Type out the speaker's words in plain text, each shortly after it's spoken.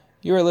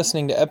You are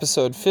listening to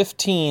episode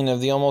 15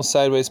 of the Almost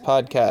Sideways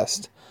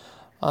podcast.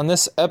 On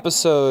this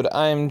episode,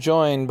 I am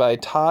joined by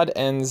Todd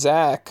and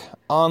Zach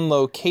on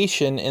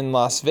location in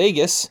Las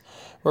Vegas,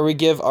 where we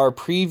give our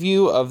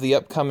preview of the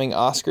upcoming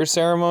Oscar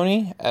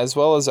ceremony, as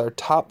well as our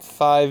top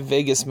 5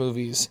 Vegas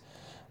movies.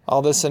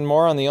 All this and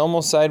more on the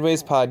Almost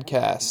Sideways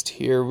podcast.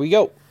 Here we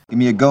go. Give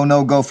me a go,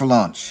 no go for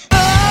launch.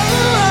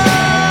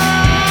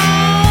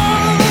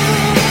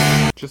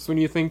 Just when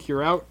you think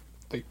you're out,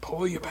 they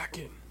pull you back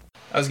in.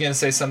 I was going to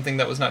say something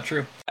that was not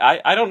true.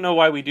 I don't know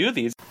why we do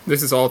these.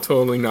 This is all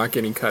totally not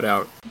getting cut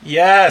out.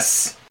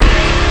 Yes! We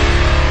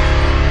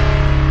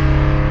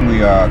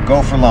are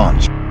go for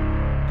launch.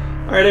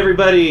 All right,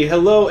 everybody.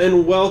 Hello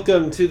and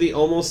welcome to the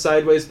Almost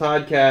Sideways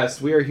podcast.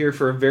 We are here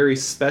for a very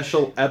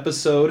special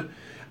episode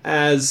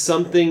as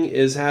something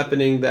is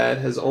happening that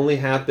has only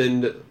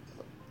happened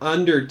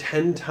under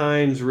 10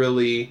 times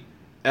really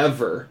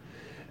ever.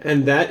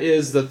 And that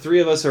is the three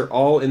of us are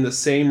all in the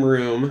same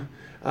room.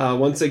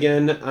 Once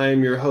again,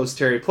 I'm your host,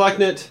 Terry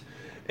Plucknett,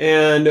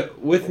 and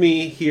with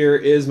me here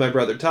is my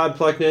brother, Todd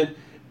Plucknett,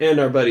 and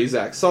our buddy,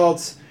 Zach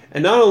Saltz.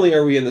 And not only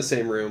are we in the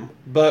same room,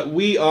 but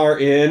we are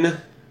in...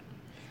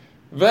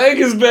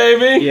 Vegas,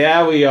 baby!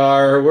 Yeah, we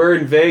are. We're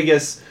in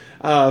Vegas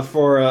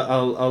for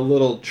a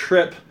little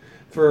trip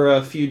for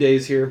a few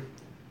days here.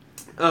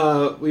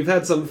 We've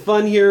had some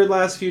fun here the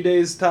last few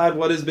days. Todd,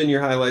 what has been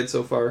your highlight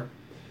so far?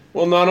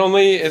 Well, not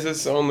only is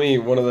this only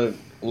one of the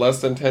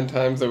less than 10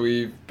 times that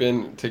we've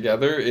been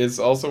together, it's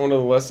also one of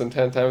the less than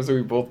 10 times that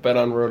we both bet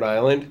on Rhode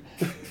Island.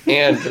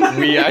 And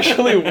we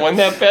actually won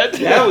that bet.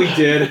 Yeah, we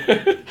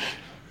did.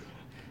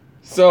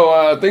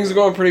 So things are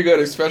going pretty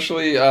good,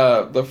 especially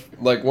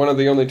one of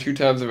the only 2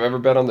 times I've ever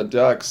bet on the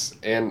Ducks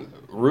and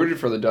rooted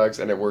for the Ducks,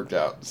 and it worked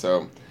out.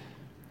 So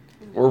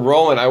we're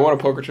rolling. I won a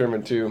poker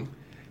tournament too.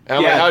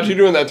 How'd you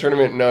do in that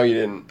tournament? No, you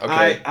didn't.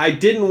 Okay. I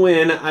didn't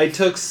win. I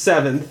took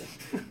 7th.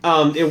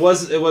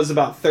 It was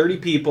about 30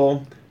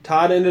 people.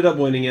 Todd ended up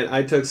winning it.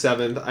 I took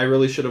 7th. I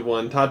really should have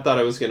won. Todd thought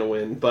I was going to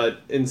win, but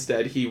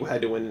instead he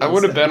had to win. I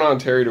would have bet on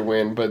Terry to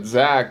win, but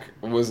Zach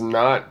was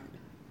not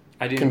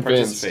I didn't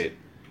convinced. participate.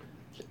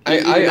 He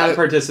did not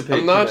participate.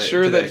 I'm not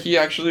sure today. that he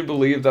actually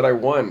believed that I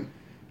won.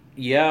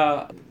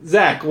 Yeah.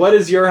 Zach, what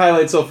is your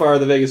highlight so far of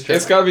the Vegas trip?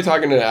 It's got to be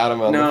talking to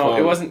Adam on the phone. No,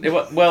 it wasn't. It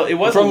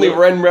was from the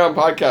Red and Brown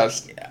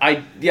podcast.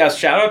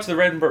 Shout out to the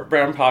Red and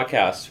Brown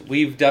podcast.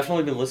 We've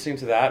definitely been listening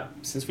to that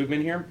since we've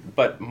been here.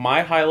 But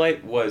my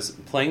highlight was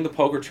playing the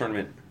poker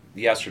tournament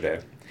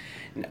yesterday.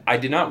 I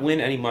did not win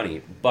any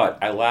money, but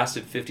I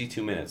lasted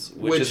 52 minutes,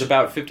 which is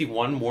about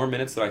 51 more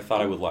minutes than I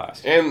thought I would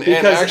last.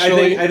 Because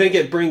actually, I think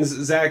it brings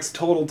Zach's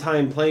total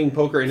time playing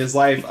poker in his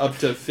life up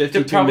to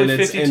 52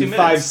 minutes and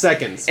 5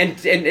 seconds.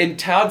 And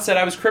Todd said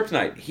I was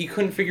kryptonite. He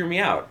couldn't figure me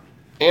out.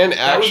 And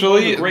that was one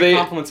of the great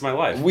compliments of my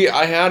life.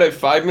 I had a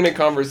 5-minute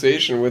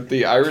conversation with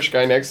the Irish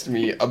guy next to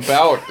me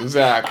about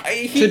Zach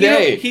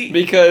today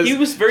because he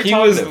was very he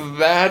was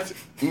that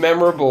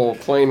memorable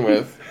playing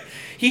with.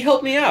 He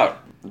helped me out.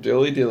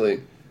 Dilly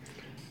dilly.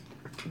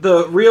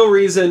 The real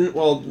reason,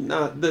 well,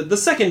 not the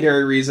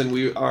secondary reason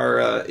we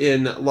are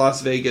in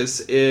Las Vegas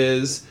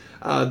is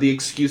the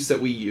excuse that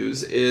we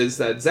use is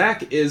that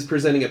Zach is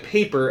presenting a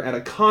paper at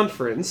a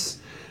conference.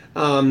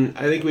 I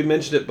think we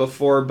mentioned it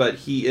before, but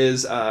he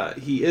is a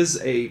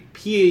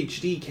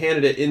PhD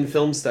candidate in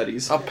film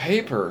studies. A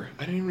paper?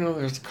 I didn't even know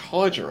there's a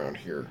college around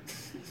here.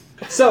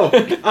 So,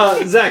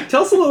 Zach,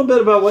 tell us a little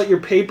bit about what your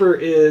paper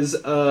is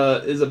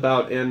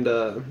about and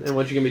what you're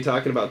going to be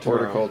talking about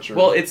tomorrow. Horticulture.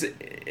 Well, it's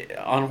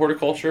on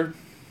horticulture.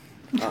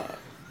 No,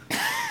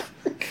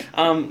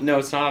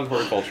 it's not on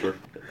horticulture.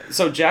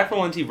 So Jack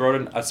Valenti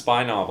wrote a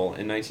spy novel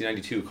in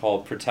 1992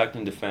 called Protect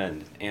and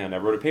Defend, and I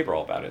wrote a paper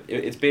all about it.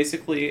 It's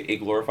basically a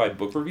glorified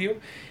book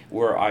review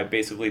where I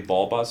basically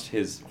ball bust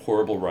his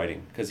horrible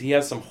writing, because he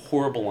has some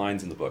horrible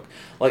lines in the book.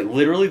 Like,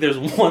 literally, there's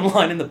one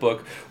line in the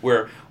book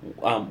where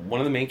one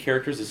of the main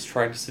characters is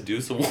trying to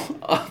seduce a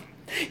woman.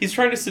 He's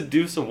trying to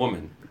seduce a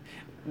woman.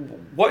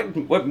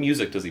 What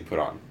music does he put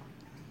on?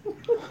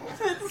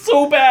 It's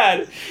so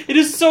bad. It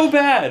is so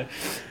bad.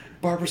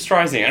 Barbra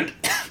Streisand.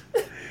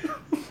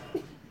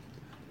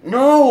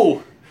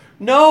 No,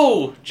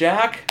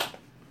 Jack.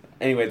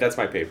 Anyway, that's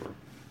my paper.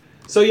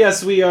 So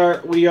yes, we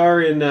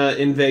are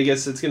in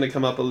Vegas. It's going to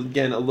come up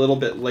again a little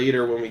bit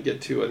later when we get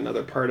to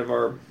another part of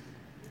our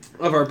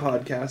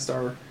podcast,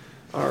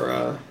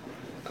 our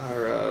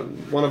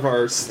one of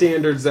our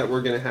standards that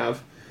we're going to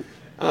have.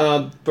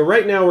 But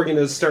right now we're going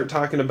to start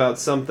talking about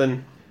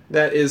something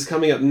that is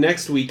coming up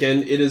next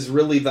weekend. It is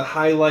really the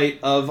highlight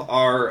of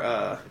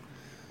our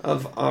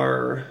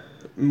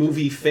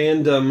movie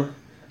fandom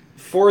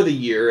for the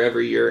year,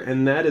 every year,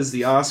 and that is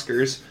the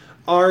Oscars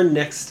are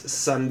next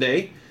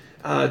Sunday.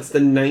 It's the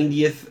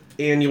 90th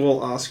annual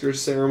Oscars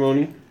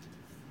ceremony,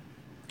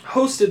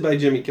 hosted by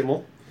Jimmy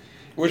Kimmel.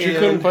 Which you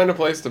couldn't find a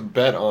place to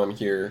bet on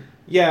here.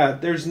 Yeah,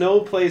 there's no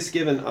place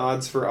given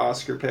odds for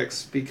Oscar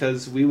picks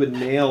because we would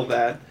nail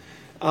that.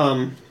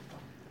 So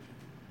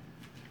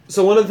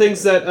one of the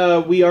things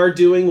that we are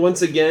doing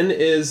once again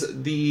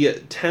is the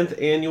 10th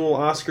annual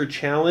Oscar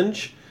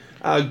Challenge.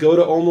 go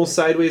to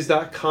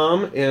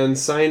almostsideways.com and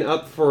sign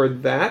up for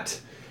that.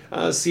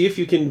 See if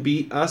you can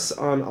beat us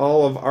on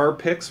all of our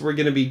picks. We're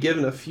going to be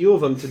giving a few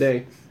of them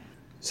today.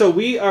 So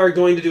we are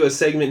going to do a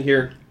segment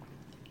here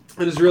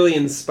that is really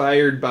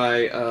inspired by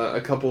a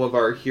couple of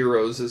our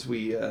heroes as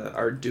we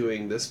are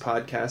doing this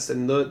podcast,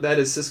 and that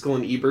is Siskel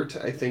and Ebert.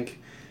 I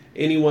think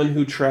anyone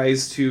who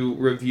tries to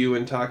review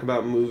and talk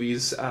about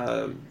movies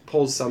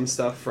pulls some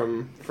stuff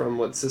from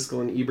what Siskel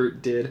and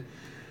Ebert did.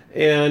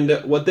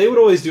 And what they would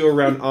always do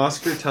around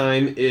Oscar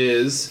time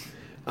is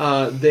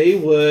they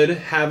would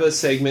have a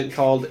segment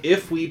called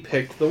If We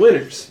Picked the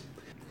Winners.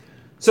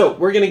 So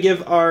we're going to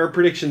give our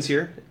predictions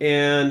here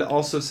and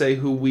also say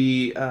who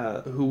we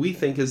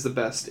think is the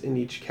best in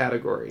each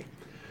category.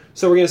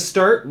 So we're going to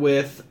start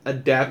with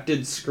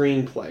adapted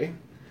screenplay,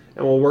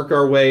 and we'll work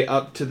our way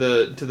up to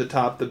the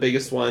top, the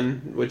biggest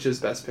one, which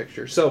is Best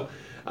Picture. So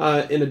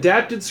in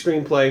adapted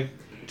screenplay,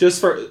 just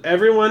for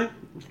everyone,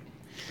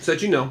 so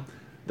that you know,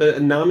 the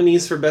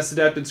nominees for Best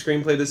Adapted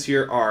Screenplay this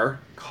year are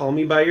Call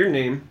Me By Your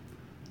Name,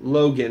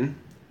 Logan,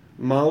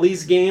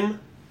 Molly's Game,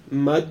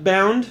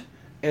 Mudbound,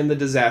 and The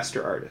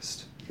Disaster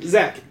Artist.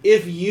 Zach,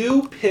 if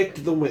you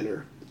picked the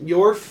winner,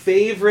 your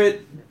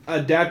favorite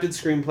adapted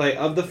screenplay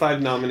of the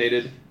 5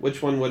 nominated,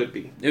 which one would it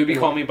be? It would be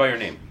Call Me By Your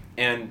Name.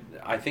 And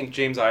I think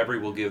James Ivory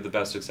will give the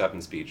best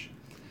acceptance speech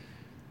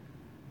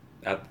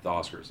at the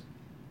Oscars.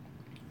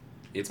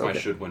 It's my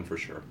should win for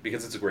sure,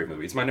 because it's a great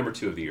movie. It's my number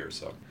 2 of the year,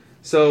 so...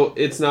 So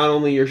it's not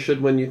only your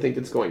should win, you think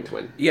it's going to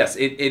win? Yes,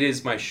 it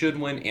is my should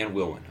win and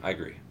will win. I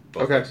agree.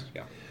 Both Okay. things,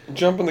 yeah.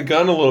 Jumping the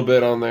gun a little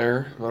bit on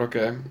there, but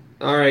okay.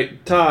 All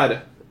right,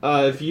 Todd,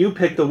 if you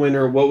pick the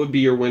winner, what would be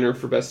your winner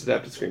for Best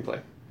Adapted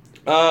Screenplay?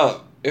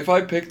 If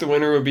I picked the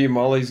winner, it would be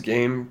Molly's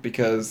Game,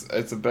 because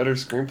it's a better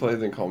screenplay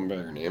than Call Me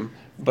By Your Name.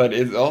 But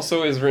it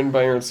also is written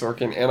by Aaron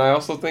Sorkin, and I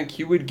also think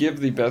he would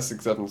give the best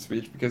acceptance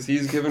speech, because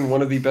he's given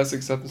one of the best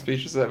acceptance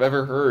speeches I've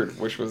ever heard,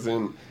 which was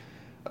in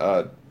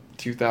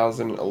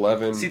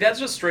 2011. See, that's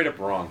just straight up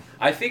wrong.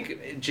 I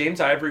think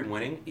James Ivory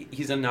winning,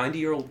 he's a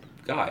 90-year-old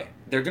guy.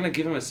 They're going to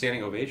give him a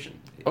standing ovation.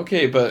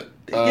 Okay, but...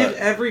 Give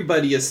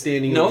everybody a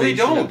standing no, they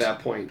ovation don't. at that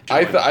point.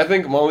 I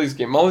think Molly's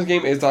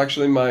Game is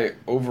actually my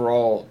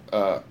overall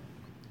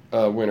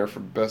winner for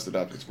Best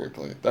Adapted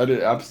Screenplay. That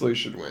it absolutely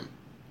should win.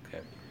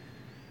 Okay.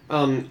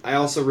 I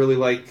also really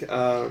like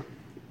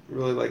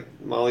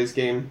Molly's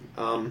Game.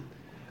 I'm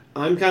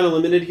kind of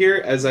limited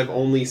here as I've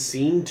only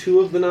seen 2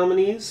 of the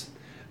nominees.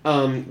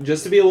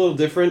 Just to be a little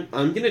different,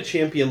 I'm going to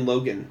champion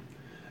Logan.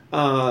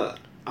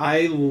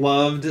 I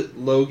loved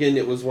Logan.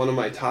 It was one of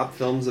my top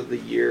films of the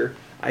year.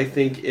 I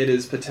think it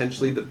is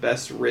potentially the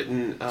best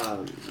written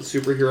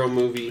superhero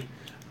movie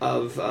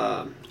of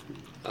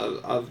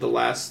the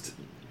last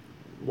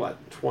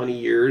 20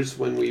 years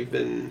when we've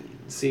been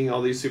seeing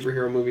all these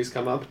superhero movies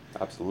come up.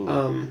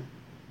 Absolutely.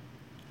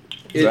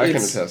 Zach can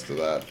attest to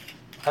that.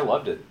 I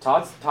loved it.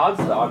 Todd's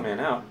the odd man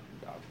out.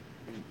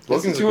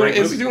 It's a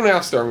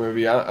 2.5 star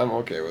movie. I'm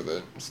okay with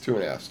it. It's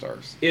 2.5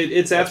 stars.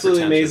 It's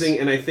absolutely amazing,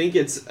 and I think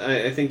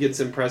it's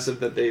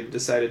impressive that they've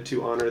decided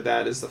to honor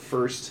that as the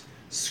first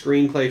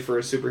screenplay for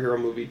a superhero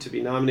movie to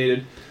be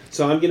nominated.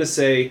 So I'm gonna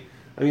say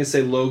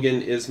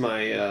Logan is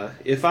my.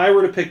 If I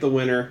were to pick the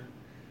winner,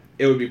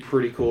 it would be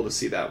pretty cool to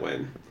see that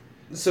win.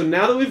 So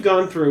now that we've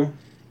gone through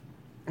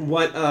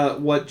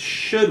what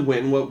should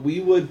win, what we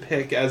would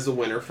pick as the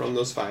winner from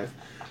those 5,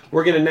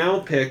 we're gonna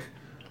now pick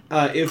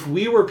if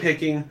we were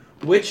picking.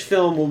 Which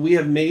film will we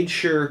have made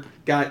sure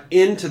got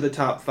into the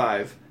top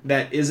 5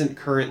 that isn't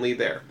currently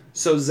there?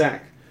 So,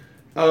 Zach,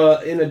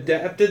 in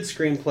adapted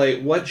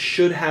screenplay, what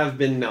should have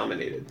been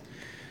nominated?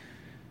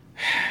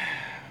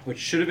 Which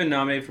should have been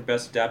nominated for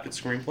Best Adapted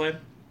Screenplay?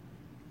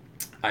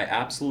 I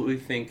absolutely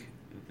think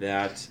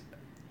that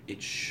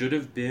it should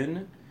have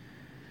been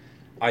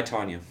I,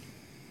 Tonya.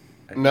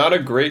 Not a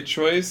great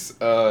choice.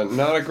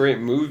 Not a great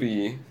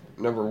movie.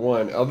 Number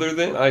 1, other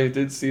than I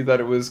did see that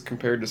it was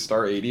compared to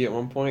Star 80 at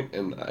one point,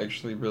 and I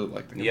actually really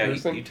liked the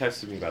comparison. Yeah, you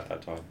texted me about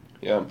that, Todd.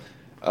 Yeah.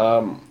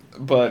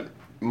 But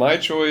my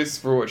choice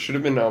for what should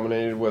have been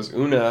nominated was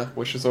Una,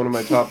 which is one of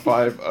my top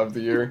 5 of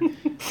the year.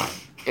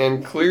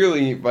 And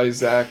clearly, by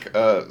Zach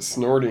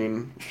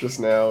snorting just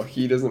now,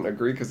 he doesn't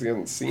agree because he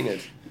hasn't seen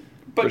it.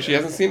 But he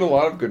hasn't seen a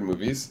lot of good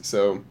movies,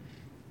 so...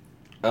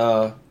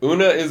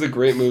 Una is a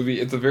great movie.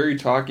 It's a very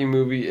talky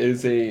movie.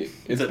 It's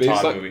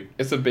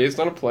based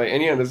on a play,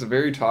 and yeah, it's a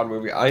very Todd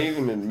movie. I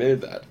even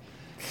admitted that.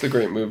 It's a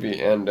great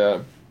movie, and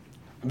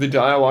the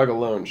dialogue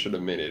alone should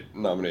have made it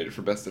nominated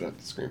for Best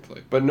Adapted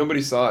Screenplay. But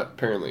nobody saw it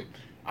apparently,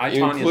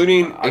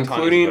 including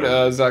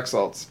Zach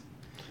Saltz.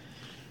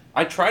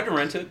 I tried to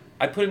rent it.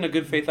 I put in a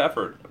good faith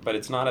effort, but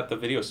it's not at the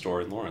video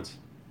store in Lawrence.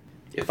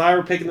 If I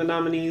were picking the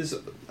nominees,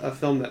 a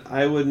film that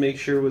I would make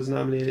sure was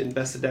nominated in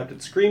Best Adapted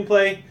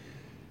Screenplay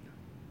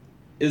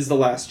is The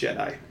Last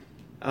Jedi.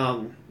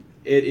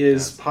 It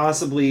is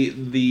possibly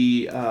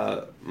the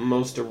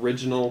most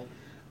original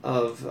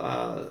of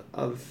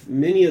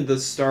many of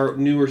the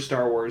newer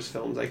Star Wars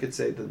films. I could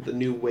say the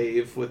new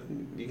wave, with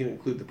you can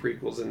include the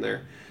prequels in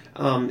there.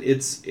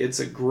 It's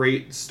a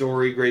great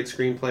story, great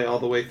screenplay all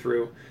the way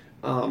through.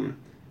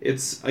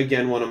 It's,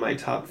 again, one of my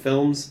top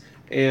films,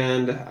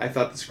 and I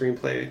thought the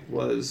screenplay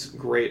was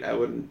great. I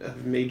would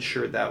have made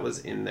sure that was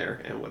in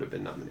there and would have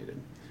been nominated.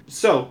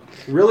 So,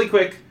 really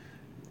quick,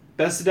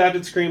 Best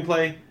Adapted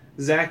Screenplay.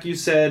 Zach, you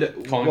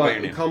said Call Me by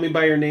Your Name. Call Me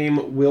by Your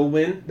Name will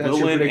win. That's Will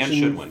your win prediction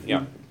and should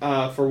win,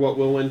 yeah. For what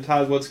will win.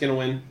 Todd, what's going to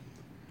win?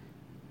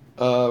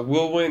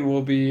 Will win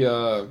will be,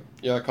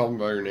 Call Me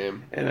by Your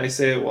Name. And I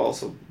say it will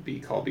also be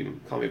Call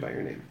Me by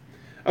Your Name.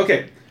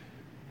 Okay,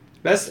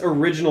 Best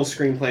Original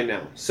Screenplay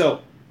now.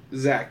 So,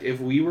 Zach, if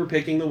we were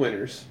picking the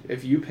winners,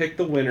 if you picked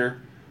the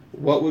winner,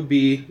 what would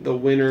be the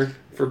winner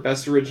for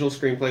Best Original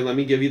Screenplay? Let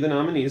me give you the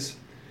nominees.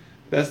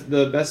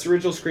 The Best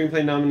Original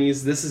Screenplay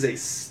nominees, this is a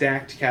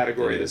stacked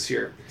category this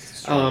year.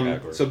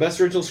 Category. So Best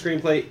Original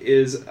Screenplay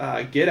is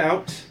Get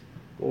Out,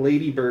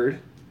 Lady Bird,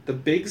 The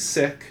Big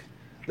Sick,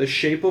 The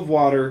Shape of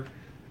Water,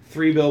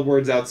 3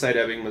 Billboards Outside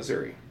Ebbing,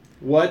 Missouri.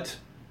 What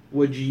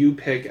would you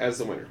pick as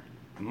the winner?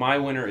 My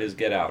winner is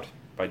Get Out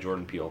by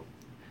Jordan Peele.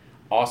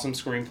 Awesome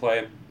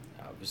screenplay.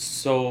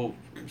 So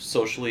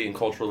socially and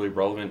culturally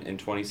relevant in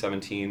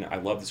 2017. I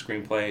love the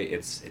screenplay.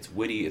 It's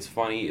witty, it's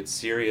funny, it's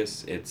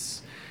serious,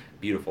 it's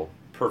beautiful.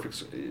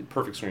 Perfect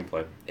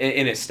screenplay.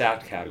 In a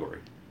stacked category,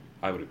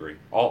 I would agree.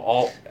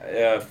 All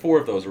 4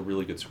 of those are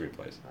really good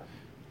screenplays.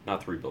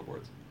 Not 3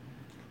 Billboards.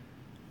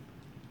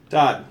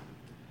 Todd,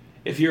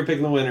 if you were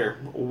picking the winner,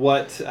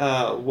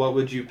 what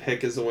would you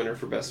pick as the winner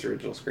for Best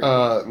Original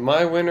Screenplay?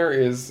 My winner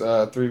is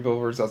 3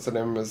 Billboards Outside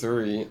Ebbing,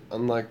 Missouri,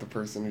 unlike the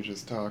person who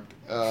just talked,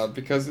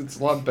 because it's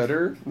a lot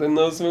better than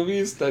those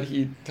movies that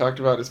he talked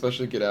about,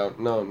 especially Get Out.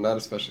 No, not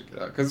especially Get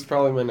Out, because it's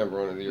probably my number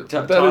 1 of the year.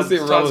 That is the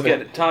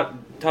irrelevant.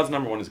 Todd's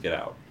number 1 is Get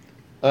Out.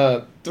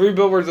 3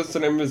 Billboards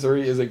Outside Ebbing,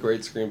 Missouri is a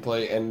great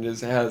screenplay, and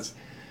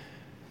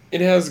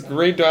it has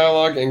great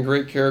dialogue and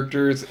great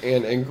characters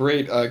and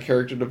great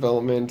character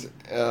development,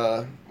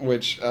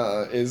 which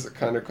is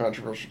kind of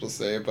controversial to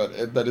say,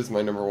 but that is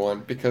my number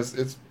 1 because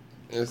it's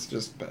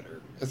just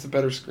better. It's a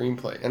better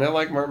screenplay, and I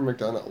like Martin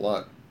McDonagh a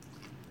lot.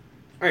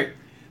 All right.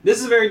 This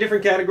is a very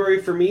different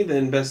category for me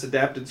than Best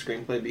Adapted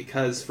Screenplay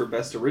because for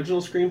Best Original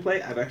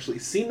Screenplay, I've actually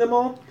seen them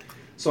all,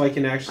 so I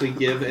can actually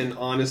give an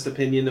honest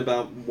opinion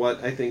about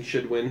what I think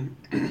should win.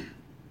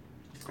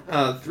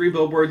 3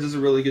 Billboards is a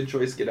really good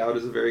choice. Get Out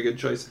is a very good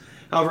choice.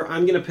 However,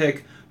 I'm going to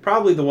pick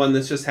probably the one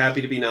that's just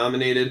happy to be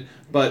nominated,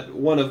 but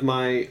one of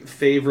my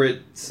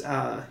favorites,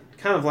 kind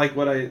of like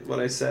what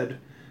I said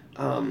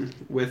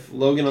with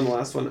Logan on the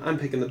last one, I'm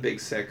picking The Big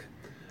Sick.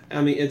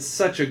 I mean, it's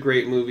such a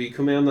great movie.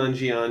 Kumail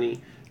Nanjiani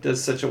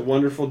does such a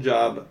wonderful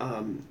job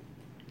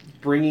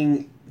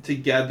bringing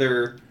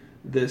together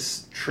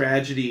this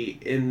tragedy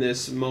in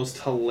this most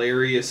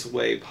hilarious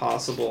way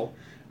possible.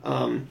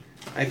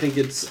 I think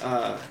it's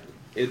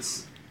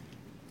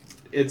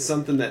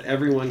something that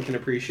everyone can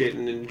appreciate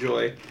and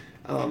enjoy,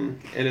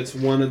 and it's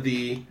one of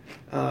the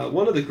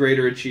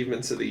greater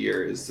achievements of the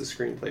year is the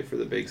screenplay for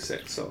The Big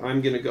Sick. So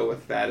I'm gonna go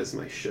with that as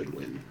my should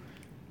win.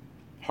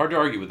 Hard to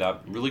argue with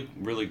that. Really,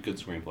 really good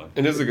screenplay.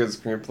 It is a good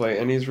screenplay,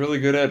 and he's really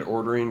good at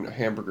ordering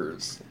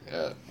hamburgers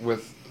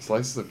with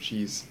slices of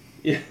cheese.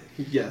 Yeah,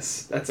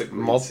 yes, that's a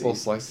great multiple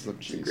scene. slices of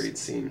cheese. It's a great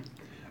scene.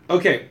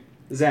 Okay,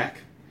 Zach,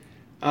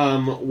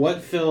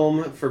 what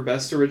film for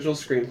Best Original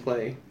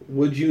Screenplay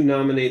would you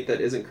nominate that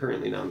isn't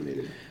currently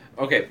nominated?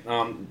 Okay,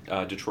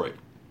 Detroit.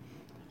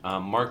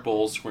 Mark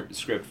Bowles'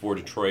 script for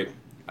Detroit.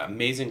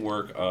 Amazing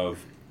work of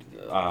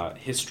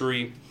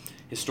historical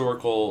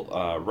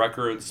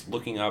records,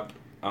 looking up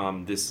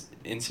this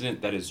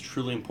incident that is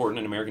truly important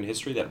in American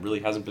history that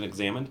really hasn't been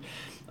examined.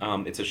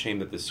 It's a shame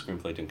that this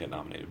screenplay didn't get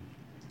nominated.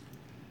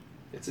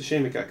 It's a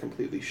shame it got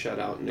completely shut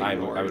out and I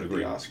ignored would at the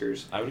agree.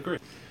 Oscars. I would agree.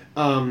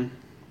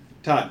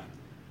 Todd,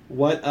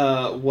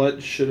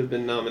 what should have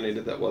been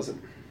nominated that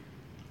wasn't?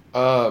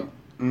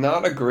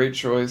 Not a great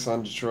choice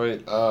on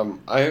Detroit.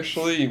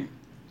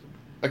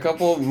 A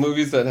couple of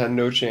movies that had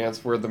no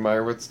chance were The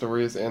Meyerowitz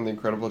Stories and The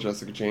Incredible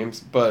Jessica James,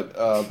 but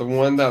the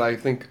one that I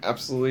think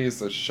absolutely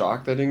is a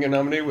shock that didn't get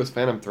nominated was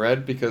Phantom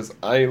Thread, because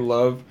I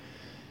love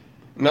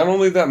not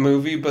only that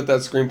movie, but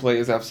that screenplay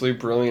is absolutely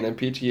brilliant, and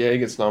PTA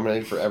gets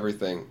nominated for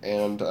everything,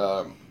 and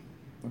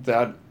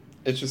that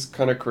it's just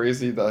kind of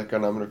crazy that it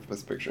got nominated for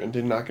Best Picture and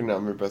did not get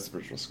nominated for Best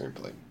Original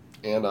Screenplay.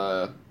 And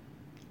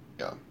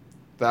yeah,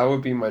 that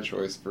would be my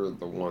choice for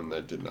the one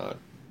that did not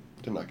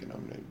get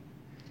nominated.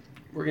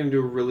 We're going to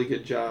do a really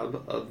good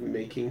job of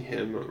making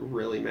him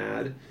really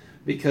mad,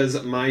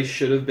 because my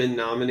should have been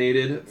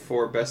nominated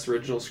for Best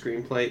Original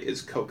Screenplay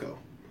is Coco,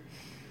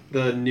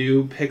 the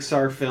new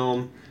Pixar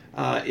film.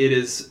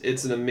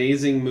 It's an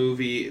amazing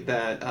movie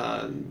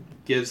that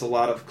gives a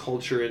lot of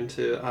culture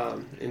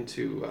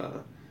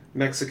into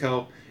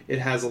Mexico. It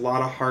has a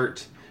lot of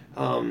heart.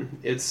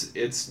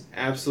 It's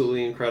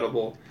absolutely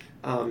incredible,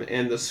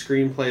 and the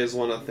screenplay is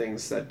one of the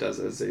things that does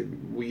as they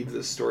weave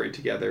this story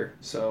together.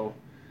 So,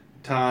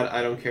 Todd,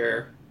 I don't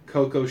care.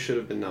 Coco should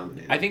have been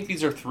nominated. I think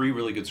these are 3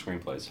 really good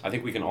screenplays. I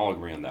think we can all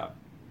agree on that.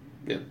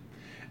 Yeah,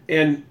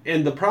 and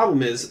the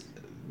problem is,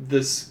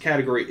 this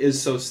category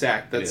is so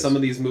stacked that some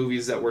of these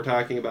movies that we're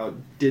talking about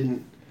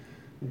didn't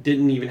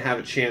didn't even have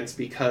a chance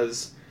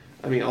because,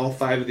 I mean, all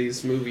 5 of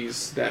these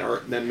movies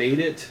that made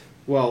it,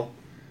 well,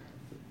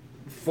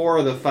 4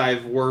 of the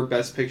 5 were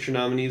Best Picture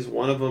nominees.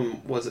 One of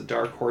them was a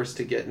dark horse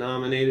to get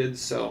nominated,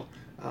 so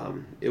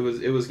it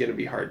was going to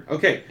be hard.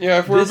 Okay. Yeah,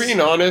 if we're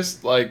being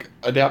honest, like,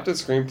 adapted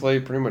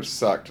screenplay pretty much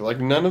sucked. Like,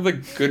 none of the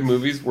good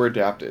movies were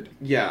adapted.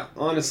 Yeah,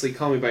 honestly,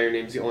 Call Me By Your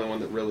Name is the only one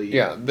that really...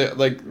 Yeah, really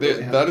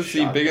that is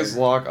the biggest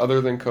there. lock,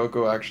 other than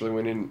Coco actually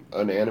winning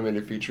an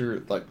animated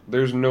feature. Like,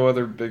 there's no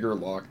other bigger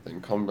lock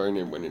than Call Me By Your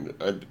Name winning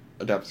an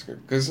adapted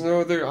screenplay. Because there's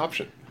no other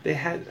option. They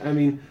had, I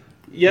mean...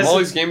 Yes,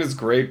 Molly's Game is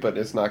great, but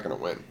it's not going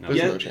to win.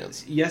 There's no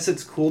chance. Yes,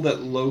 it's cool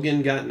that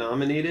Logan got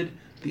nominated.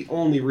 The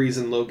only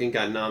reason Logan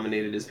got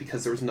nominated is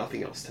because there was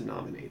nothing else to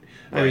nominate.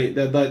 Right. I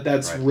mean,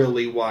 that's right.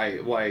 Really why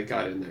it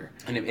got in there.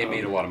 And it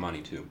made a lot of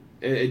money, too.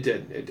 It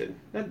did.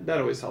 That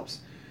always helps.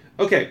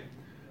 Okay,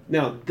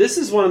 now this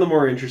is one of the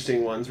more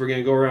interesting ones. We're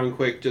going to go around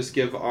quick, just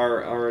give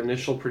our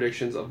initial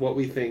predictions of what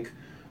we think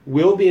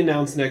will be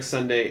announced next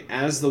Sunday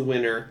as the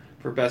winner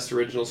for Best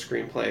Original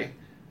Screenplay.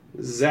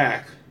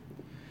 Zach,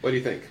 what do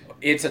you think?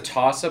 It's a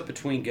toss-up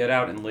between Get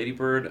Out and Lady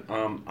Bird.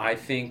 I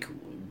think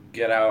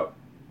Get Out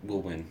will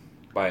win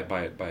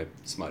by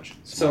smudge.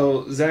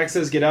 So Zach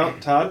says Get Out.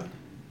 Todd?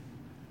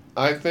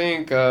 I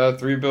think 3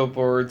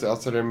 Billboards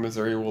Outside of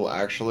Missouri will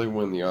actually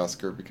win the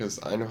Oscar because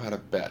I know how to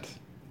bet.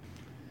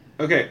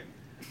 Okay.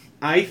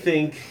 I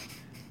think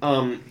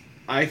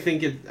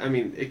it. I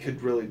mean, it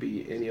could really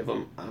be any of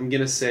them. I'm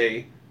gonna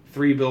say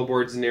 3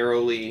 Billboards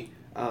narrowly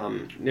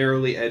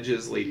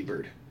edges Lady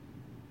Bird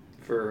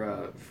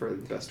for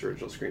the Best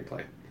Original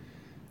Screenplay.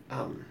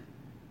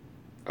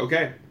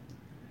 Okay.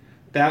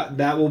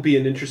 That will be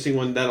an interesting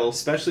one. That'll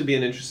especially be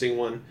an interesting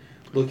one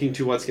looking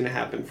to what's going to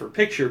happen for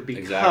picture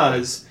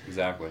because...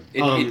 Exactly.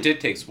 It did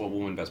take what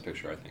will win Best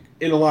Picture, I think.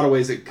 In a lot of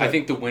ways it could. I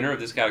think the winner of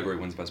this category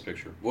wins Best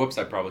Picture. Whoops,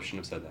 I probably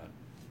shouldn't have said that.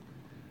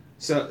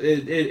 So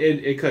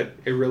it could.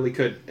 It really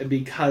could.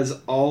 Because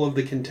all of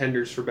the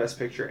contenders for Best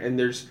Picture, and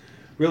there's...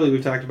 Really,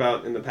 we've talked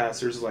about in the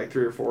past, there's like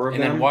 3 or 4 of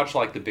them. And then watch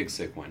like The Big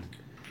Sick win.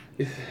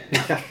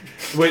 Yeah.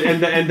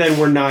 and then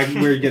we're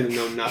going to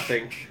know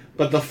nothing.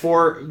 But the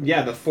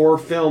 4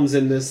 films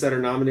in this that are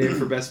nominated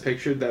for Best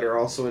Picture that are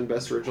also in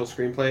Best Original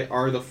Screenplay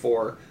are the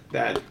 4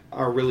 that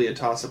are really a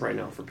toss-up right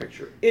now for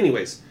picture.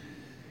 Anyways,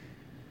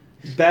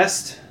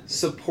 Best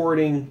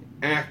Supporting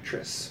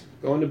Actress.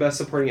 Going to Best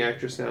Supporting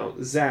Actress now.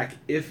 Zach,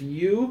 if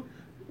you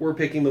were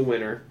picking the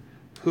winner,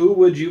 who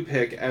would you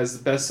pick as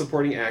the Best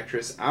Supporting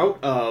Actress out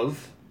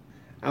of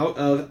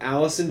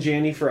Allison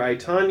Janney for I,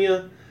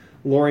 Tonya,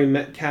 Laurie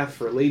Metcalf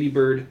for Lady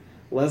Bird,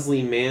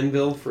 Leslie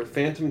Manville for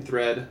Phantom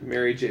Thread,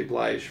 Mary J.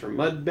 Blige for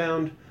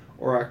Mudbound,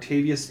 or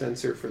Octavia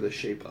Spencer for The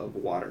Shape of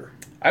Water?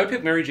 I would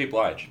pick Mary J.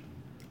 Blige.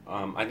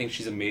 I think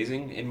she's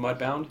amazing in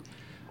Mudbound.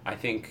 I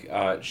think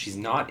she's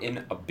not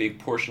in a big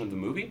portion of the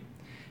movie,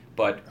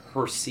 but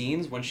her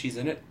scenes when she's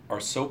in it are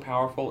so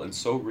powerful and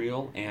so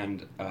real,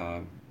 and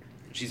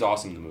she's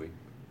awesome in the movie.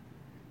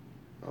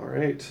 All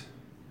right.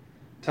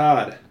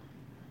 Todd,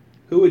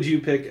 who would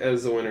you pick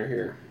as the winner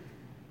here?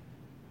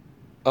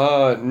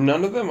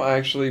 None of them I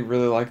actually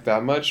really like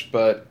that much,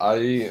 but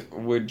I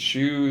would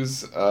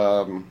choose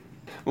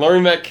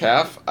Laurie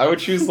Metcalf. I would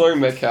choose Laurie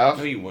Metcalf.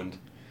 No, you wouldn't.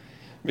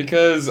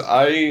 Because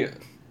I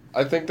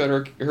think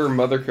that her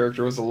mother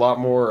character was a lot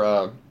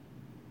more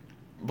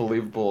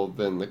believable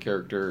than the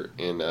character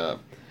in I,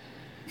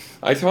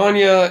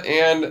 Tonya,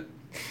 and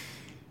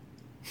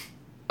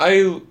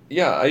I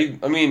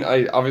mean,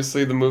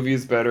 obviously the movie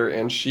is better,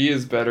 and she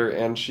is better,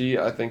 and she,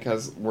 I think,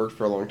 has worked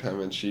for a long time,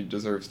 and she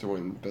deserves to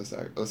win Best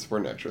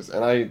Supporting Actress,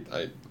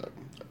 and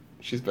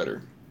she's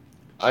better.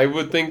 I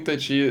would think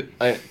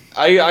that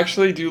I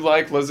actually do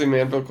like Leslie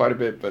Manville quite a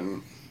bit, but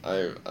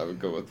I would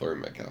go with Laurie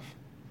Metcalf.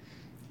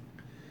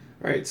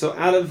 All right, so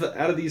out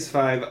of these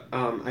 5,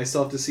 I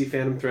still have to see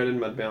Phantom Thread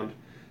and Mudbound,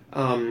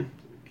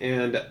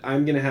 and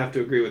I'm gonna have to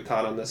agree with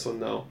Todd on this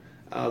one though.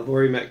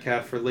 Laurie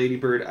Metcalf for Lady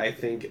Bird, I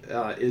think,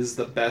 is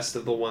the best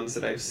of the ones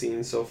that I've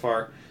seen so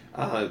far.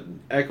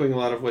 Echoing a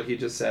lot of what he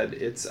just said,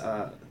 it's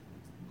an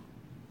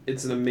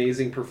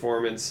amazing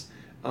performance.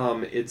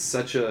 It's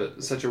such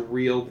a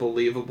real,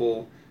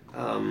 believable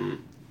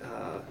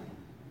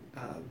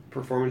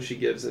performance she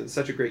gives, and it's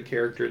such a great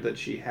character that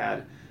she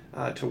had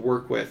to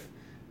work with.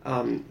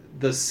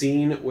 The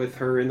scene with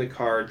her in the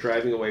car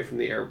driving away from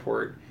the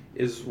airport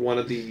is one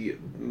of the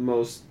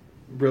most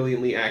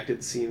brilliantly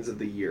acted scenes of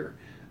the year.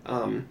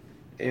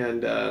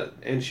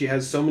 And she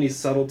has so many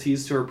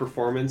subtleties to her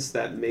performance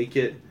that make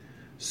it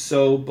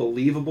so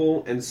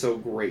believable and so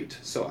great.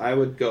 So I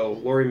would go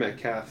Laurie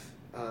Metcalf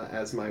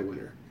as my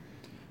winner.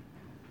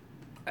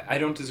 I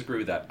don't disagree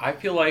with that. I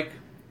feel like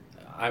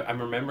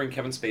I'm remembering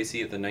Kevin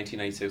Spacey at the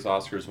 1996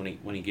 Oscars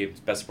when he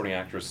gave Best Supporting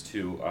Actress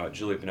to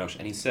Juliette Binoche,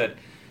 and he said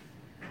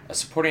a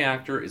supporting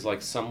actor is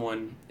like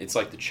someone. It's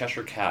like the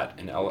Cheshire Cat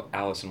in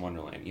Alice in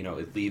Wonderland. You know,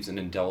 it leaves an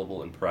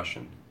indelible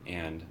impression,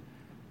 and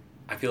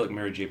I feel like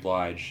Mary J.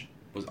 Blige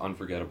was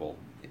unforgettable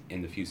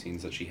in the few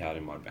scenes that she had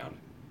in Mudbound.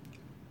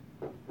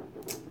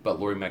 But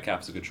Laurie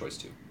Metcalf is a good choice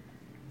too.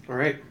 All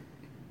right.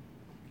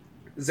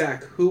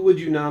 Zach, who would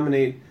you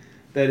nominate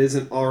that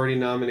isn't already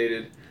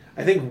nominated?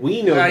 I think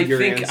we know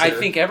your answer. I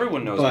think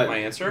everyone knows my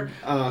answer.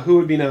 Who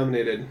would be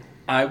nominated?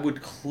 I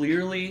would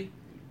clearly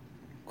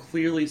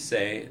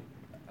say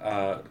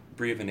Bria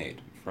Vinay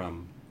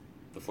from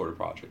The Florida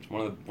Project.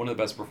 One of the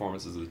best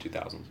performances of the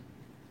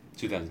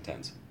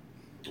 2010s.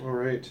 All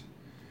right.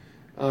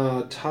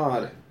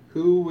 Todd,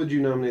 who would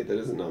you nominate that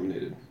isn't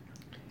nominated?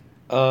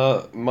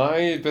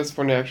 My Best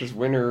Supporting Actress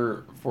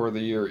winner for the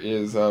year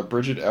is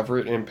Bridget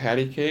Everett in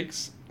Patty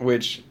Cakes,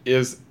 which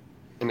is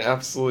an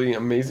absolutely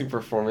amazing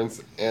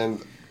performance,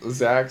 and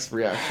Zach's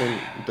reaction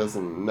does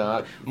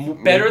not...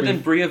 Better than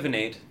Bria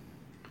Vinay.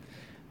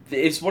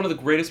 It's one of the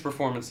greatest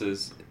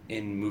performances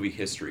in movie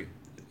history,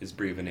 is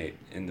Bria Vinay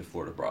in The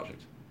Florida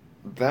Project.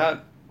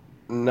 That...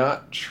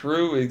 Not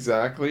true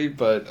exactly,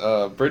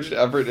 but Bridget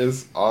Everett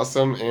is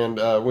awesome,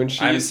 and when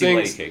she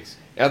sings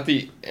at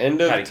the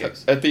end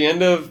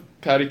of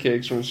Patty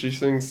Cakes, when she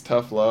sings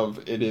 "Tough Love,"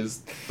 it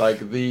is like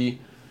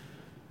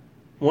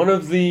one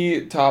of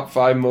the top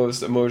 5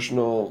 most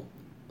emotional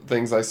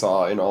things I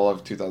saw in all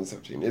of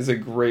 2017. It's a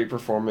great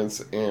performance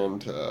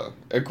and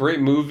a great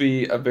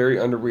movie, a very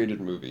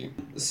underrated movie.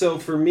 So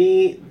for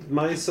me,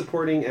 my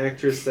supporting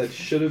actress that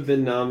should have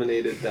been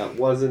nominated that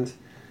wasn't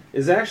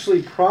is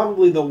actually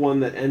probably the one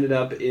that ended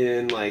up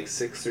in like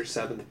 6th or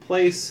 7th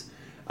place.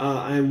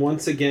 I'm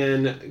once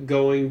again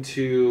going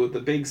to The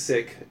Big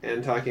Sick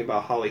and talking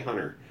about Holly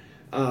Hunter.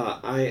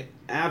 I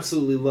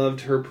absolutely loved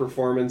her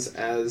performance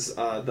as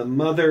the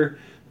mother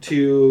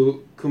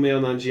to Kumail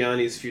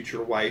Nanjiani's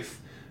future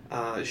wife.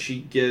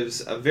 She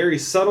gives a very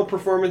subtle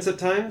performance at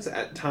times.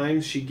 At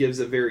times she gives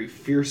a very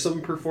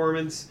fearsome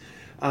performance.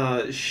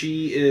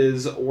 She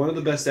is one of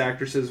the best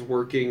actresses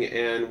working,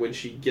 and when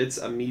she gets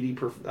a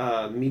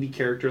meaty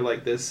character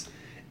like this,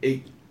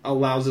 it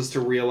allows us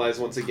to realize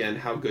once again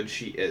how good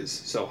she is.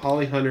 So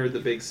Holly Hunter, The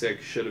Big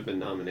Sick, should have been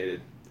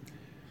nominated.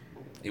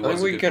 I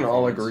think we can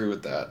all agree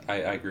with that. I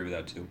agree with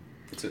that too.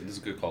 This is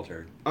a good call,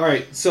 Terry. All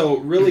right, so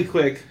really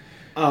quick,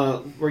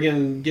 we're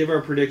going to give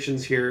our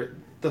predictions here.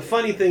 The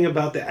funny thing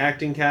about the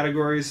acting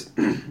categories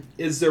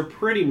is they're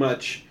pretty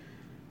much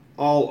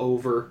all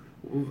over.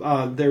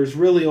 There's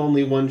really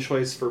only one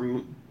choice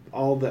for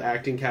all the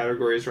acting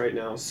categories right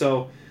now.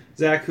 So,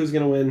 Zach, who's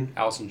going to win?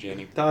 Allison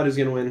Janney. Todd, who's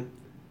going to win?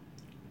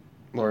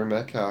 Laurie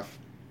Metcalf.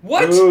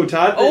 What? Ooh,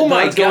 Todd. Oh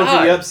my Todd's going for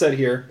God. the upset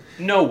here.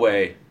 No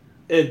way.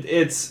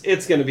 It's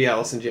going to be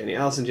Allison Janney.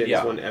 Allison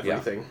Janney's won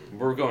everything. Yeah.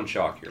 We're going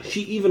shock here.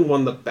 She even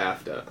won the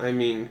BAFTA. I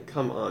mean,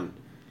 come on.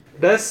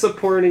 Best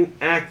Supporting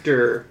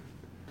Actor.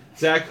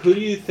 Zach, who do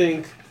you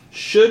think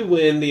should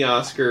win the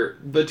Oscar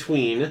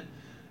between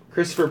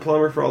Christopher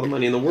Plummer for All the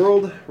Money in the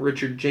World,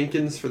 Richard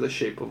Jenkins for The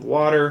Shape of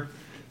Water,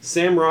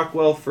 Sam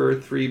Rockwell for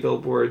 3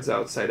 Billboards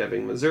Outside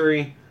Ebbing,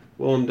 Missouri,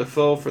 Willem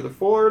Dafoe for The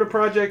Florida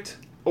Project,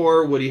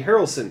 or Woody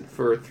Harrelson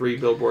for 3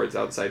 Billboards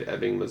Outside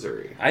Ebbing,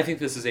 Missouri? I think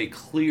this is a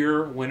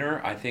clear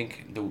winner. I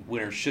think the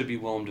winner should be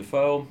Willem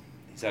Dafoe.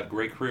 He's had a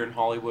great career in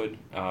Hollywood.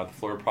 The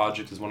Florida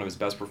Project is one of his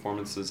best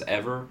performances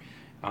ever.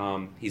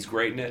 He's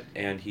great in it,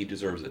 and he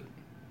deserves it.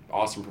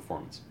 Awesome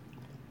performance.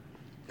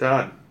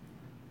 Todd.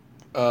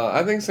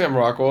 I think Sam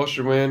Rockwell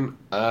should win.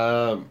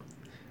 I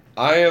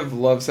have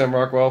loved Sam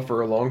Rockwell for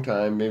a long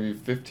time, maybe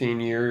 15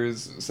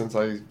 years since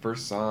I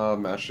first saw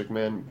Matchstick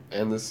Men,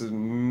 and this is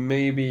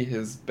maybe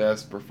his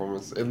best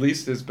performance, at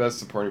least his best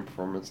supporting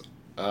performance.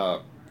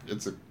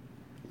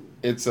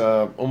 It's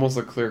almost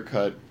a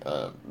clear-cut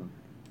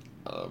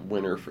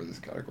winner for this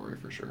category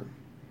for sure.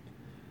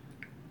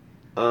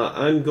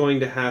 I'm going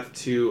to have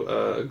to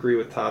agree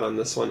with Todd on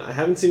this one. I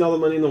haven't seen All the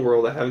Money in the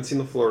World. I haven't seen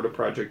The Florida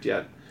Project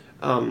yet.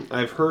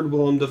 I've heard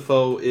Willem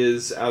Dafoe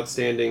is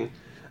outstanding.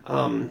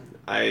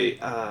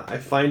 I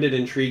find it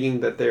intriguing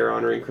that they are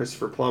honoring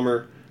Christopher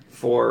Plummer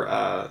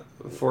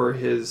for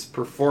his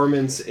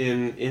performance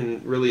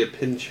in really a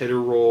pinch hitter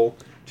role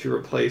to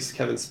replace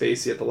Kevin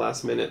Spacey at the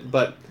last minute.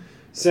 But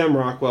Sam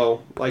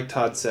Rockwell, like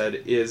Todd said,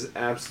 is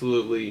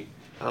absolutely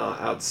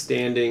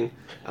outstanding.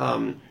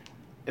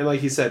 And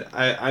like he said,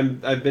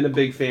 I've been a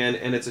big fan,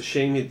 and it's a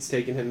shame it's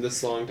taken him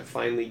this long to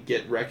finally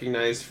get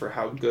recognized for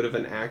how good of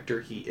an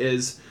actor he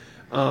is.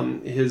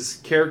 His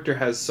character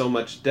has so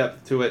much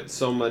depth to it,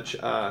 so much,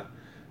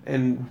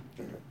 and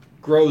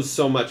grows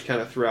so much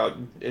kind of throughout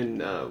in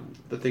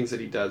the things that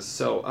he does.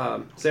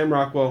 So Sam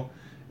Rockwell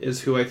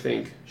is who I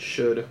think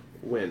should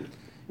win.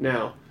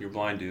 Now, you're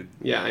blind, dude.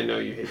 Yeah, I know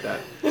you hate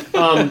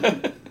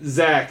that.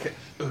 Zach,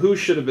 who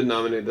should have been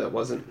nominated that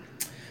wasn't?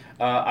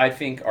 I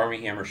think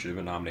Armie Hammer should have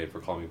been nominated for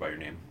Call Me By Your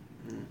Name.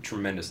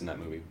 Tremendous in that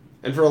movie.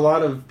 And for a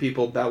lot of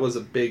people, that was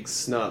a big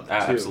snub, too.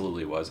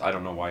 Absolutely was. I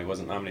don't know why he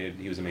wasn't nominated.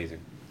 He was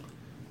amazing.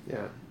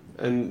 Yeah.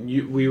 And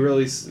Woody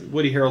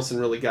Harrelson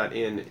really got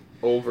in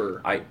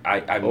over... I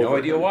have no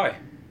idea why.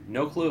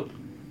 No clue.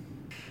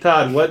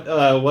 Todd,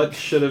 what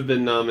should have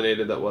been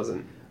nominated that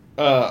wasn't?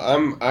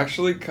 I'm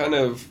actually kind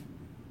of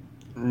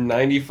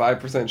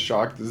 95%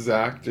 shocked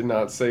Zach did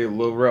not say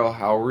Lil Rel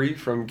Howery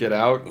from Get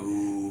Out.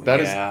 Ooh,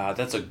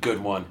 that's a good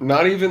one.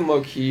 Not even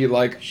low-key,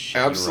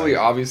 absolutely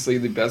right. Obviously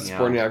the best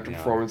supporting actor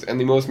performance and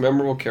the most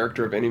memorable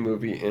character of any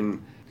movie.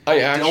 And I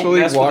actually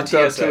mess with walked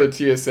the up to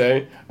the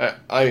TSA.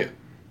 I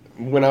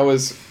when I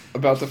was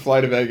about to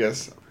fly to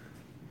Vegas,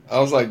 I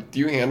was like, "Do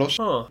you handle?"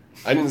 Huh.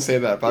 I didn't say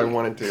that, but I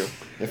wanted to.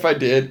 If I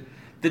did,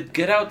 The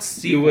Get Out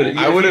sequel. You would.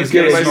 I would have you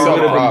given would myself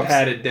have been props.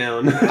 patted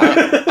down.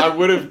 I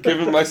would have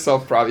given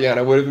myself props. Yeah, and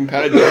I would have been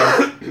patted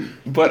down.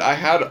 But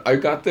I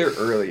got there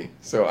early,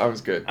 so I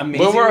was good.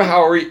 Amazing. Wilmer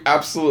Howry,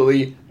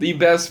 absolutely the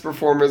best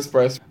performance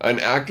by an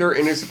actor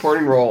in a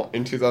supporting role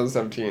in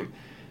 2017.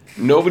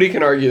 Nobody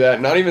can argue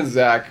that. Not even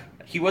Zach.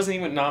 He wasn't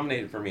even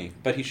nominated for me,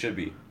 but he should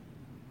be.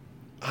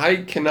 I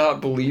cannot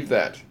believe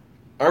that.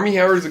 Armie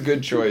Hammer's a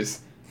good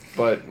choice,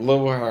 but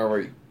Wilmer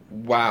Howry,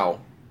 wow.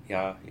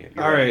 Yeah.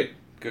 You're All right.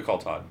 Good call,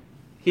 Todd.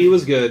 He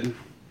was good,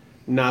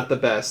 not the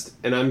best,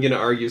 and I'm going to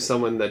argue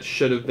someone that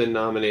should have been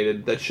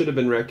nominated, that should have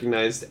been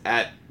recognized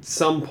at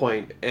some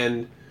point,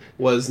 and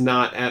was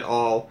not at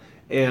all.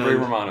 And Ray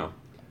Romano.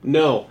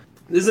 no,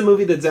 this is a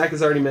movie that Zach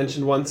has already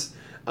mentioned once,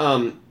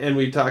 and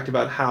we've talked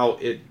about how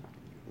it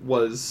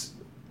was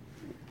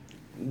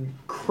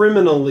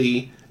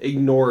criminally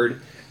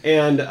ignored.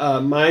 And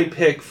my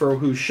pick for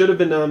who should have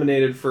been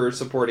nominated for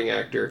supporting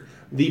actor,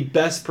 the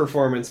best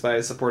performance by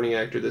a supporting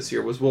actor this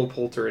year, was Will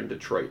Poulter in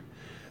Detroit.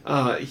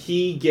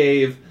 He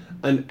gave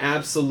an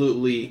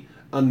absolutely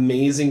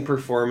amazing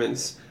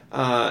performance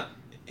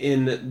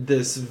in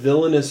this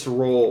villainous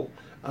role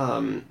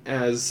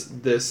as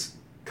this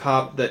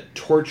cop that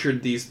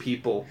tortured these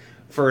people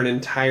for an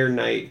entire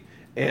night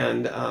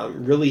and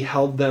really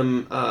held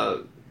them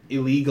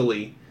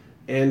illegally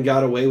and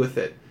got away with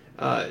it.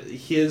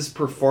 His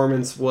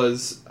performance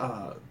was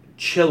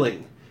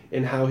chilling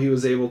in how he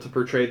was able to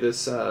portray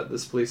this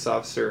police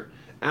officer.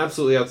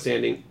 Absolutely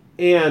outstanding,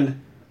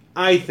 and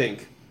I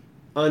think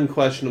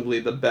unquestionably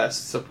the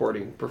best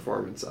supporting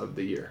performance of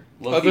the year.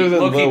 Other than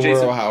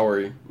Wilmer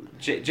Howry.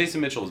 Jason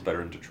Mitchell was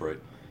better in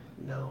Detroit.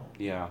 No,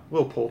 Yeah.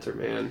 Will Poulter,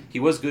 man. He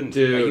was good.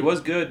 Dude. He was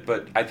good,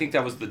 but I think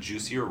that was the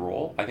juicier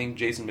role. I think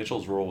Jason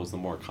Mitchell's role was the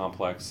more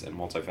complex and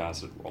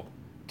multifaceted role.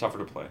 Tougher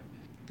to play.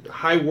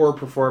 High war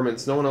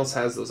performance. No one else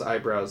has those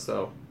eyebrows,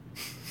 though.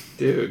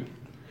 Dude.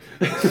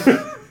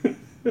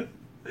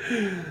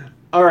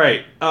 All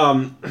right.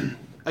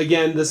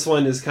 Again, this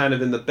one is kind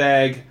of in the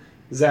bag.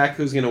 Zach,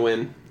 who's going to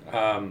win?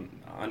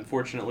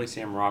 Unfortunately,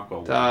 Sam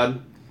Rockwell.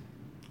 Todd?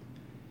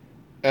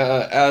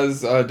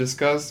 As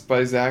discussed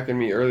by Zach and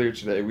me earlier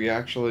today, we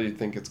actually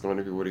think it's going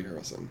to be Woody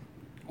Harrelson.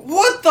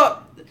 What the?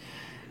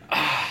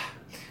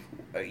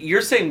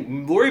 You're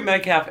saying Laurie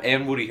Metcalf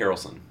and Woody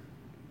Harrelson.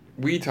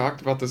 We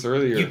talked about this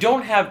earlier. You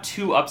don't have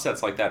two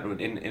upsets like that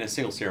in a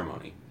single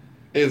ceremony.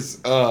 Is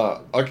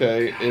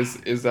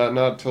that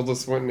not Tilda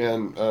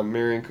Swinton and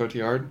Marion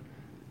Cotillard?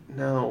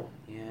 No.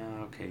 Yeah,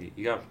 okay.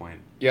 You got a point.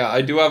 Yeah,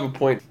 I do have a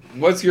point.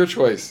 What's your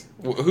choice?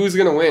 Who's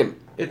gonna win?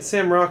 It's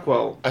Sam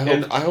Rockwell.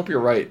 I hope you're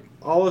right.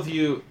 All of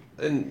you,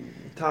 and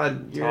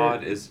Todd,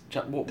 Todd is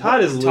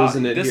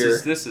losing it here.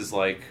 This is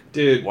like,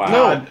 dude. wow.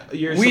 Todd,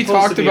 you're We supposed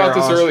talked to be about our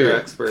this Oscar earlier.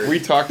 expert. We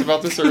talked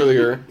about this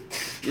earlier.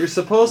 You're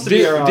supposed to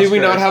be our Oscar Did we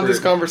not have this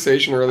expert.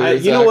 conversation earlier?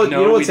 You know Zach? what? No,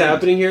 you know we what's didn't.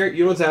 happening here.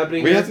 You know what's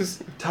happening We here. had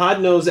this.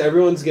 Todd knows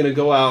everyone's gonna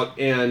go out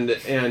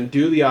and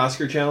do the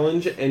Oscar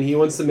challenge, and he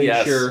wants to make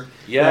Yes. sure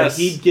Yes.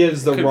 that he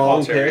gives the Good wrong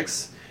call, Terry.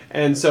 picks,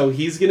 and so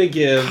he's gonna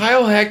give.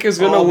 Kyle Heck is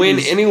gonna All win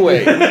these- anyway.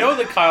 We know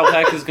that Kyle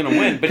Heck is going to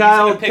win, but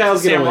Kyle's he's going to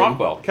pick Sam gonna win.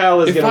 Rockwell.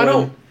 Kyle is If gonna I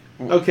win. don't-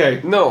 Okay.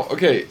 No,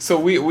 okay. So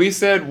we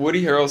said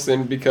Woody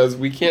Harrelson because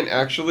we can't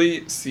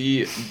actually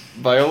see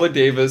Viola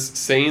Davis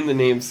saying the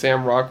name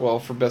Sam Rockwell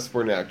for Best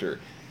Supporting Actor.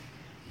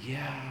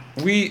 Yeah.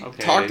 We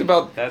Okay. talked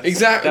about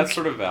exactly That's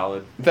sort of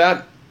valid.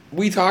 that.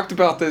 We talked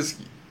about this.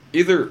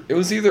 It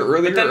was either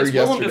earlier But then or it's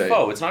Willem yesterday.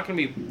 Dafoe. It's not going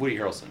to be Woody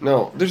Harrelson.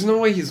 No, there's no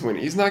way he's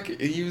winning. He's not.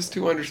 He was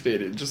too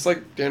understated, just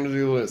like Daniel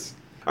Day-Lewis.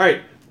 All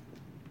right.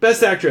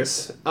 Best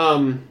actress.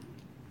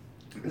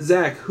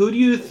 Zach, who do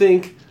you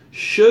think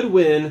should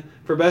win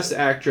for Best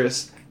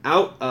Actress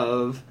out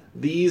of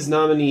these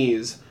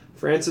nominees?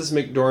 Frances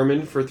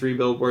McDormand for 3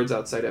 Billboards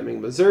Outside Ebbing,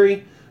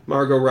 Missouri,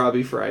 Margot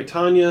Robbie for I,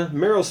 Tonya,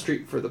 Meryl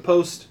Streep for The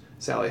Post,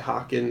 Sally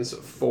Hawkins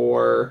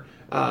for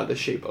The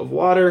Shape of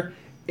Water,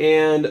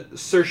 and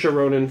Saoirse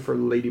Ronan for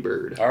Lady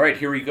Bird. All right,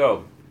 here we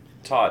go.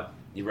 Todd,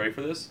 you ready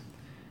for this?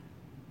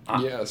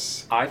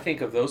 Yes. I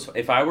think of those.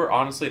 If I were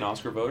honestly an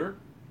Oscar voter,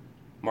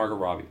 Margot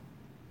Robbie.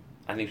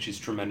 I think she's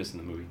tremendous in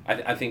the movie.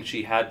 I think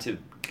she had to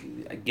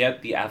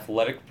get the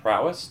athletic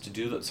prowess to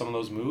do some of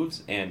those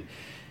moves, and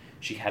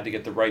she had to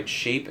get the right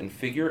shape and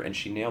figure, and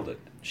she nailed it.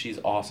 She's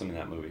awesome in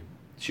that movie.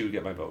 She would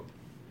get my vote.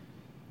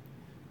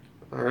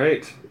 All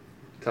right.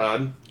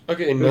 Todd?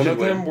 Okay, Who none should of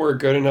them win? were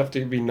good enough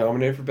to be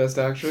nominated for Best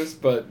Actress,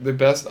 but the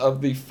best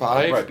of the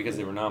 5 Right, because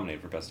they were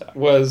nominated for Best Actor.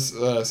 was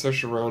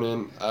Saoirse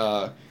Ronan.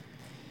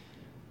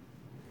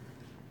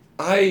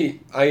 I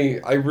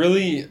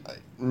really,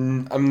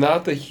 I'm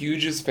not the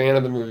hugest fan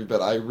of the movie,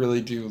 but I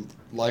really do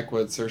like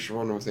what Saoirse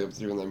Ronan was able to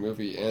do in that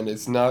movie, and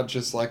it's not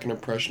just like an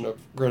impression of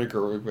Greta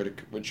Gerwig,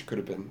 which could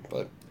have been,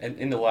 but And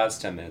in the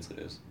last 10 minutes, it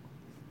is.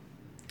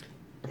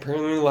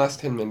 apparently in the last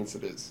 10 minutes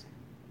it is,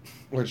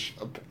 which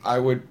I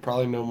would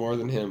probably know more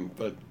than him,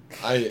 but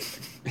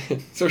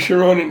Saoirse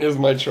Ronan is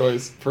my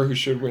choice for who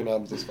should win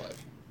out of this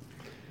 5.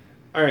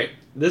 All right,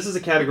 this is a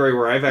category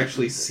where I've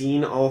actually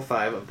seen all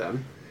 5 of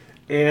them,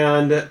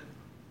 and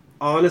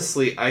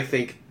honestly, I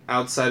think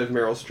outside of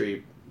Meryl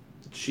Streep,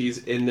 she's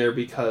in there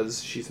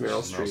because she's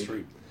Meryl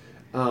Streep.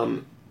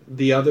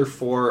 The other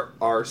 4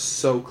 are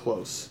so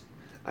close.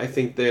 I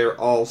think they're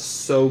all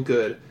so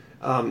good.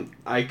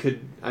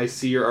 I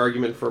see your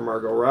argument for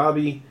Margot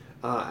Robbie.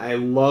 I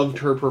loved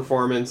her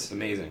performance. It's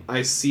amazing.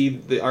 I see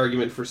the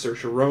argument for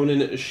Saoirse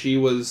Ronan. She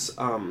was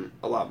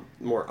a lot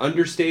more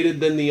understated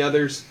than the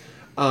others.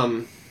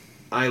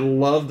 I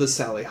love the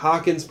Sally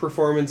Hawkins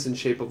performance in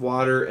Shape of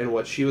Water and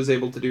what she was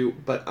able to do,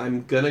 but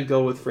I'm going to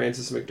go with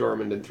Frances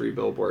McDormand in 3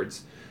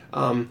 Billboards.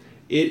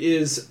 It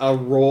is a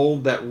role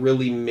that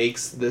really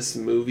makes this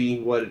movie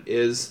what it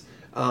is,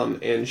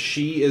 and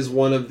she is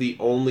one of the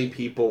only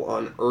people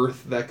on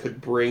Earth that could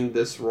bring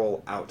this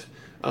role out.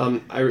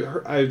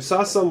 I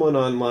saw someone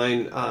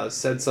online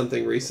said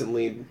something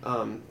recently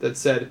that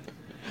said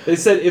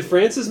if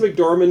Frances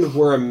McDormand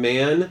were a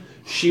man,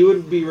 she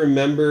would be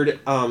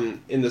remembered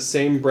in the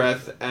same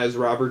breath as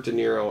Robert De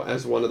Niro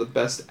as one of the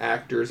best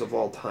actors of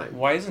all time.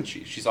 Why isn't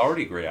she? She's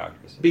already a great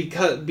actress.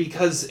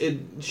 Because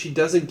she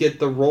doesn't get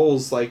the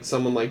roles like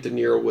someone like De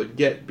Niro would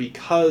get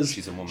because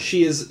she's a woman.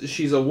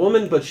 She's a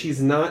woman, but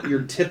she's not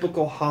your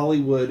typical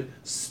Hollywood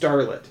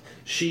starlet.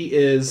 She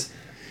is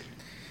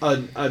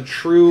a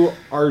true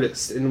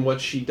artist in what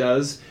she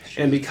does,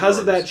 and because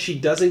of that, she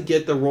doesn't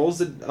get the roles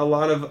that a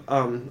lot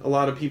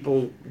of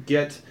people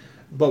get.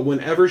 But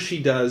whenever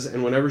she does,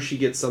 and whenever she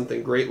gets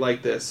something great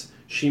like this,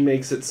 she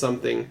makes it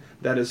something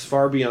that is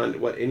far beyond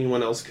what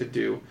anyone else could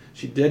do.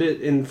 She did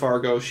it in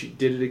Fargo. She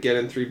did it again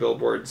in 3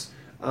 Billboards.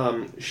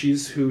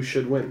 She's who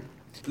should win.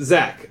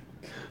 Zach,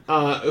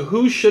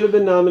 who should have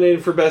been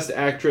nominated for Best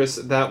Actress?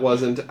 That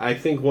wasn't. I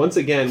think once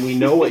again we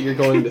know what you're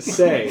going to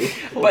say.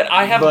 But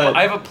I have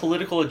a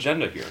political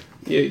agenda here.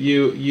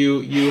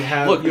 You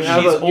have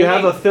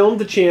a film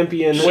to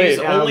champion. Wait,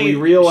 we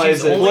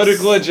realize it.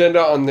 Political agenda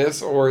on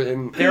this or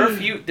in... There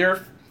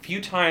are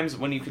few times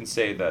when you can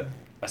say that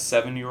a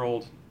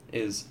 7-year-old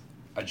is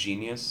a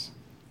genius,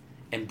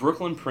 and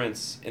Brooklyn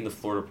Prince in the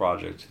Florida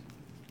Project,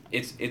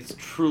 it's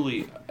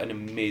truly an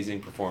amazing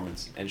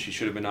performance, and she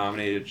should have been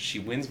nominated. She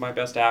wins my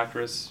Best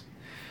Actress.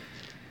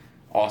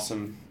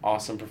 Awesome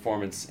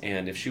performance,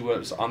 and if she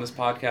was on this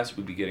podcast,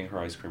 we'd be getting her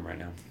ice cream right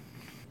now.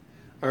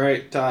 All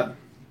right, Todd.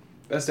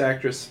 Best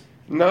Actress.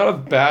 Not a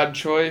bad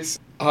choice.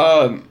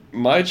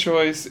 My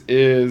choice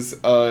is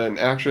an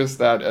actress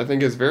that I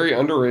think is very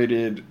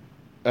underrated,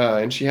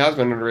 and she has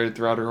been underrated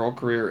throughout her whole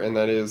career, and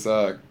that is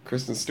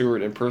Kristen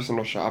Stewart in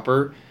Personal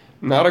Shopper.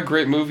 Not a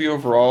great movie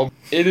overall.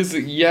 It is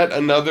yet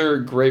another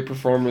great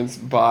performance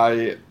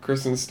by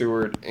Kristen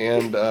Stewart,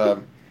 and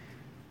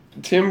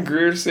Tim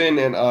Grierson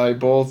and I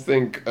both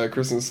think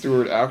Kristen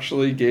Stewart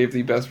actually gave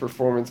the best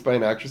performance by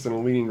an actress in a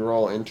leading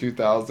role in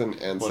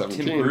 2017. Well,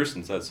 Tim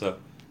Grierson said so.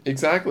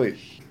 Exactly.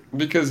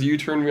 Because you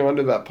turned me on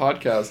to that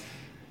podcast.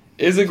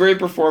 Is a great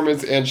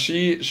performance, and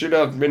she should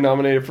have been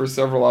nominated for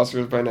several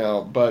Oscars by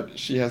now, but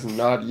she has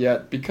not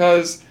yet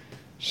because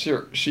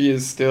she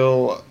is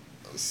still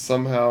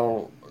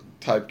somehow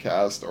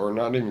typecast, or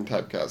not even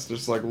typecast,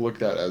 just like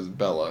looked at as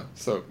Bella.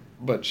 So,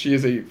 but she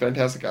is a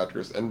fantastic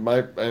actress, and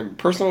my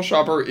Personal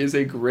Shopper is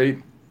a great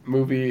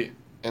movie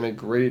and a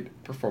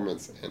great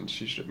performance, and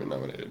she should have been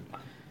nominated.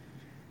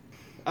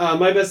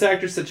 My Best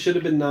Actress that should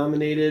have been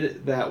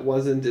nominated that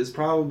wasn't is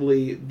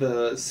probably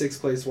the 6th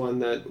place one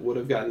that would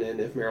have gotten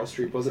in if Meryl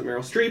Streep wasn't Meryl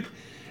Streep,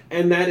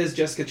 and that is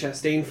Jessica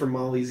Chastain for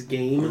Molly's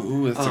Game.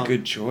 Ooh, that's a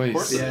good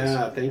choice.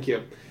 Yeah, thank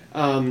you.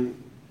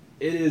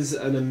 It is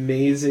an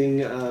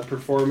amazing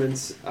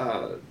performance.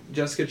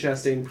 Jessica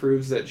Chastain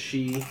proves that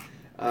she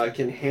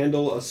can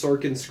handle a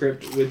Sorkin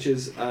script, which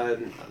is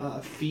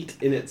a feat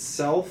in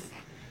itself.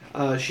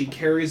 She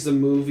carries the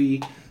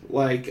movie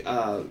like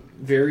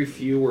very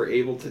few were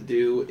able to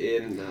do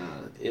in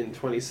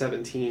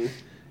 2017,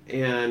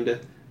 and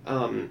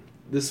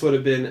this would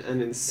have been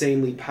an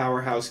insanely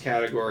powerhouse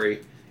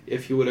category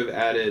if you would have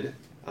added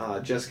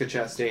Jessica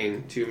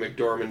Chastain to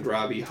McDormand,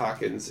 Robbie,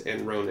 Hawkins,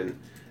 and Ronan.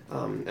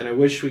 And I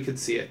wish we could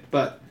see it,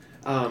 but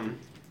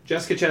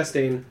Jessica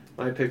Chastain,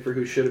 my pick for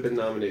who should have been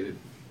nominated.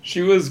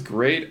 She was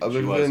great,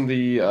 other than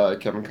the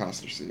Kevin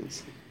Costner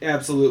scenes.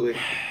 Absolutely.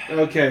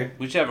 Okay.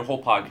 We should have a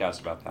whole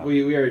podcast about that.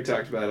 We already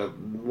talked about it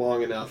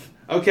long enough.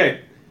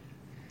 Okay.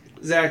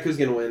 Zach, who's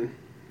going to win?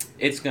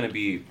 It's going to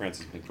be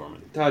Frances McDormand.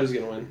 Todd is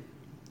going to win.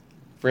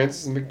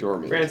 Frances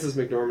McDormand. Frances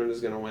McDormand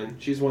is going to win.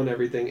 She's won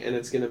everything, and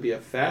it's going to be a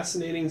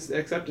fascinating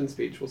acceptance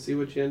speech. We'll see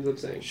what she ends up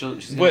saying.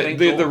 But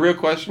the real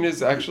question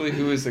is actually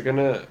who is going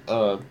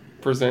to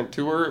present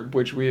to her,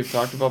 which we have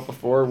talked about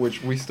before,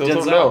 which we still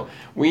don't know.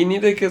 We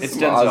need to get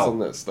some odds on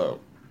this, though.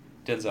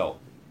 Denzel.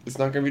 It's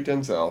not going to be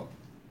Denzel.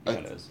 Yeah,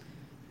 it is.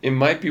 It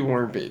might be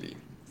Warren Beatty.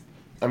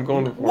 I'm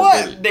going with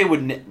Warren Beatty. They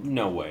would...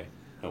 No way.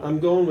 I'm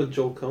going with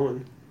Joel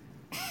Coen.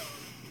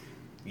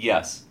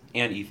 Yes,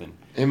 and Ethan.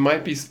 It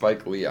might be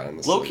Spike Lee,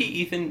 honestly. Low-key,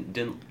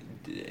 Ethan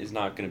is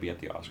not going to be at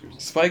the Oscars.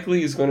 Spike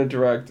Lee is going to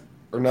direct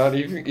or not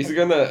even. He's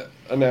gonna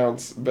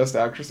announce Best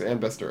Actress and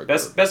Best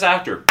Director. Best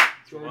actor.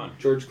 Come on.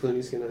 George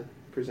Clooney's gonna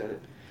present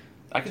it.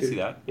 I can see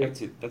that. Yeah. I can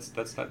see that's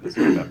not a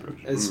bad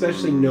approach.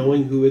 Especially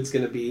knowing who it's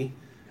gonna be.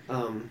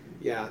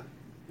 Yeah,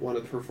 one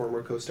of the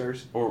former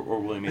co-stars. Or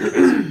William H.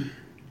 Macy.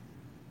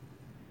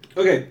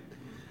 Okay.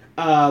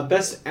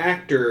 Best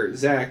Actor,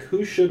 Zach.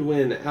 Who should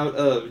win out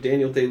of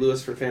Daniel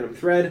Day-Lewis for Phantom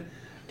Thread,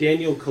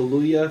 Daniel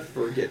Kaluuya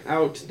for Get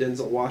Out,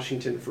 Denzel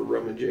Washington for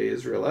Roman J.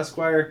 Israel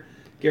Esquire,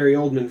 Gary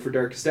Oldman for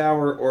Darkest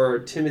Hour, or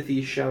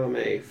Timothée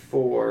Chalamet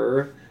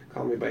for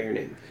Call Me By Your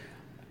Name?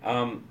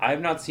 I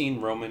have not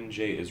seen Roman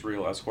J.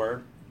 Israel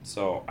Esquire,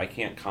 so I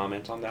can't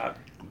comment on that.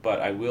 But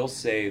I will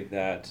say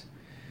that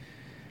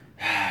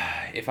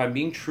if I'm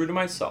being true to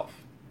myself,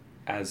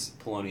 as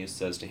Polonius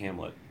says to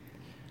Hamlet,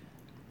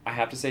 I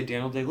have to say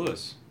Daniel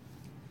Day-Lewis.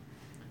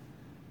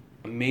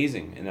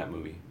 Amazing in that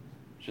movie.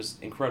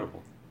 Just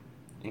incredible.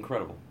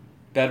 Incredible.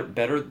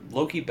 Better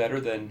Loki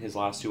better than his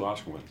last 2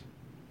 Oscar wins.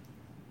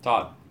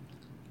 Todd.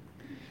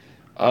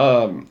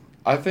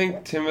 I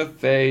think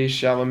Timothée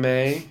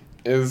Chalamet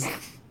is.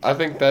 I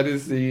think that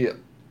is the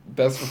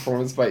best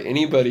performance by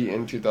anybody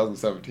in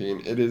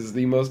 2017. It is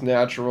the most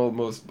natural,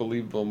 most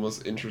believable,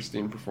 most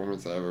interesting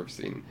performance I've ever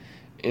seen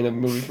in a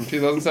movie from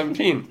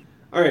 2017.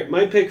 All right,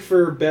 my pick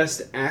for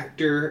Best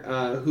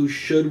Actor who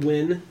should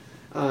win,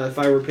 if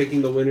I were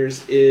picking the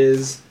winners,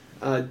 is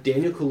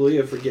Daniel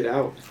Kaluuya for Get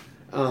Out.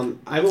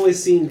 I've only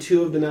seen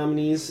 2 of the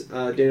nominees,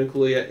 Daniel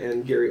Kaluuya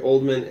and Gary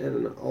Oldman,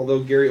 and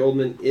although Gary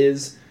Oldman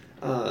is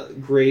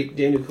great,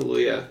 Daniel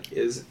Kaluuya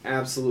is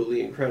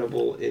absolutely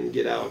incredible in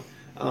Get Out.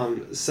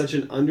 Such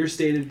an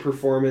understated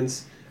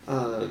performance,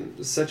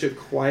 such a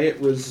quiet,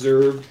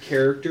 reserved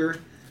character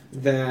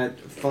that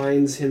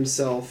finds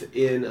himself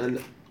in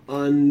an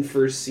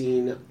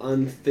unforeseen,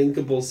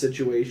 unthinkable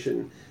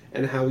situation,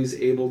 and how he's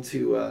able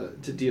to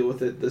deal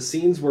with it. The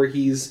scenes where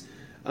he's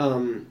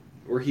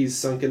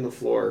sunk in the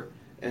floor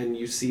and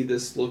you see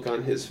this look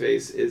on his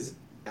face is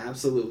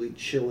absolutely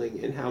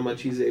chilling, and how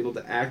much he's able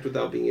to act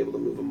without being able to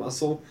move a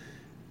muscle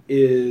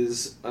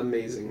is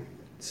amazing.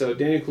 So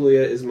Daniel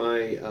Kaluuya is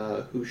my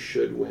who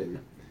should win.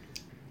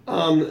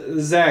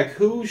 Zach,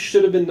 who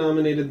should have been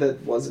nominated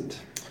that wasn't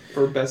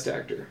for Best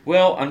Actor?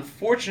 Well,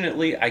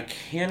 unfortunately, I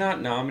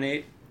cannot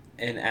nominate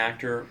an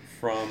actor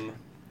from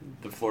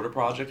the Florida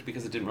Project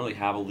because it didn't really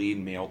have a lead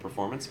male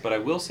performance, but I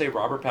will say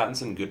Robert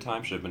Pattinson in Good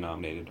Time should have been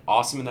nominated.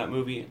 Awesome in that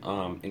movie,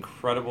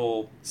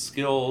 incredible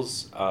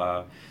skills,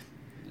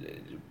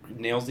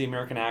 nails the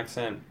American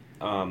accent.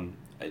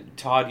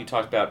 Todd, you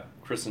talked about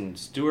Kristen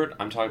Stewart.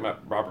 I'm talking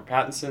about Robert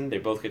Pattinson. They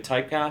both get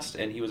typecast,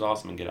 and he was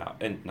awesome in Get Out.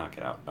 And not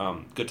Get Out.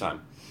 Good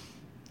Time.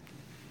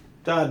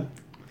 Todd,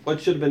 what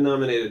should have been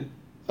nominated?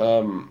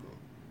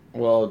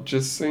 Well,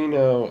 just so you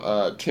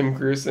know, Tim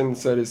Grusin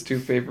said his 2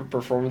 favorite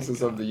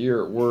performances of the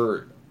year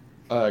were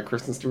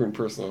Kristen Stewart in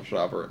Personal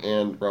Shopper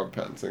and Robert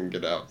Pattinson in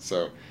Get Out.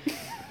 So,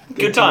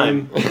 Good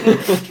Time.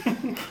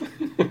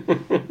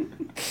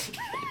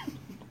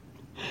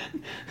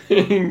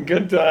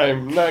 Good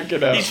Time, not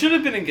Get Out. He should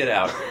have been in Get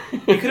Out.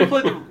 He could have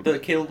played the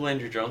Caleb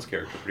Landry Jones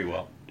character pretty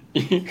well.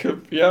 He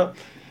could, yeah.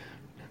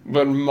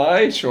 But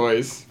my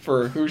choice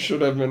for who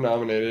should have been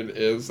nominated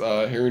is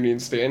Harry Dean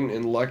Stanton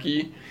in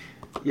Lucky.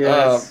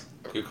 Yes.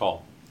 Good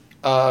call.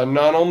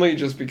 Not only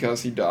just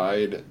because he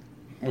died,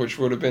 which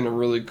would have been a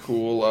really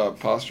cool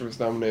posthumous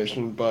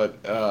nomination, but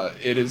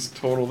it is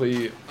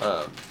totally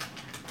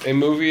a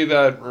movie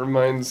that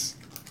reminds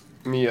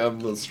me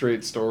of The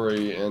Straight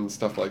Story and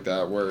stuff like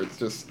that, where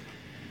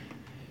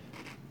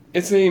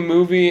it's a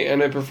movie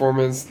and a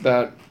performance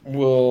that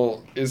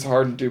is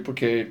hard to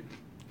duplicate,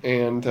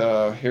 and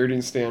Harry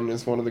Dean Stanton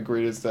is one of the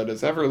greatest that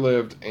has ever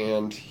lived,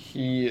 and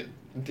he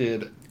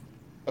did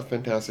a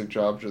fantastic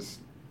job just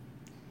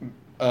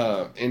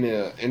in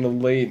a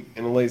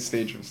late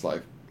stage of his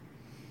life.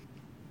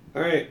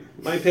 All right,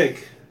 my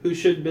pick. Who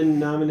should have been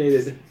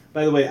nominated?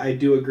 By the way, I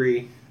do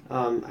agree.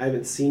 I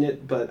haven't seen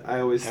it, but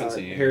I always thought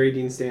Harry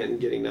Dean Stanton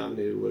getting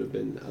nominated would have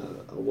been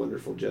a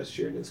wonderful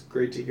gesture, and it's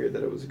great to hear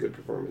that it was a good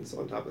performance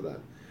on top of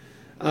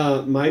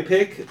that. My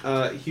pick,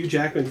 Hugh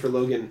Jackman for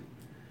Logan.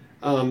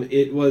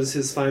 It was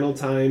his final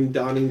time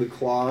donning the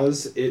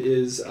claws. It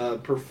is a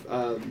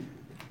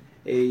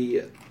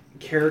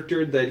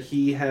character that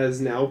he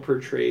has now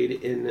portrayed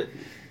in,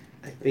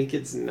 I think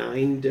it's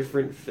 9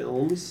 different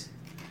films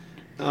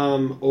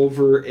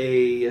over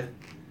a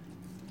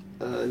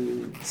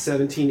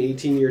 17,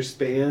 18 year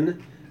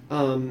span.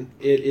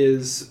 It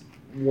is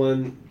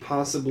one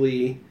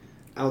possibly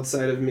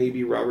outside of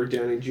maybe Robert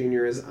Downey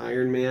Jr. as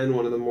Iron Man,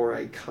 one of the more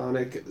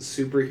iconic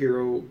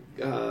superhero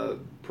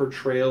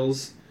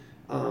portrayals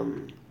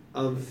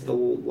of the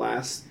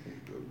last,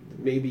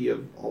 maybe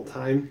of all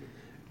time.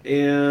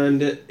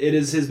 And it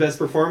is his best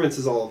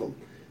performances, all of them,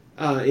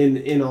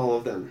 in all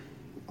of them,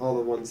 all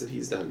the ones that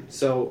he's done.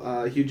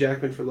 So Hugh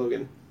Jackman for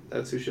Logan.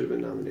 That's who should have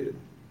been nominated.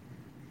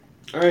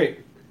 All right.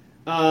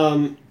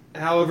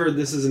 However,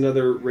 this is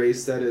another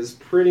race that is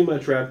pretty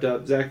much wrapped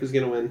up. Zach, who's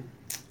going to win?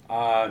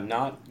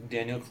 Not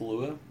Daniel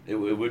Kaluuya. It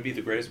would be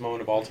the greatest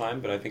moment of all time,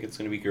 but I think it's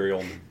going to be Gary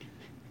Oldman.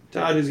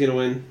 Todd, who's going to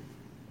win?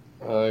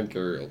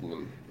 Gary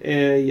Oldman.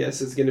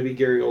 Yes, it's going to be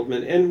Gary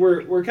Oldman, and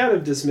we're kind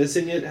of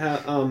dismissing it.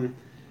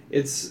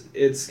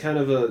 It's kind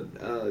of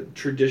a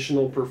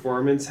traditional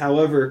performance.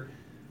 However,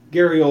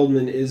 Gary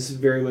Oldman is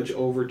very much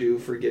overdue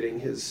for getting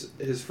his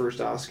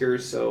first Oscar,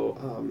 so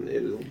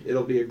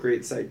it'll be a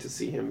great sight to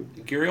see him.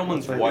 Gary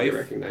Oldman's finally wife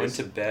recognized. went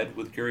to bed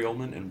with Gary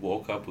Oldman and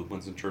woke up with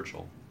Winston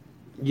Churchill.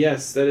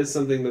 Yes, that is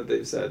something that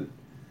they've said,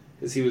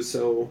 is he was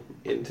so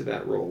into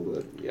that role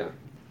that, yeah.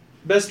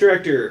 Best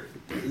Director,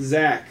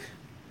 Zach.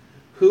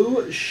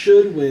 Who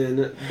should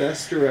win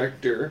Best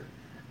Director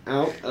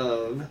out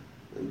of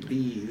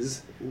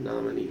these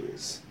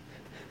nominees?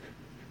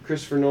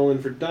 Christopher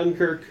Nolan for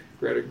Dunkirk,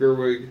 Greta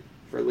Gerwig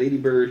for Lady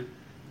Bird,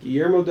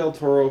 Guillermo del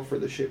Toro for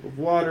The Shape of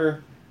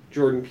Water,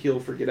 Jordan Peele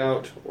for Get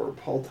Out, or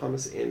Paul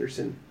Thomas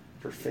Anderson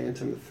for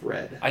Phantom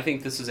Thread. I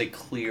think this is a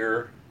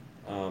clear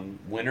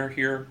winner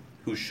here.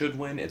 Who should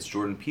win? It's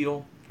Jordan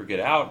Peele for Get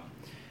Out.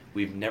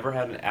 We've never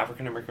had an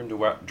African American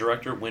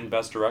director win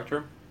Best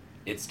Director.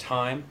 It's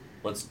time.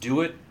 Let's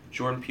do it.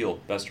 Jordan Peele,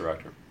 Best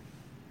Director.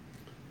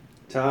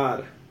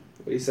 Todd,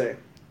 what do you say?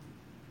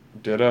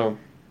 Ditto.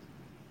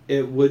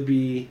 It would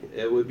be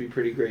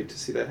pretty great to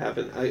see that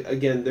happen.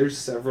 Again, there's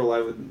several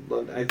I would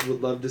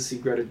love to see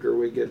Greta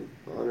Gerwig get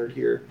honored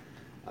here.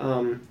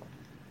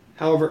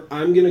 However,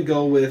 I'm gonna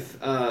go with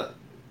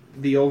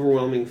the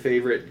overwhelming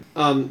favorite.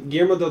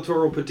 Guillermo del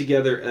Toro put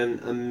together an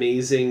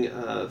amazing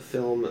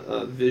film,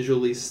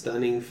 visually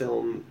stunning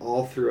film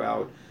all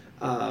throughout.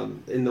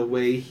 In the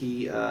way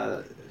he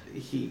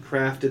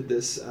crafted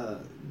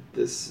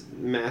this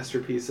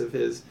masterpiece of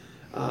his.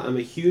 I'm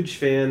a huge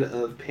fan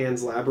of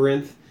Pan's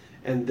Labyrinth,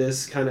 and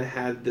this kind of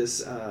had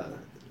this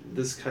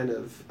kind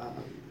of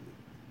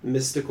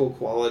mystical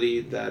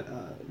quality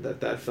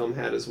that film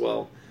had as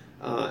well.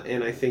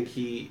 And I think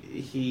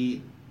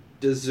he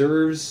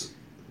deserves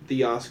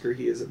the Oscar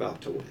he is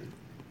about to win.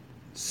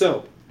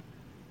 So,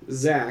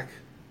 Zach,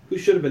 who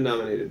should have been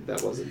nominated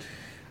that wasn't?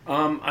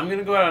 I'm going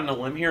to go out on a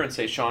limb here and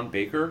say Sean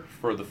Baker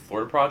for The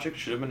Florida Project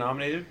should have been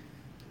nominated.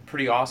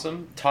 Pretty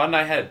awesome. Todd and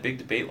I had a big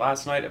debate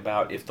last night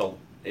about if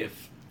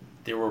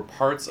there were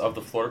parts of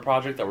The Florida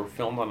Project that were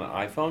filmed on an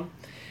iPhone.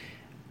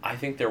 I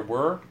think there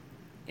were,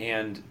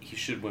 and he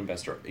should win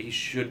Best Director. He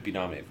should be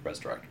nominated for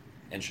Best Director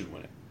and should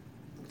win it.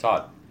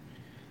 Todd.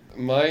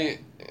 My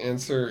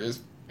answer is,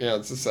 yeah,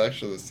 it's just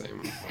actually the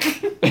same.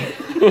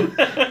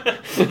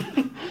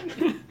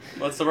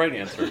 What's the right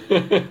answer?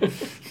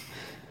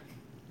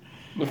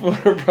 The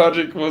Florida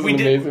Project was an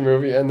amazing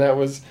movie, and that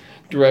was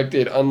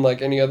directed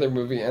unlike any other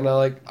movie. And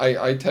I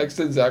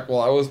texted Zach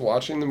while I was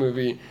watching the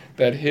movie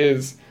that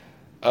his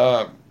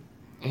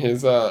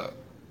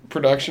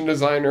production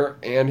designer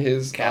and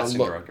his casting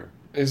director,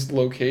 his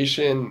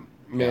location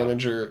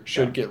manager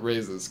should get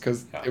raises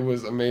because it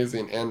was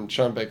amazing, and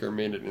Sean Baker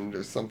made it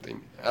into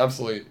something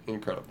absolutely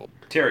incredible.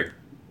 Terry.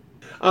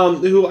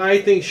 Who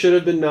I think should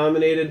have been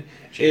nominated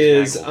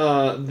James is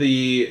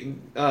the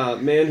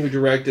man who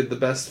directed the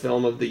best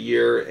film of the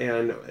year,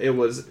 and it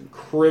was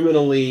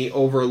criminally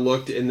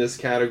overlooked in this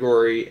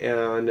category,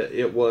 and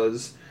it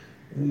was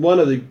one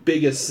of the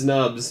biggest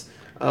snubs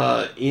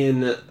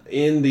in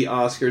the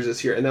Oscars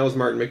this year, and that was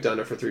Martin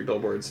McDonagh for Three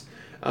Billboards.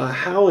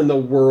 How in the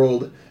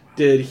world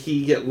did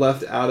he get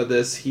left out of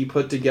this? He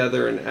put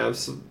together an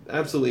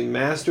absolutely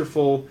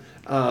masterful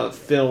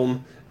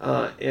film.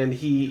 And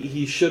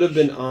he should have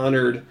been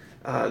honored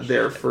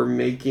there for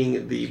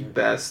making the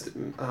best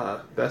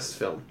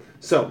film.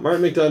 So,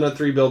 Martin McDonagh,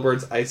 Three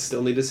Billboards. I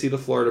still need to see The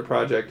Florida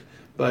Project,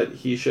 but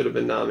he should have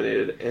been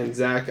nominated. And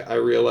Zach, I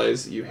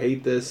realize you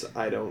hate this.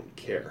 I don't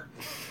care.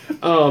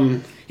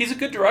 He's a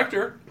good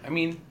director. I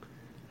mean,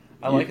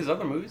 I like his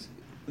other movies.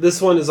 This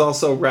one is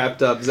also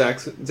wrapped up. Zach,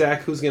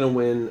 who's going to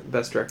win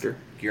Best Director?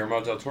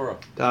 Guillermo del Toro.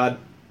 Todd?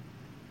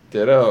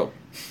 Ditto.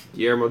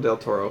 Guillermo del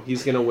Toro.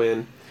 He's going to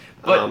win.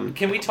 But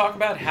can we talk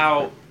about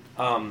how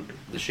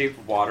The Shape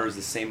of Water is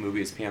the same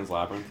movie as Pan's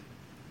Labyrinth?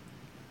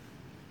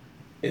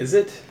 Is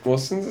it? Well,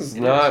 since it's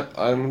not,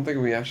 I don't think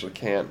we actually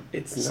can.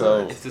 It's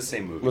so not. It's the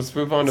same movie. Let's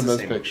move on to It's the Best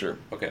same Picture.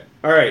 movie. Okay.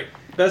 All right,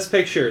 Best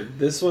Picture.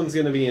 This one's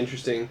going to be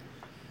interesting.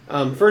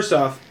 First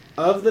off,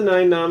 of the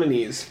 9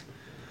 nominees,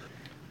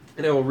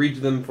 and I will read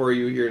them for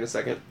you here in a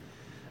second.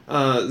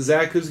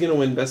 Zach, who's going to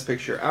win Best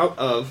Picture out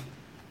of...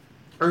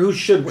 Or who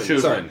should win?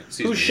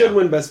 Who should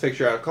win Best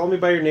Picture out? Call Me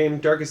by Your Name,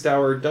 Darkest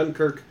Hour,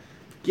 Dunkirk,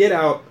 Get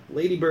Out,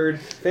 Lady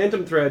Bird,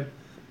 Phantom Thread,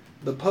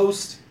 The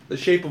Post, The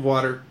Shape of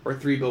Water, or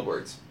Three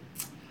Billboards.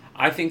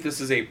 I think this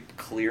is a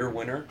clear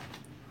winner.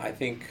 I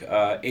think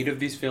 8 of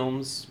these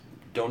films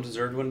don't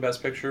deserve to win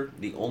Best Picture.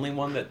 The only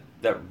one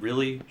that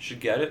really should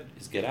get it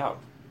is Get Out.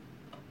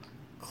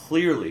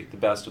 Clearly the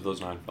best of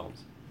those 9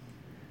 films.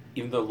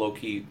 Even though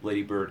Loki,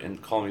 Lady Bird, and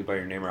Call Me by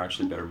Your Name are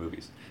actually better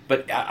movies.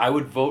 But I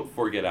would vote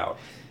for Get Out.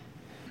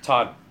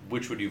 Todd,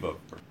 which would you vote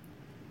for?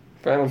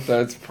 Phantom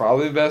Thread's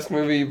probably the best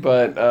movie,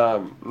 but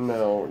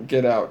no,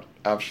 Get Out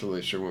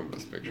absolutely should win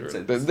Best Picture.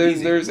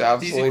 There's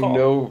absolutely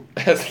no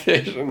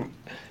hesitation.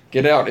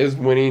 Get Out is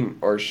winning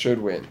or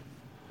should win.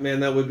 Man,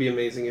 that would be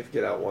amazing if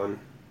Get Out won.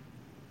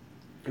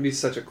 It'd be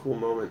such a cool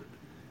moment.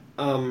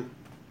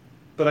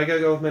 But but I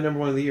gotta go with my number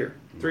one of the year.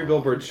 Three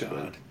Billboards should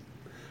win.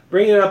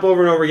 Bringing it up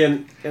over and over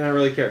again, and I don't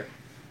really care.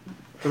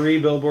 Three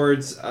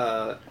Billboards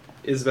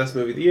is the best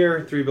movie of the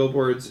year. Three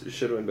Billboards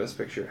should win Best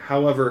Picture.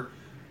 However,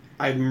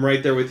 I'm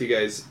right there with you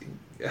guys.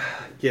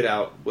 Get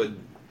Out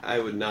I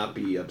would not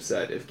be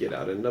upset if Get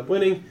Out ended up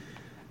winning.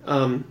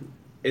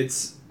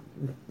 It's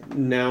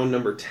now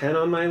number 10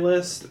 on my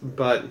list,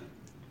 but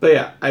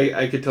yeah,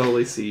 I could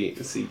totally see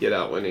Get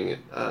Out winning it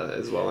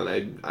as well,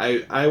 and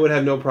I would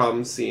have no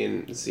problem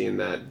seeing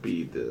that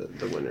be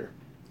the winner.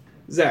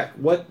 Zach,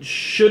 what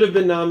should have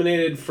been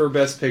nominated for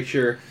Best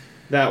Picture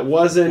that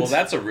wasn't? Well,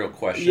 that's a real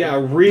question. Yeah,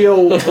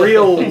 real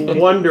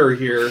wonder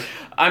here.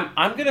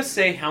 I'm gonna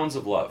say Hounds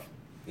of Love.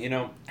 You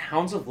know,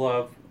 Hounds of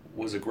Love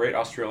was a great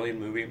Australian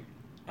movie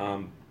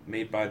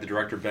made by the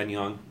director Ben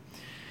Young.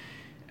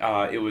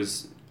 It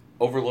was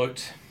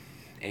overlooked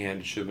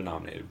and should have been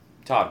nominated.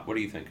 Todd, what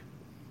do you think?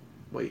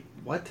 Wait,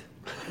 what?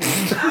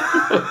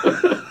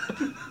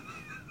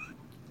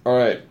 All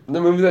right, the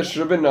movie that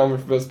should have been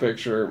nominated for Best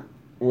Picture,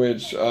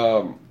 which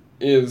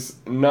is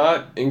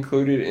not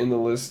included in the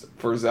list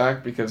for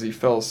Zach because he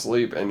fell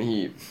asleep and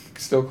he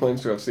still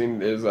claims to have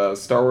seen it,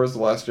 is Star Wars: The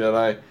Last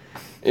Jedi.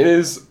 It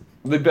is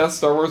the best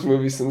Star Wars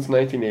movie since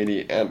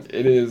 1980, and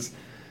it is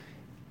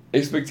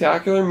a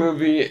spectacular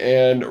movie,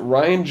 and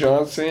Rian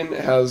Johnson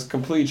has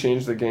completely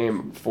changed the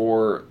game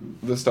for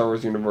the Star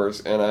Wars universe,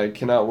 and I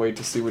cannot wait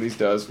to see what he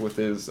does with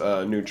his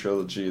new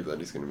trilogy that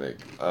he's going to make.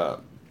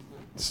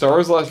 Star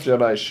Wars: Last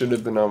Jedi should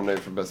have been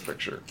nominated for Best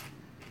Picture.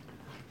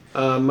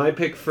 My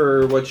pick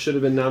for what should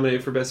have been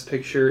nominated for Best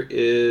Picture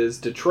is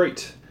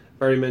Detroit.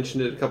 I've already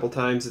mentioned it a couple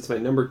times. It's my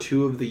number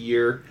 2 of the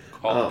year,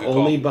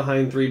 only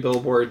behind Three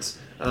Billboards.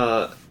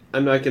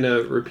 I'm not going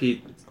to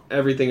repeat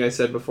everything I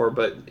said before,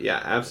 but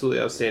yeah,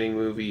 absolutely outstanding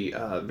movie,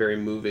 very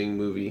moving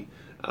movie,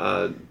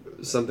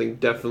 something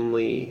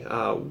definitely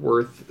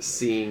worth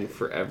seeing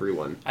for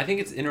everyone. I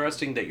think it's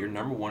interesting that your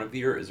number 1 of the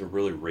year is a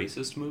really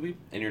racist movie,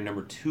 and your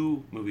number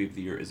 2 movie of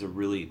the year is a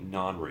really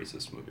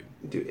non-racist movie.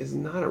 Dude, it's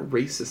not a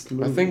racist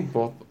movie. I think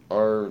both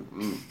are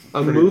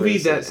a movie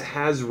racist. That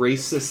has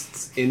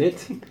racists in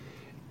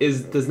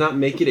it does not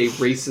make it a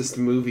racist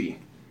movie.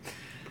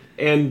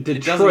 And Detroit,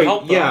 it doesn't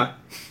help, though.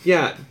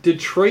 Yeah,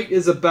 Detroit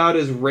is about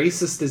as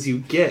racist as you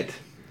get.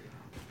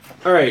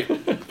 All right.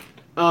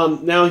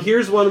 Now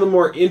here's one of the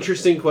more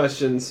interesting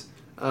questions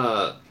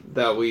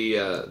that we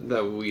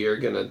are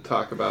gonna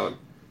talk about.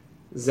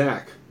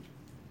 Zach,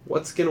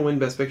 what's gonna win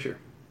Best Picture?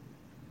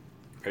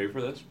 Ready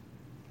for this?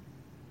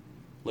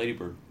 Lady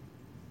Bird.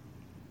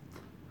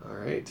 All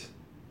right,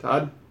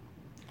 Todd.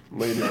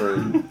 Lady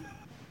Bird.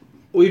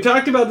 We've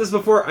talked about this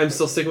before. I'm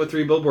still sticking with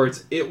Three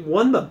Billboards. It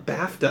won the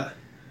BAFTA.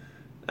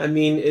 I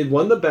mean, it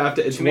won the BAFTA.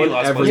 It's won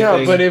everything.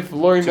 Yeah, but if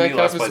Laurie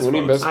Metcalf is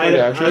winning Best Supporting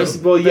Actress,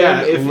 well,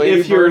 yeah,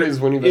 if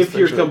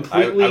you're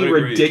completely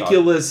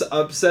ridiculous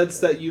upsets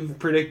that you've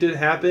predicted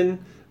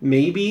happen,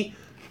 maybe.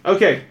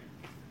 Okay,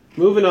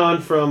 moving on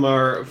from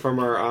our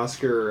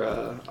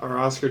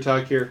Oscar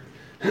talk here.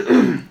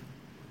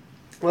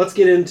 Let's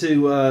get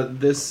into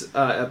this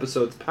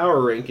episode's power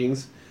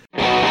rankings.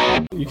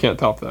 You can't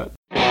top that.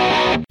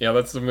 Yeah,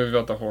 that's the movie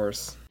about the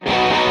horse.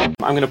 I'm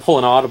going to pull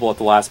an audible at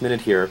the last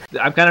minute here.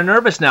 I'm kind of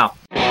nervous now.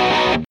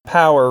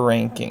 Power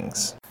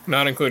rankings.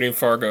 Not including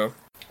Fargo.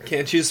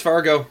 Can't choose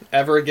Fargo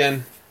ever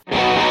again.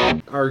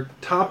 Our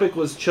topic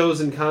was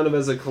chosen kind of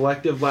as a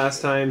collective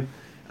last time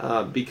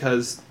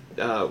because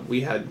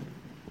we had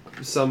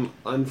some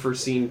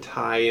unforeseen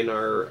tie in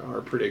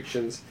our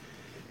predictions.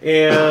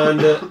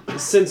 And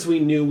since we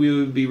knew we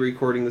would be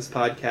recording this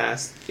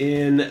podcast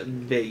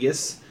in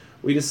Vegas,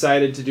 we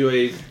decided to do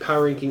a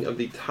power ranking of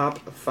the top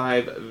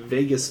 5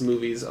 Vegas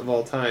movies of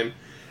all time.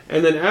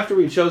 And then after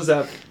we chose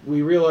that,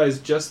 we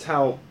realized just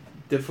how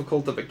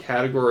difficult of a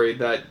category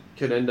that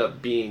could end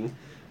up being,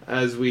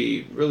 as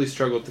we really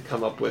struggled to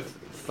come up with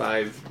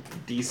 5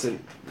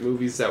 decent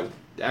movies that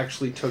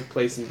actually took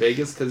place in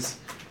Vegas, because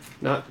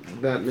not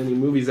that many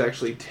movies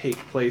actually take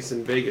place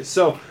in Vegas.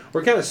 So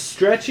we're kind of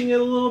stretching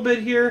it a little bit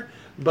here,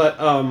 but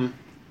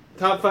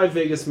top 5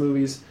 Vegas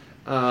movies.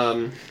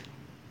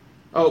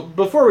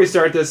 Before we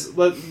start this,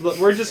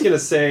 we're just going to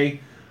say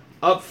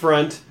up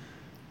front...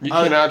 You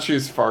cannot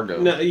choose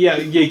Fargo. No, yeah,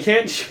 you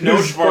can't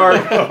choose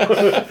Fargo.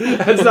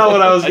 That's not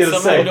what I was going to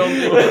say. I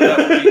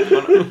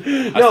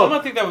still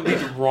don't think that would be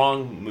the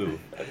wrong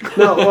move.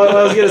 No, what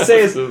I was going to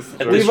say is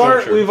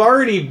we've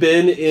already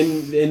been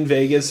in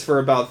Vegas for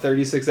about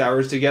 36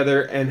 hours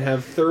together and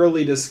have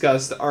thoroughly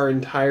discussed our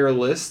entire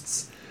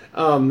lists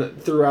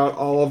throughout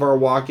all of our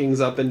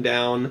walkings up and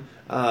down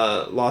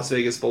Las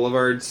Vegas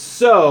Boulevard.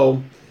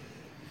 So...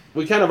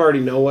 we kind of already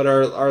know what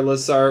our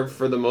lists are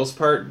for the most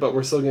part, but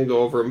we're still going to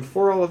go over them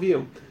for all of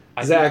you.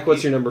 Zach,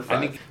 what's your number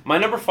 5? My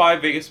number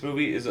 5 Vegas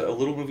movie is a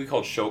little movie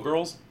called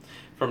Showgirls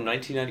from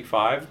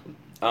 1995.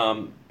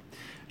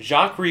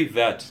 Jacques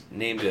Rivette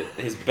named it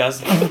his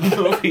best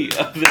movie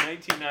of the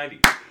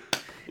 1990s.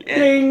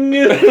 Ding!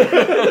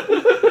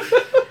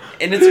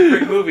 And it's a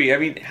great movie. I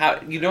mean,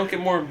 you don't get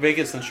more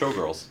Vegas than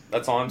Showgirls.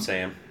 That's all I'm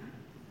saying.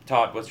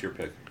 Todd, what's your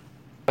pick?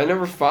 My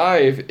number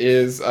 5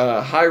 is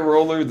High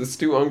Roller, the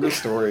Stu Unger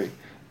story.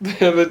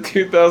 The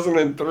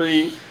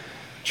 2003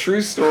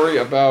 true story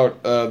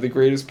about the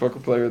greatest poker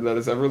player that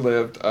has ever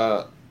lived,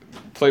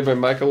 played by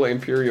Michael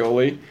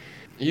Imperioli.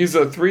 He's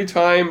a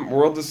 3-time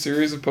World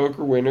Series of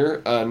Poker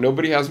winner.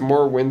 Nobody has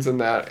more wins than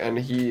that, and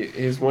he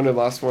won his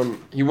last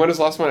one. He won his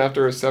last one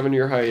after a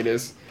 7-year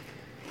hiatus.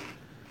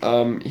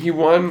 He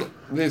won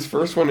his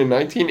first one in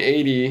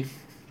 1980.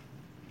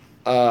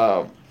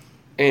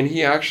 And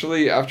he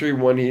actually, after he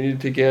won, he needed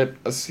to get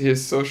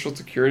his social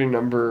security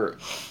number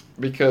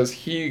because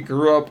he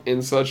grew up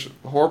in such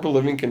horrible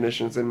living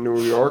conditions in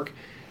New York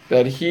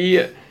that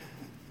he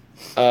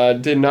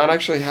did not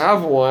actually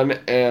have one,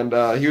 and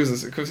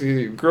because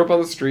he grew up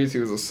on the streets, he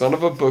was the son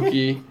of a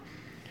bookie,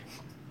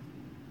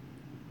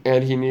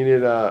 and he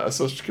needed a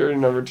social security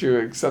number to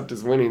accept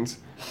his winnings,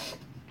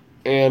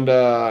 and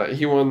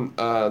he won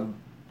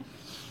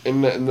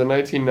in the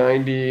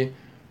 1990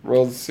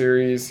 World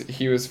Series.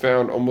 He was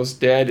found almost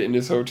dead in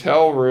his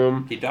hotel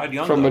room. He died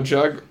young from though. a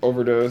drug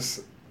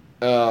overdose,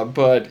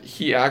 but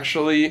he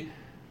actually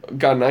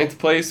got 9th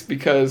place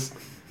because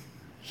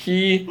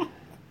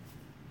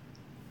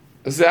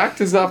Zach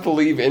does not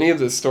believe any of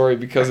this story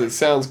because it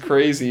sounds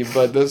crazy,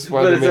 but this is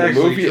why they made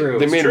a movie. True.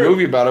 They made a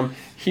movie about him.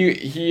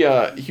 He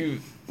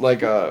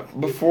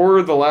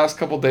before the last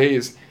couple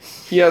days,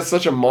 he has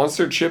such a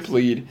monster chip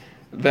lead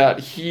that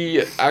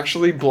he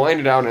actually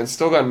blinded out and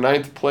still got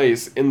 9th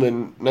place in the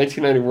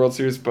 1990 World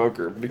Series of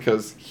Poker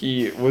because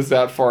he was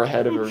that far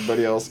ahead of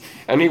everybody else.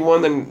 And he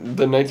won the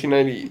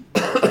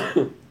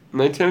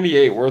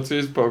 1998 World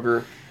Series of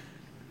Poker,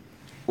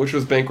 which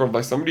was bankrolled by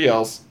somebody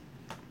else.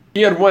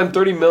 He had won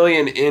 $30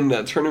 million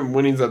in tournament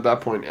winnings at that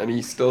point, and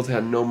he still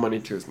had no money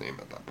to his name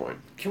at that point.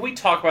 Can we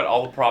talk about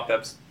all the prop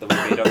eps that we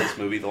made on this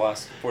movie the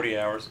last 48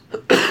 hours?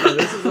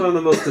 This is one of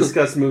the most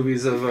discussed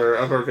movies of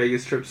our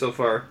Vegas trip so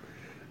far.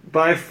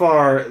 By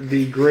far,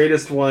 the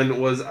greatest one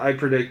was I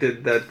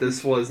predicted that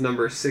this was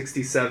number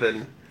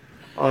 67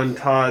 on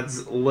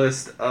Todd's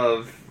list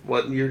of...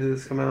 What year did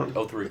this come out?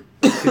 03.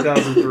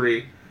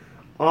 2003.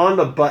 On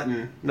the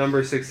button,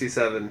 number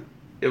 67.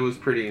 It was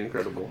pretty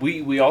incredible.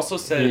 We also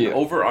said an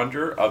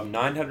over-under of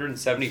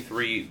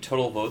 973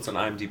 total votes on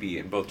IMDb,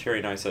 and both Terry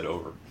and I said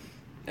over.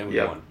 And we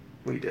won.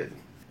 We did.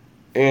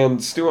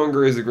 And Stu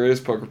Unger is the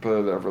greatest poker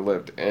player that ever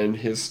lived, and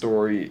his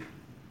story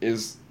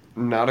is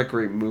not a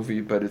great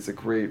movie, but it's a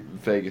great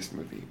Vegas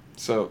movie.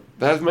 So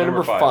that's my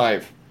number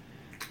 5.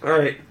 All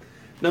right.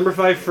 Number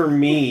 5 for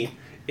me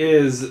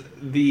is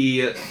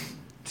the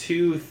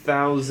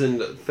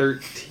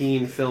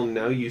 2013 film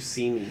Now You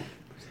See Me.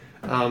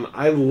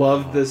 I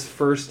loved this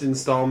first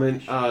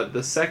installment.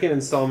 The second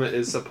installment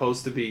is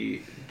supposed to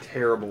be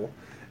terrible.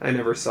 I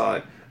never saw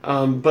it.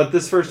 But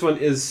this first one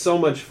is so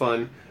much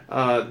fun.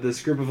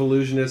 This group of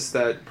illusionists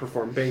that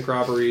perform bank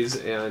robberies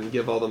and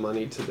give all the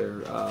money to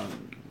their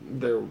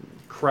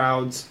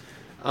crowds.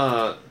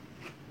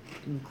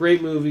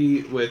 Great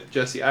movie with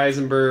Jesse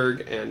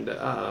Eisenberg and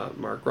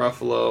Mark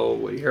Ruffalo,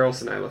 Woody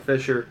Harrelson, Isla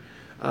Fisher,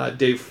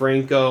 Dave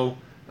Franco.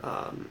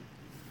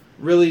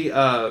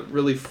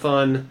 Really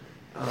fun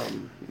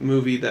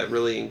movie that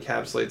really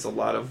encapsulates a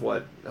lot of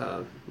what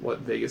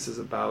Vegas is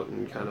about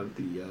and kind of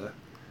the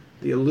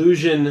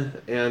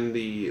illusion and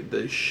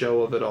the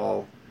show of it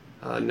all.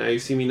 Now You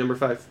See Me, number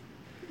 5.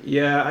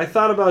 Yeah, I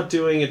thought about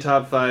doing a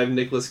top 5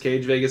 Nicolas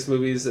Cage Vegas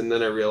movies, and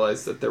then I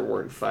realized that there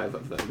weren't 5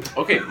 of them.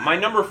 Okay, my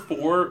number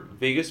 4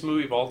 Vegas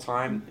movie of all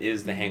time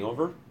is The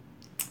Hangover.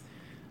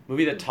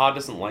 Movie that Todd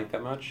doesn't like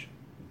that much,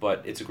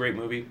 but it's a great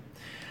movie.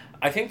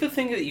 I think the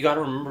thing that you got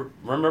to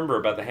remember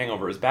about The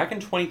Hangover is back in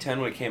 2010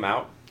 when it came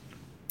out,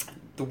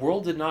 the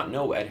world did not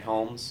know Ed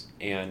Helms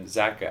and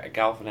Zach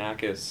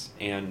Galifianakis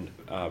and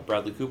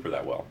Bradley Cooper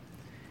that well.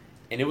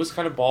 And it was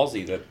kind of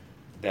ballsy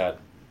that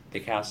they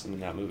cast him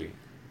in that movie.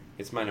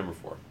 It's my number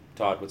 4.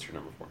 Todd, what's your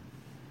number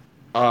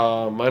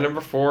 4? My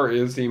number 4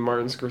 is the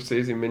Martin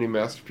Scorsese mini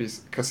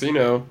masterpiece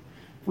Casino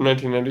from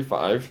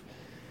 1995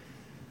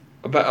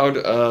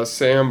 about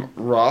Sam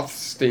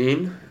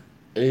Rothstein,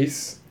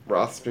 Ace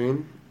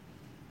Rothstein.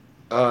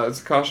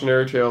 It's a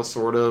cautionary tale,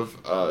 sort of.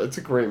 It's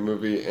a great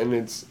movie, and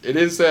it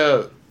is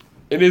a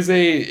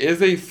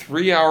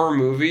 3-hour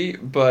movie,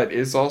 but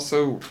it's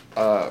also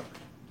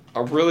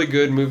a really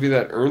good movie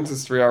that earns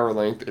its 3-hour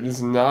length. It is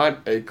not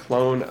a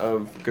clone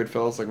of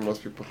Goodfellas like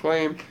most people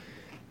claim.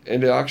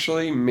 It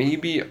actually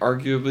maybe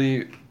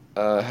arguably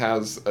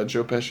has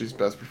Joe Pesci's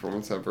best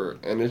performance ever,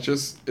 and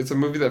it's a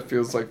movie that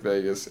feels like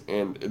Vegas,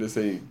 and it is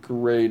a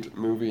great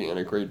movie and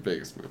a great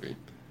Vegas movie.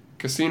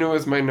 Casino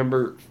is my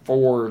number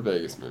 4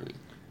 Vegas movie.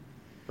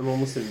 I'm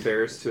almost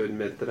embarrassed to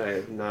admit that I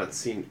have not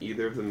seen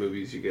either of the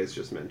movies you guys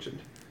just mentioned.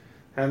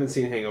 Haven't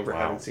seen Hangover,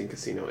 haven't seen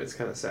Casino. It's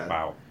kind of sad.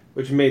 Wow.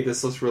 Which made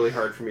this list really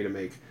hard for me to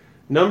make.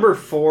 Number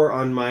 4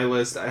 on my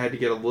list, I had to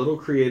get a little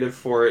creative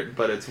for it,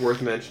 but it's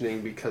worth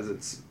mentioning because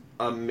it's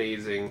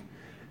amazing.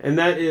 And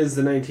that is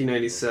the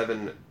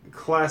 1997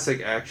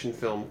 classic action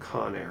film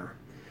Con Air.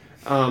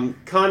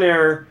 Con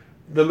Air,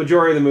 the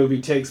majority of the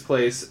movie takes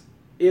place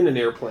in an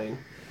airplane,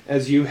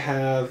 as you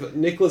have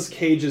Nicolas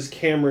Cage's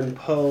Cameron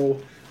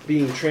Poe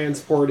being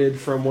transported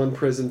from one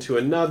prison to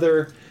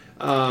another.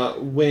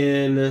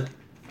 When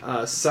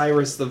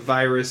Cyrus the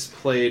Virus,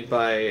 played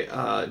by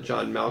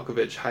John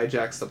Malkovich,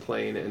 hijacks the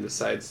plane and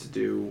decides to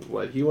do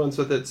what he wants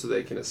with it so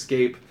they can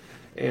escape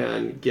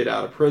and get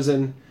out of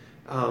prison.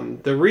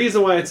 The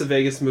reason why it's a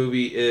Vegas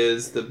movie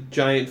is the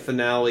giant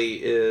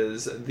finale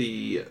is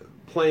the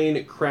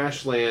plane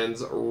crash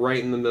lands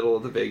right in the middle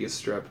of the Vegas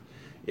Strip.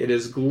 It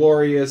is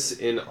glorious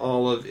in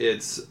all of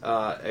its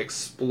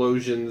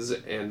explosions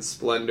and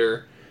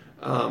splendor.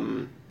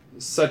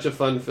 Such a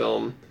fun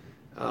film.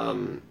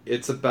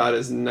 It's about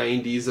as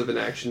 90s of an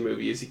action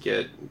movie as you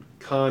get.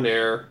 Con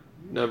Air,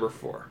 number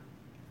 4.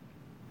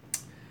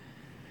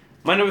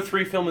 My number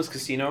 3 film is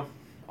Casino,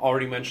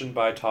 already mentioned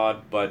by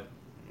Todd, but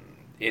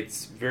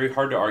it's very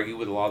hard to argue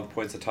with a lot of the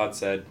points that Todd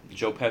said.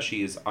 Joe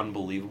Pesci is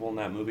unbelievable in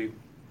that movie.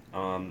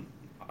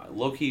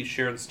 Low-key,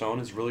 Sharon Stone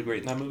is really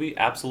great in that movie.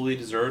 Absolutely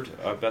deserved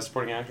a Best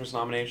Supporting Actress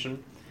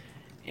nomination.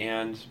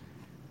 And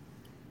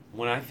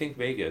when I think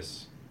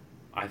Vegas,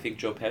 I think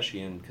Joe Pesci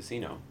in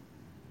Casino.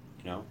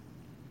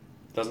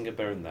 Doesn't get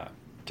better than that.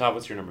 Todd,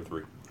 what's your number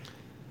 3?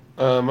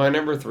 My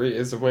number 3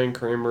 is the Wayne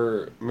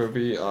Kramer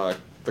movie,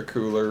 The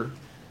Cooler,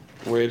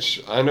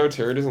 which I know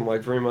Terry doesn't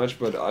like very much,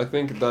 but I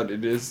think that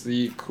it is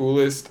the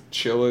coolest,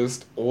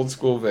 chillest,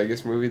 old-school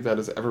Vegas movie that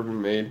has ever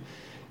been made.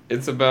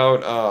 It's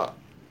about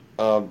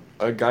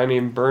a guy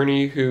named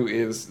Bernie who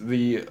is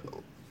a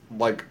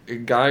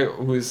guy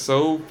who is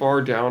so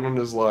far down on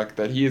his luck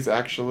that he is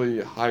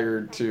actually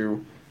hired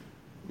to...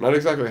 Not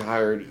exactly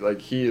hired,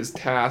 he is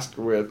tasked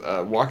with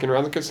walking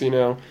around the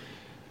casino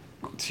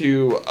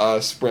to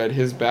spread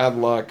his bad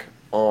luck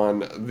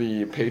on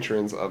the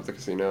patrons of the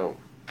casino.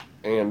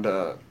 And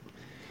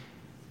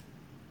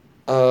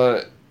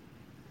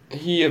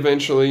he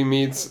eventually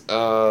meets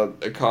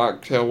a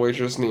cocktail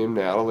waitress named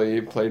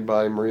Natalie, played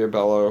by Maria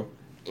Bello,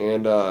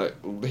 and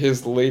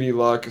his lady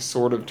luck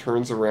sort of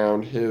turns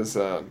around his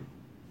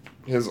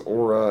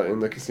aura in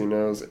the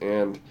casinos,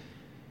 and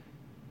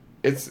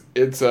it's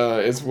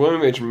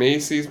William H.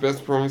 Macy's best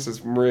performance,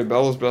 it's Maria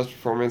Bello's best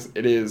performance,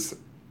 it is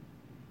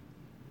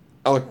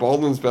Alec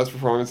Baldwin's best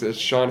performance, it's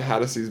Sean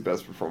Hattasey's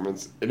best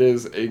performance. It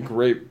is a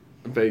great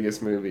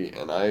Vegas movie,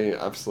 and I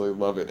absolutely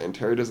love it. And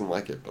Terry doesn't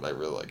like it, but I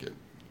really like it.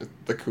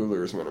 The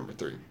Cooler is my number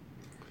 3.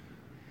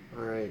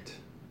 All right.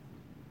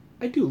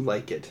 I do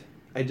like it.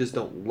 I just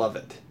don't love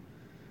it.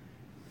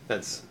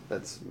 That's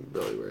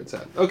really where it's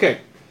at. Okay.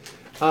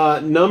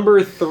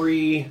 Number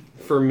 3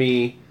 for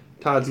me.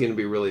 Todd's going to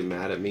be really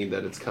mad at me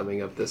that it's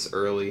coming up this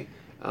early.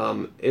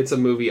 It's a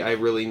movie I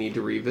really need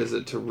to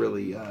revisit to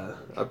really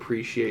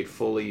appreciate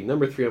fully.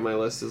 Number 3 on my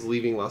list is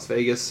Leaving Las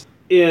Vegas.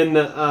 In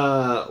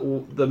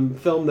the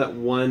film that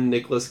won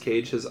Nicolas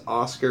Cage his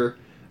Oscar,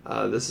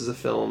 this is a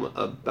film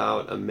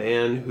about a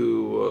man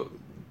who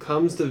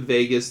comes to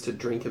Vegas to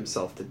drink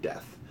himself to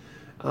death.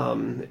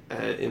 And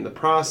in the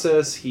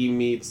process, he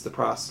meets the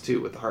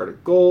prostitute with the heart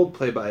of gold,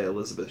 played by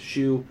Elizabeth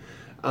Shue,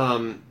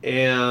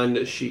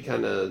 and she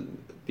kind of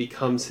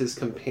becomes his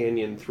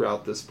companion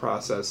throughout this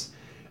process.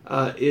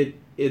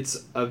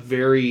 It's a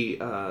very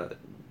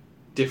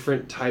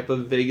different type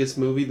of Vegas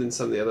movie than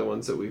some of the other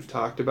ones that we've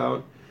talked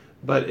about,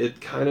 but it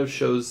kind of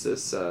shows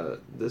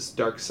this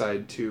dark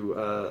side to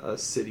a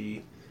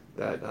city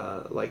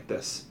that like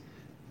this.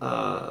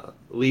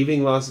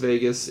 Leaving Las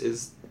Vegas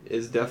is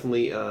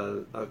definitely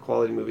a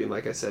quality movie, and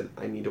like I said,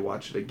 I need to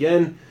watch it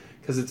again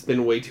because it's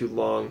been way too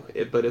long.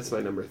 But it's my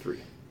number 3.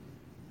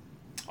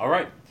 All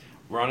right.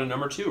 We're on to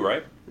number 2,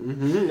 right?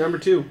 Mm-hmm, number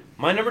 2.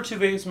 My number 2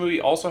 Vegas movie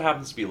also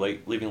happens to be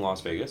Leaving Las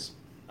Vegas.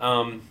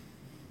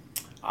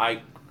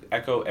 I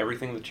echo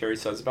everything that Terry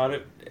says about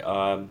it.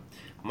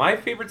 My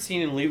favorite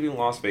scene in Leaving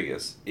Las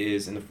Vegas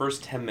is in the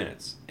first 10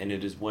 minutes, and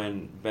it is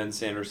when Ben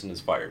Sanderson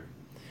is fired.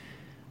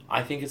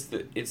 I think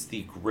it's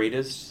the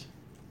greatest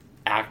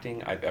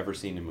acting I've ever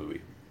seen in a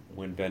movie,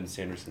 when Ben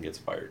Sanderson gets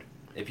fired.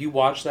 If you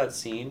watch that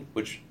scene,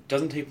 which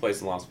doesn't take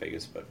place in Las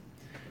Vegas, but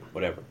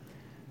whatever,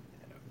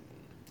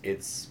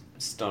 it's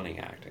stunning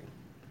acting,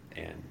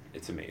 and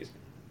it's amazing.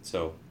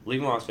 So,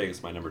 Leaving Las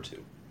Vegas, my number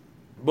 2.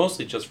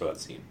 Mostly just for that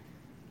scene.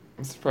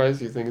 I'm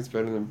surprised you think it's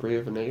better than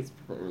Bria Vinay's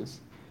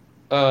performance.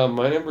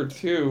 My number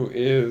 2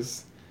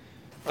 is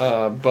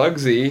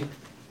Bugsy,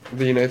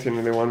 the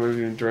 1991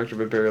 movie directed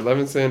by Barry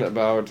Levinson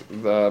about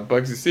the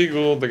Bugsy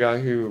Siegel, the guy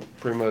who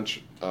pretty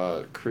much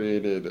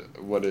created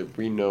what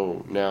we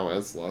know now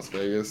as Las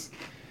Vegas.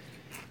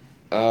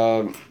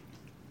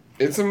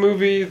 It's a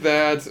movie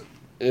that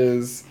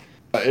is...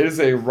 it is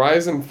a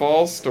rise and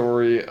fall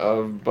story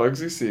of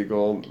Bugsy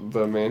Siegel,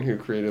 the man who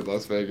created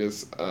Las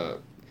Vegas.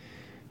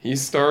 He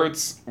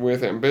starts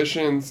with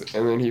ambitions,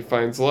 and then he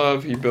finds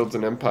love, he builds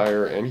an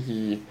empire, and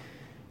he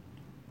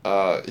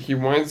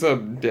winds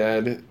up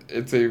dead.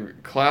 It's a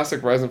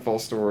classic rise and fall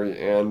story,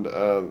 and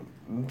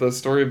the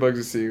story of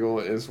Bugsy Siegel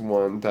is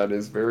one that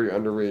is very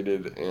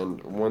underrated,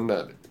 and one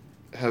that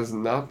has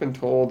not been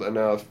told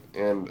enough,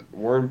 and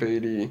Warren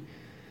Beatty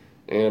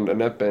and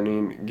Annette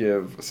Bening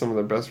give some of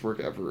the best work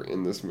ever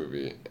in this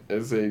movie. It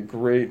is a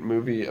great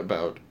movie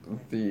about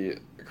the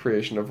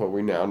creation of what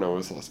we now know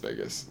as Las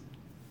Vegas.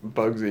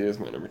 Bugsy is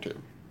my number 2.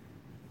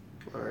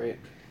 All right.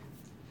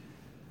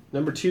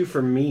 Number 2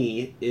 for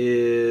me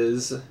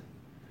is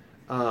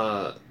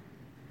Ocean's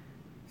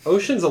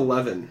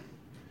 11.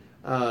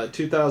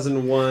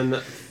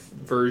 2001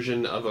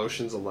 version of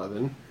Ocean's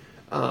 11.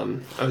 I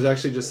was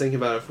actually just thinking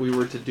about if we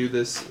were to do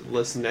this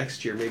list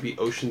next year, maybe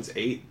Ocean's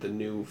 8, the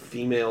new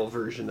female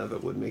version of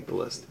it, would make the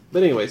list.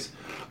 But anyways,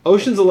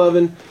 Ocean's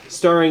 11,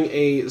 starring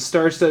a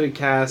star-studded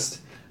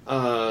cast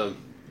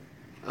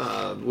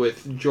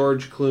with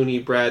George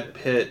Clooney, Brad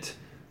Pitt,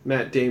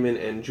 Matt Damon,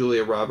 and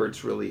Julia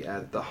Roberts really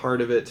at the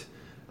heart of it.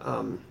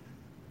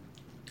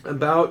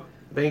 About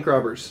bank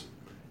robbers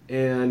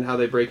and how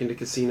they break into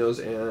casinos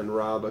and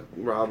rob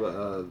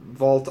a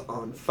vault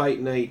on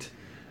fight night.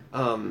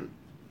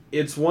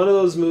 It's one of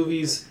those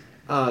movies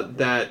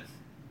that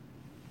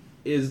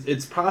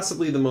it's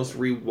possibly the most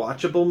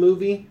rewatchable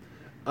movie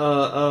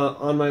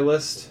on my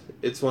list.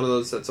 It's one of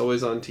those that's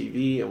always on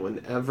TV, and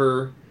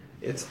whenever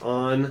it's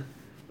on,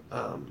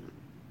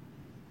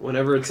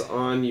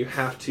 you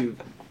have to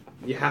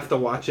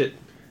watch it.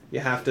 You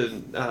have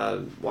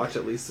to watch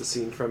at least a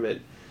scene from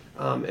it.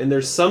 And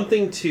there's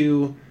something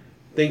to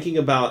thinking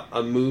about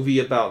a movie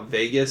about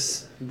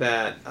Vegas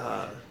that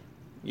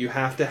you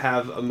have to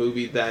have a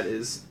movie that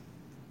is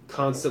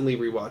constantly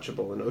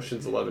rewatchable, and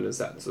Ocean's 11 is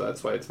that. So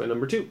that's why it's my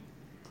number 2.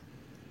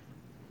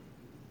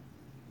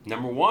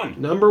 Number 1.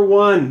 Number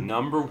 1.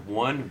 Number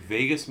 1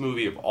 Vegas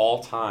movie of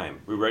all time.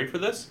 We ready for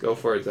this? Go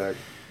for it, Zach.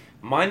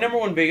 My number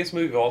 1 Vegas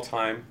movie of all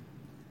time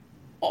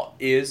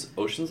is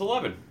Ocean's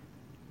 11.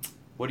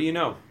 What do you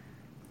know?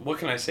 What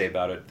can I say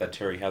about it that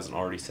Terry hasn't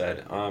already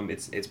said?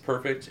 It's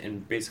perfect in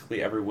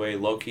basically every way.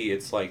 Low-key,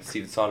 it's like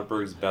Steven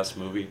Soderbergh's best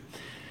movie.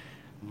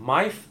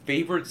 My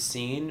favorite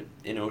scene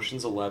in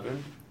Ocean's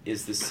 11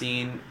 is the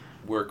scene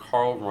where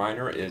Carl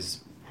Reiner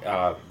is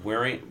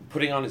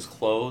putting on his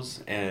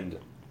clothes, and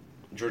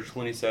George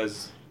Clooney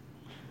says,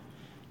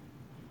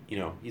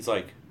 he's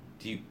like,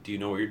 do you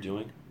know what you're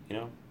doing?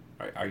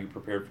 Are you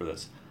prepared for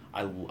this?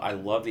 I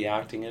love the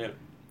acting in it.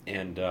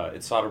 And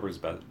it's Soderbergh's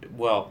best.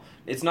 Well,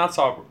 it's not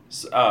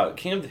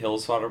King of the Hill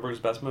is Soderbergh's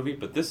best movie,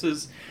 but this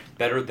is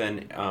better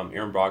than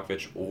Aaron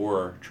Brockovich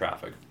or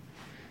Traffic.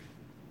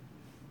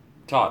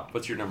 Todd,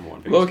 what's your number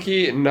 1?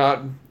 Low-key,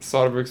 not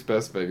Soderbergh's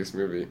best Vegas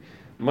movie.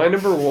 My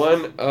number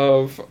 1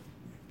 of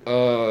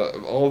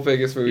all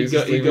Vegas movies.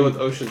 You go with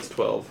Ocean's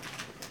 12.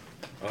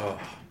 Oh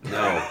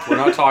no, we're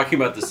not talking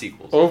about the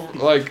sequels.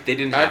 They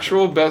didn't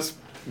actual best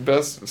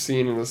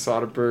scene in the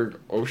Soderbergh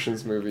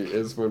Oceans movie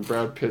is when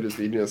Brad Pitt is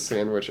eating a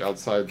sandwich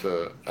outside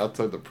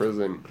the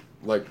prison.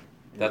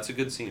 That's a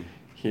good scene.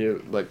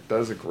 That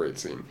is a great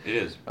scene. It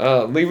is.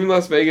 Leaving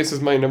Las Vegas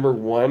is my number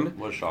 1.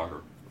 What a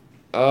shocker.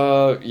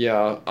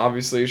 Yeah,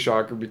 obviously a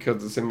shocker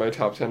because it's in my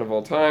top 10 of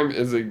all time.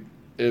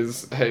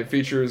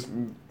 Features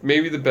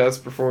maybe the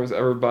best performance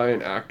ever by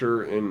an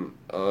actor in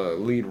a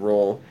lead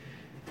role,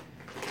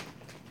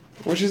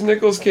 which is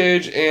Nicolas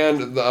Cage,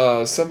 and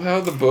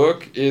somehow the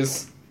book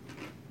is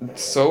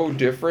so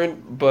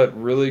different but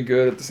really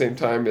good at the same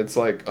time. It's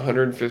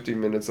 150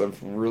 minutes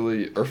of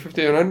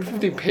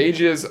 150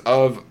 pages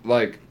of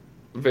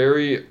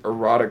very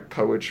erotic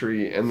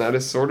poetry, and that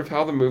is sort of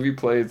how the movie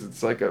plays.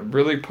 It's a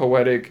really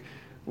poetic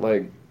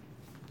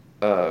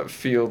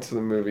feel to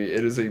the movie.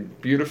 It is a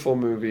beautiful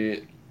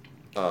movie.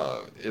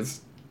 As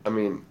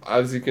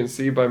you can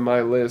see by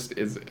my list,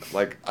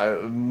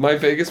 my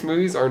Vegas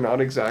movies are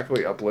not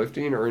exactly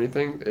uplifting or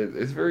anything.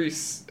 It's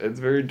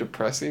very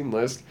depressing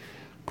list,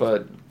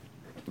 but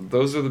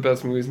those are the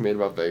best movies made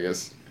about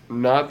Vegas.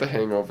 Not The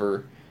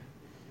Hangover,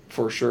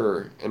 for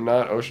sure, and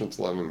not Ocean's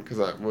 11, because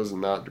that was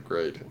not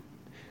great.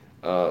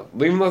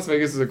 Leaving Las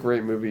Vegas is a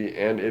great movie,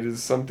 and it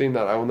is something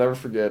that I will never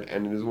forget,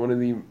 and it is one of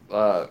the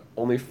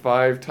only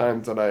 5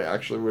 times that I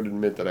actually would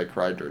admit that I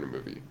cried during a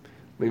movie.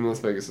 Leaving Las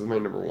Vegas is my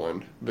number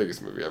 1 Vegas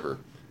movie ever.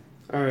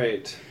 All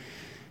right.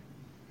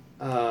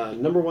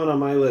 Number 1 on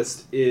my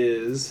list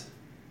is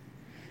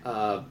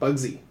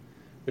Bugsy,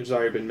 which has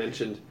already been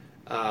mentioned.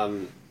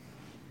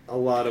 A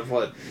lot of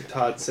what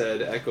Todd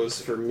said echoes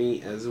for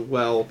me as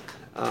well.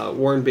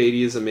 Warren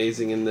Beatty is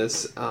amazing in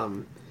this.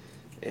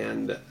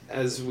 And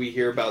as we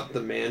hear about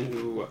the man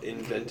who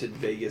invented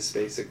Vegas,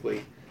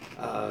 basically,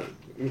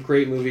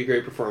 great movie,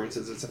 great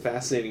performances. It's a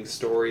fascinating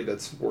story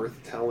that's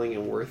worth telling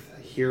and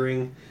worth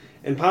hearing.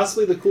 And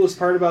possibly the coolest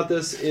part about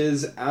this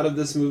is out of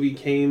this movie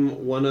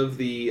came one of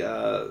the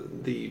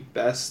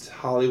best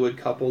Hollywood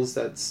couples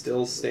that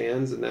still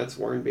stands, and that's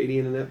Warren Beatty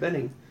and Annette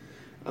Bening.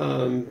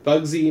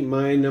 Bugsy,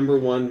 my number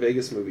 1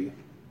 Vegas movie.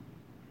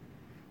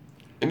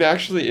 It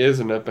actually is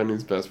Annette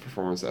Bening's best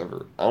performance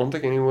ever. I don't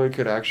think anyone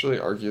could actually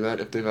argue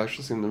that if they've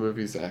actually seen the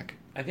movie, Zach.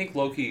 I think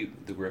Loki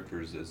the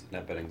Grifters is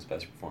Annette Bening's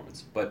best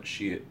performance, but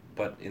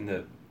in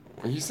the...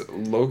 You said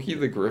Loki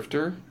the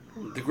Grifter?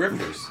 The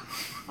Grifters.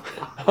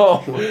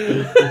 Oh.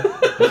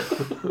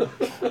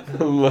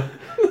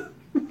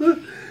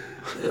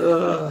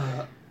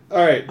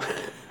 All right.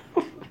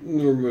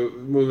 We're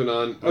moving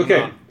on.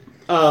 Okay.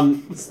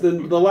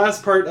 The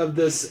last part of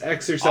this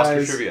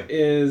exercise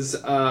is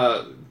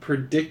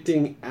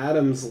predicting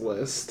Adam's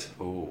list.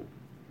 Oh.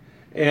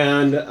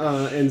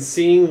 And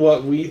seeing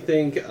what we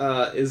think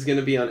is going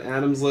to be on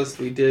Adam's list,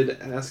 we did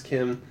ask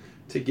him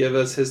to give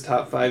us his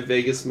top 5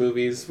 Vegas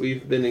movies.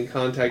 We've been in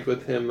contact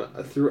with him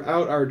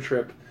throughout our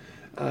trip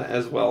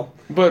as well.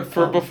 But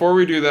before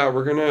we do that,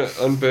 we're gonna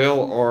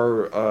unveil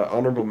our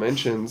honorable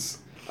mentions.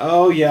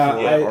 Oh yeah,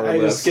 For our I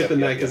was list. skipping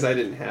that because I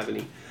didn't have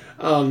any.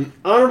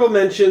 Honorable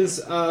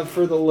mentions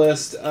for the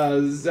list.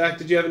 Zach,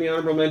 did you have any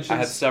honorable mentions? I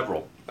had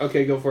several.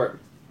 Okay, go for it.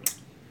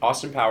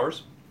 Austin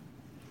Powers,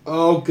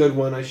 Oh, good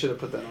one. I should have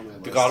put that on my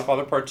list. The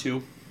Godfather Part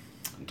 2,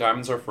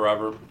 Diamonds Are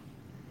Forever,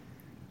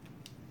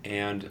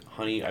 and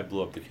Honey, I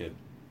Blew Up the Kid.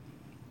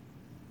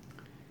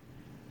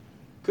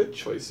 Good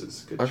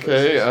choices. Good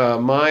Okay, choices.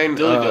 mine.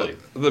 Dilly.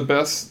 The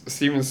best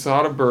Steven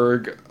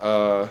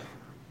Soderbergh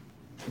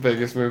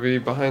Vegas movie,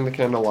 Behind the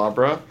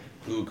Candelabra.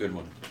 Ooh, good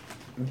one.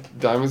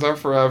 Diamonds Are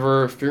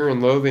Forever, Fear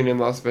and Loathing in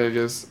Las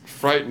Vegas,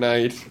 Fright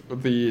Night,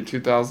 the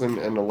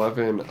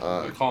 2011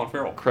 Colin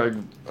Farrell.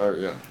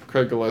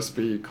 Craig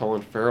Gillespie,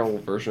 Colin Farrell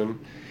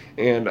version,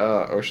 and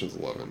Ocean's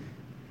 11.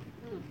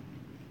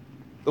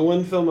 The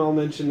one film I'll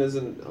mention as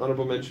an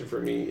honorable mention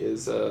for me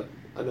is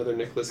another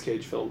Nicolas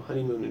Cage film,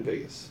 Honeymoon in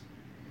Vegas.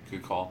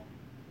 Good call.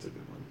 It's a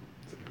good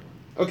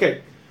one.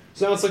 Okay,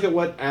 so now let's look at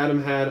what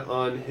Adam had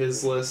on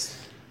his list,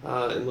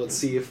 and let's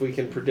see if we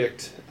can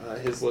predict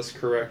his list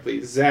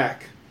correctly.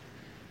 Zach,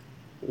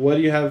 what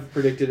do you have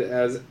predicted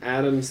as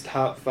Adam's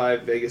top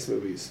 5 Vegas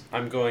movies?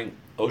 I'm going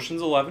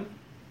Ocean's 11,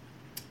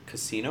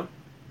 Casino,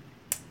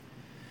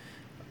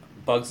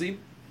 Bugsy,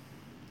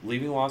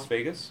 Leaving Las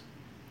Vegas,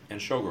 and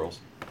Showgirls.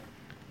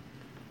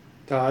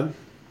 Todd?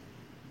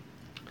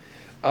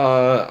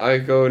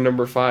 I go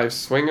number 5,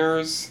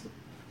 Swingers.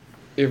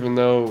 Even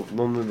though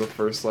only the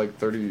first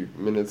 30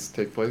 minutes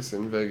take place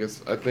in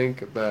Vegas, I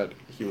think that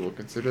he will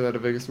consider that a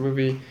Vegas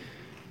movie.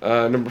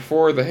 Number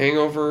 4, The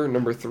Hangover.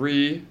 Number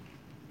 3,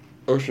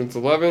 Ocean's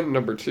 11.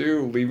 Number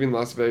 2, Leaving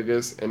Las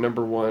Vegas. And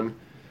number 1,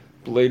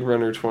 Blade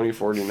Runner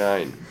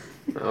 2049.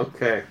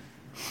 Okay.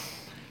 Is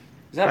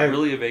that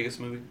really a Vegas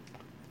movie?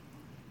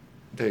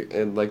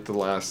 And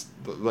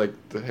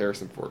the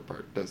Harrison Ford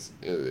part. It's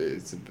in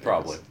Vegas.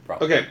 Probably.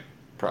 Okay,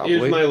 Probably.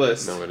 Here's my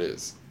list. No, it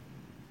is.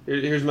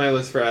 here's my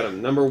list for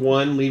Adam. Number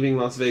 1, Leaving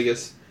Las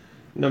Vegas.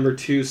 Number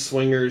 2,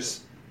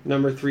 Swingers.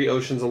 Number 3,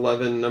 Ocean's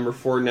 11. Number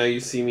 4, Now You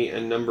See Me.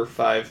 And number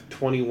 5,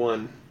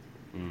 21.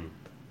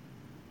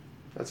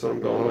 That's what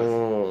I'm going with.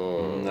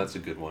 Oh, That's a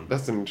good one.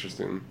 That's an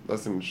interesting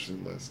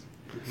list.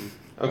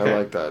 Okay. I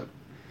like that.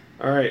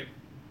 All right.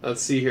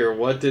 Let's see here.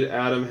 What did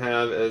Adam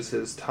have as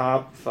his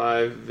top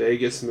 5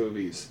 Vegas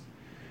movies?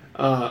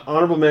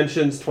 Honorable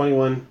mentions: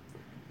 21,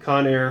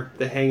 Con Air,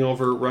 The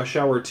Hangover, Rush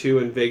Hour 2,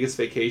 and Vegas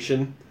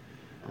Vacation.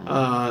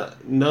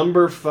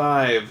 Number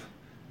 5,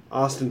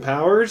 Austin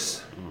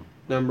Powers.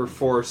 Number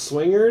 4,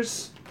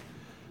 Swingers.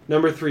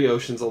 Number 3,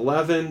 Ocean's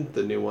 11,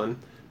 the new one.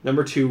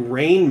 Number 2,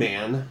 Rain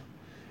Man.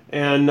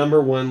 And number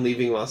 1,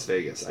 Leaving Las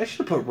Vegas. I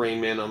should have put Rain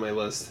Man on my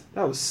list.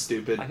 That was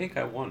stupid. I think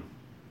I won.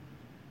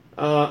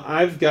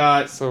 I've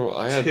got So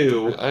I had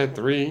 2. I had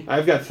 3.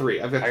 I've got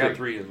 3. I've got 3. I got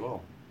 3 as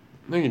well.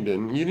 No, you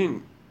didn't. You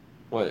didn't.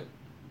 What?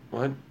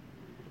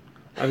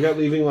 I've got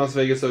Leaving Las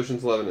Vegas,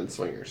 Ocean's 11, and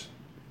Swingers.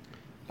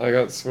 I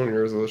got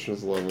Swingers,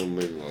 Ocean's 11,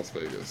 Leaving Las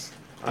Vegas.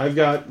 I've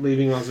got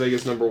Leaving Las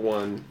Vegas number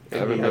 1, I and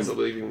have he a has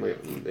number-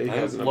 he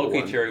has a number Loki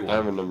 1. Cherry I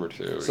have won. a number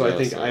 2. So I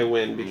think so I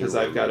win because you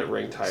I've win. got it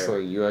ranked higher. So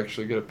you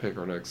actually get to pick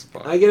our next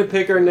spot. I get to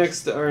pick our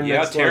next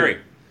Yeah, Terry.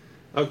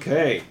 one.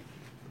 Okay.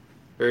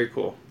 Very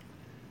cool.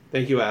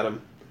 Thank you,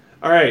 Adam.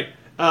 All right.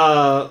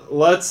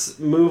 Let's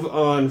move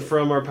on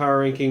from our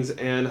power rankings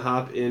and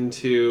hop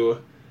into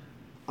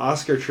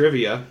Oscar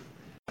trivia.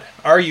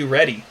 Are you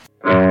ready?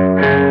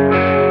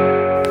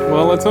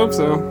 Well, let's hope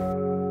so.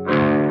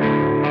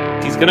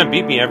 He's gonna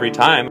beat me every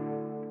time.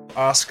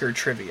 Oscar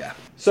trivia.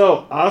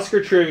 So,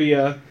 Oscar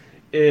trivia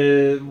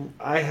is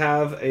I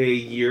have a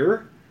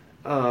year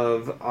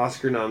of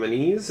Oscar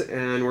nominees,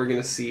 and we're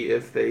going to see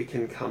if they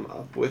can come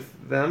up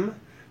with them.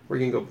 We're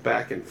going to go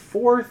back and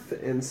forth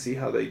and see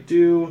how they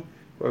do.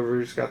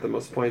 Whoever's got the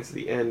most points at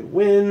the end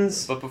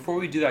wins. But before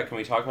we do that, can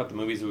we talk about the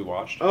movies that we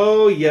watched?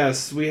 Oh,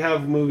 yes, we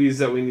have movies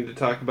that we need to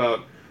talk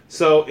about.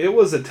 So, it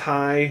was a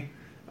tie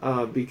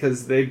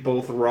because they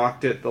both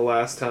rocked it the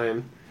last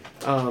time.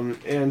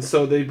 And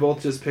so they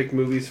both just picked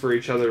movies for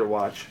each other to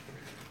watch.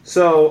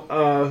 So,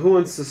 who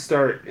wants to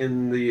start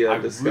in the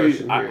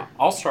discussion here?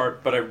 I'll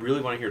start, but I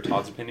really want to hear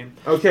Todd's opinion.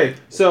 Okay,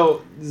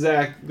 so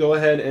Zach, go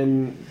ahead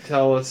and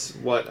tell us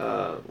what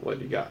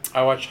you got.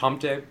 I watched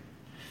Hump Day,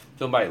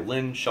 filmed by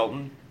Lynn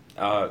Shelton.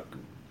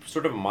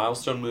 Sort of a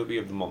milestone movie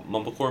of the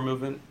Mumblecore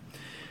movement.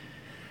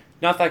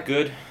 Not that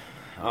good.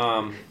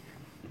 I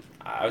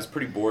was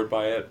pretty bored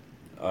by it.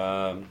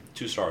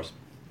 2 stars.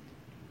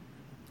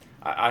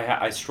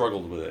 I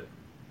struggled with it.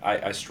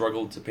 I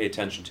struggled to pay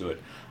attention to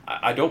it.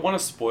 I don't want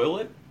to spoil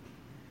it,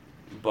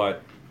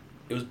 but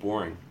it was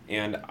boring.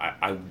 And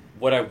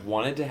what I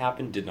wanted to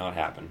happen did not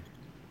happen.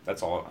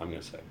 That's all I'm going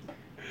to say.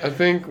 I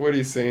think what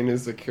he's saying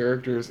is the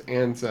characters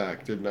and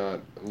Zach did not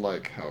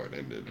like how it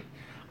ended.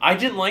 I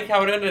didn't like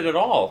how it ended at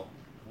all.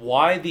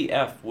 why the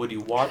F would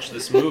you watch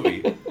this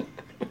movie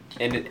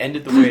and it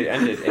ended the way it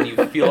ended and you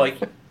feel like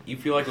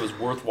it was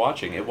worth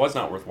watching? It was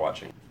not worth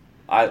watching.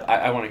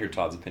 I want to hear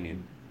Todd's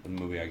opinion on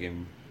the movie I gave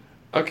him.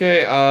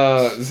 Okay,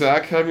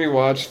 Zach had me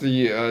watch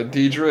the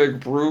Diedrich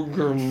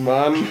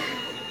Bruggemann.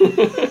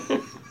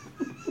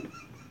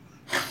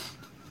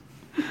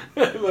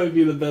 That might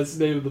be the best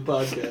name of the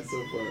podcast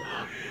so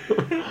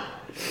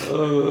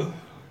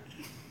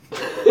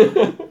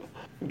far.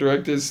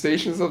 Directed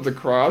Stations of the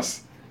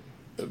Cross.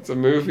 It's a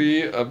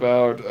movie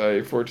about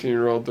a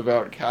 14-year-old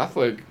devout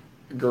Catholic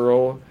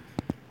girl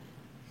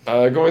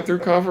going through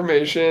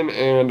confirmation,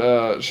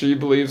 and she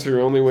believes her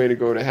only way to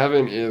go to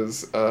heaven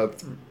is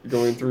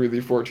going through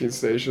the 14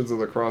 stations of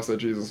the cross that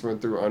Jesus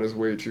went through on his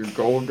way to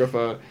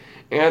Golgotha.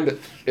 And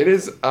it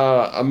is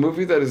a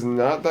movie that is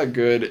not that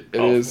good.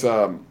 It is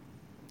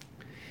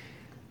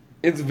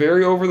it's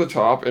very over the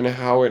top in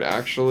how it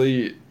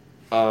actually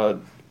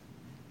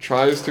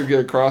tries to get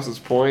across its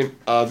point.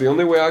 The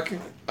only way I can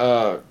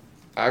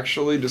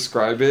actually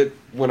describe it,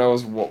 when I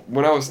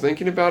was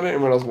thinking about it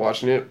and when I was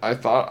watching it, I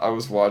thought I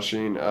was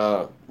watching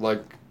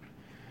like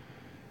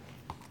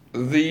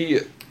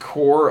the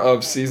core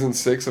of season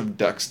 6 of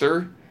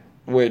Dexter,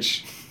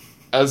 which,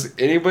 as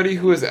anybody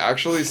who has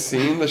actually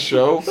seen the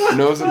show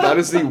knows, that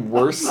is the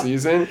worst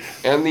season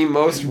and the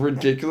most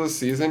ridiculous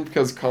season,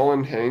 because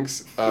Colin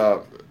Hanks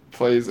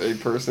plays a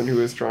person who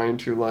is trying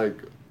to like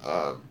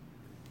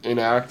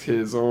enact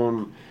his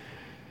own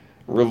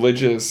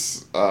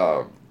religious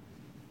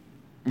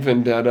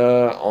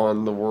vendetta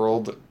on the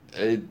world.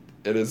 It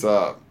is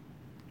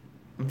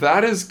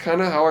that is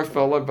kind of how I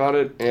felt about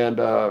it, and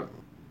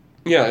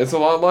yeah, it's a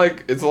lot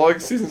like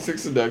season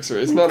 6 of Dexter.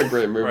 It's not a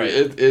great movie. Right.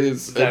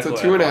 It's a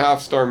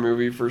 2.5-star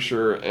movie for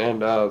sure,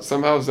 and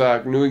somehow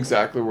Zach knew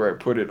exactly where I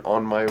put it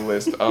on my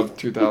list of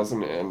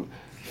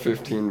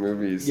 2015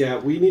 movies. Yeah,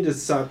 we need to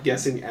stop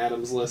guessing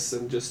Adam's lists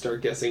and just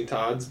start guessing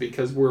Todd's,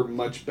 because we're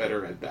much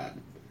better at that.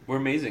 We're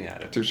amazing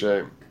at it. Touche.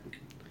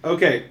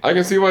 Okay. I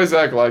can see why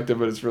Zach liked it,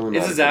 but it's really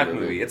not. It's a Zach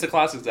movie. It's a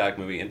classic Zach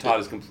movie, and Todd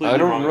is completely I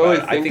wrong don't really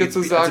about it. think it's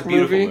a Zach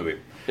beautiful movie.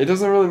 It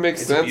doesn't really make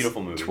sense. It's a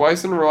beautiful movie.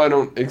 Twice in a row, I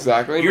don't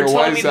exactly You're know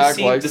telling why me Zach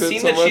likes the it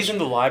scene so that much. she's in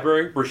the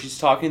library where she's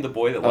talking to the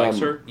boy that likes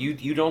her.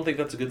 You don't think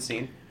that's a good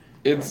scene?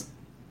 It's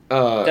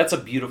That's a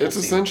beautiful It's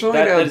scene. essentially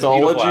That an is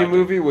beautiful anthology acting.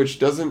 movie, which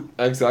doesn't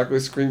exactly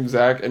scream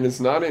Zach, and it's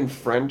not in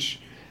French,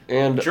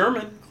 and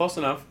German, close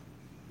enough.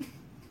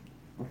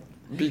 It's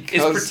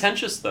because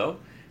pretentious though.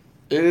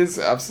 it is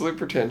absolutely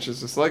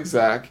pretentious, just like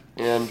Zach,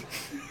 and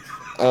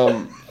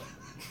I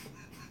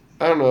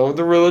don't know,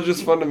 the religious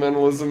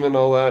fundamentalism and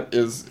all that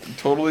is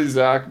totally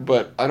Zach,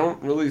 but I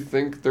don't really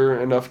think there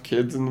are enough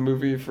kids in the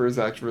movie for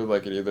Zach to really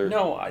like it either.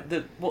 No,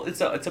 it's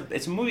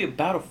a movie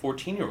about a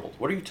 14-year-old.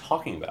 What are you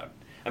talking about?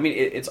 I mean,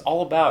 it's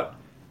all about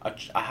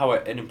how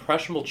an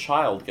impressionable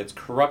child gets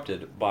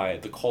corrupted by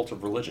the cult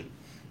of religion.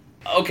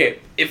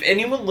 Okay, if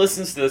anyone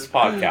listens to this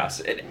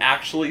podcast and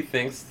actually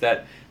thinks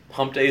that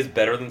Hump Day is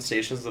better than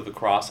Stations of the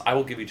Cross, I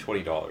will give you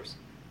 $20.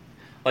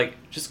 Like,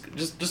 just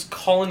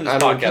call into this I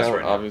don't podcast count,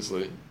 right now.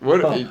 obviously. What?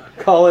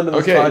 Call into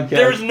this Okay, podcast.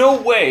 There's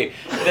no way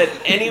that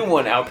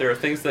anyone out there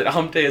thinks that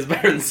Hump Day is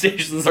better than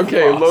Stations of the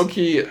Okay, Cross. low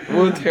key.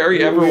 Will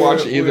Terry ever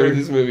watch either of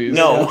these movies?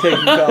 No, Yeah, take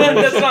the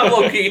that's not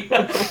low key.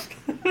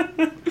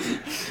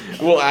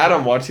 Will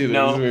Adam watch either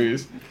No. of these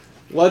movies?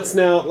 Let's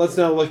now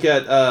look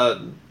at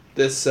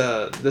this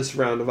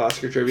round of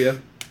Oscar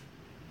trivia.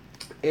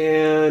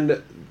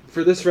 And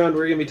for this round,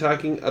 we're going to be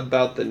talking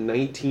about the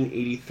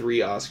 1983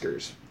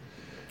 Oscars.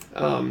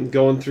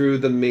 Going through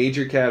the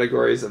major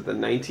categories of the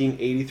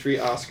 1983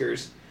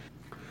 Oscars.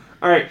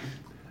 All right,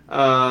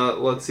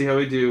 let's see how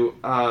we do.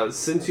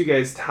 Since you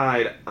guys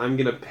tied, I'm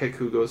going to pick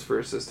who goes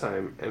first this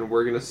time, and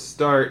we're going to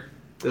start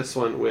this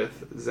one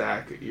with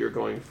Zach. You're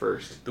going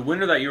first. The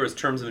winner that year was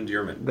Terms of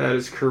Endearment. That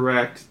is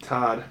correct,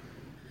 Todd.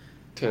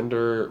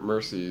 Tender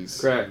Mercies.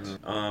 Correct.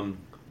 I'm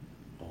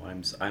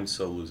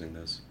so losing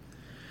this.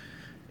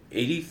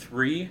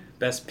 83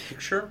 Best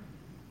Picture.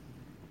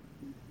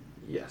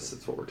 Yes,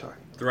 that's what we're talking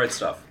about. The Right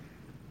Stuff.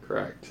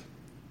 Correct.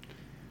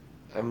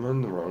 I'm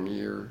in the wrong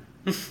year.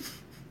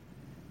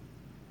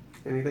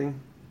 Anything?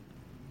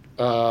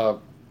 The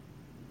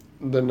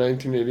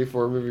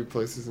 1984 movie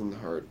Places in the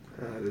Heart.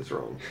 That is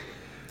wrong.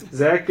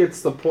 Zach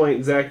gets the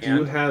point. Zach, do you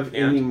And- have and?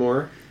 any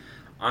more?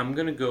 I'm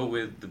gonna go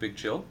with The Big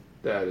Chill,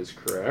 That is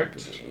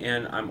correct.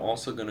 and I'm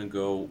also gonna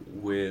go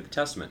with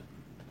Testament.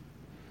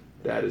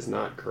 That is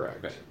not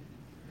correct. Okay.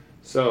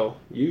 So,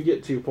 you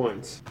get 2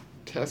 points.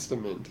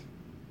 Testament.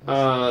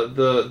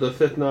 The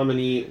fifth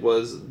nominee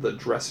was The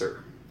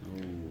Dresser.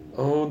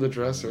 Oh, The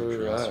Dresser.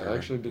 Dresser, I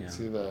actually did yeah.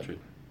 see that.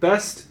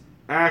 Best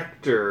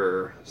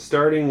Actor,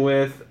 starting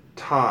with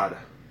Todd.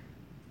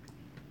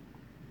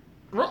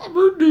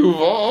 Robert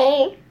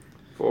Duvall.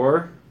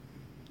 For?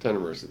 Tender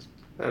Mercies.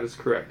 That is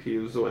correct. He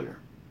was the winner.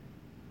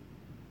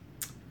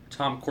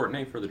 Tom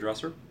Courtenay for The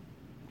Dresser.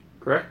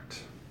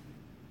 Correct?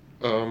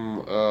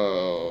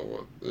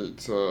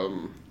 It's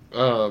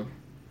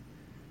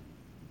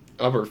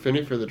Albert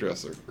Finney for The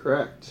Dresser.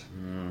 Correct.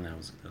 That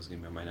was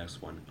gonna be my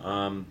next one.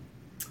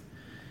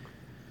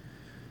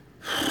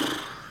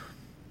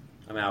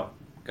 I'm out.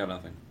 Got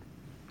nothing.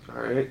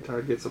 All right,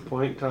 Todd gets a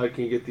point. Todd,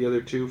 can you get the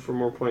other two for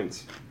more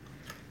points?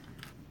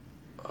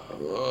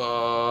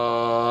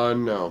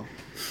 No.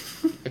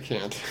 I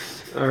can't.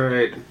 All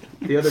right.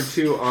 The other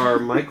two are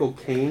Michael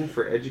Caine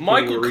for Educating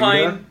Michael Rita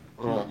Caine.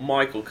 Oh.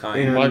 Michael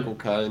Caine. And- Michael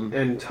Caine.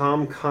 and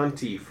Tom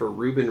Conti for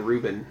Reuben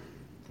Reuben.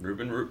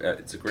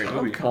 It's a great Tom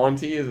movie.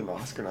 Conti is an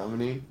Oscar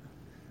nominee.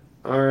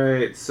 All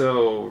right,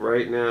 so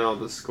right now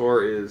the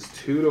score is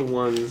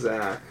 2-1,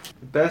 Zach.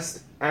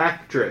 Best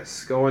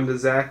Actress, going to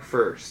Zach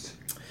first.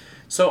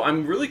 So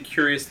I'm really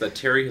curious that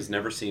Terry has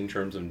never seen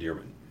Terms of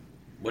Endearment.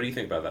 What do you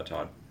think about that,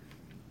 Todd?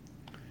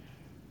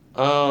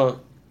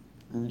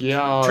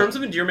 Yeah. Terms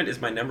of Endearment is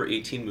my number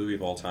 18 movie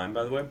of all time,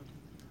 by the way.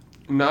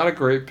 Not a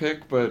great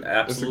pick, but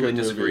Absolutely it's a good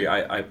disagree.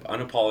 movie. I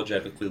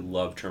unapologetically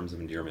love Terms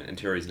of Endearment, and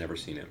Terry's never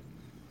seen it.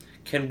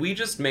 Can we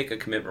just make a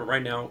commitment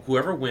right now?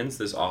 Whoever wins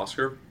this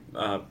Oscar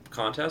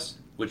contest,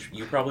 which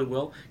you probably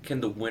will,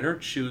 can the winner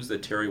choose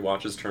that Terry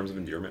watches Terms of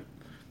Endearment?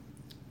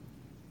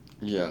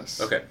 Yes.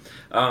 Okay.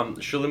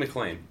 Shirley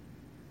MacLaine.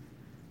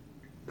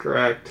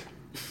 Correct.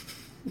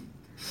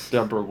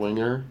 Deborah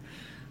Winger.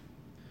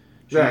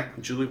 Zach.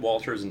 Julie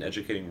Walters in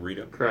Educating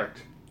Rita.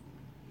 Correct.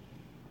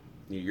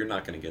 You're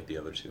not going to get the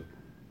other two.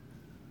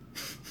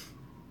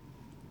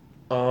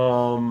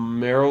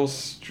 Meryl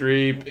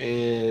Streep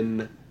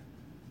in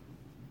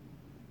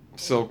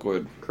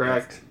Silkwood.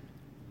 Correct.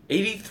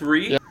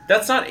 83? Yeah.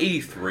 That's not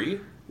 83.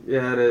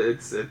 Yeah,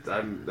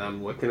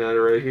 I'm looking at it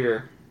right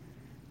here.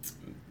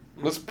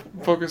 Let's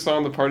focus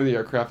on the part of the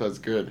aircraft that's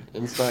good.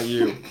 And it's not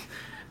you.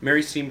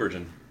 Mary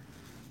Steenburgen.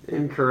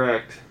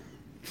 Incorrect.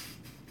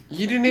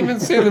 You didn't even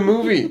say the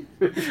movie.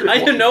 I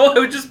didn't know. I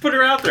would just put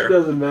her out there.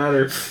 Doesn't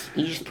matter.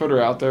 You just put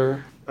her out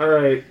there. All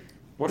right.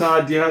 What?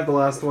 Todd, do you have the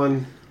last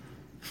one?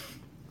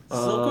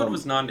 Silkwood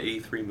was not an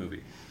 83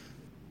 movie.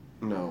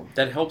 No.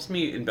 That helps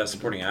me in Best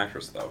Supporting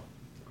Actress, though.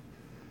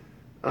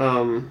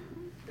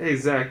 Hey,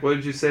 Zach, what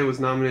did you say was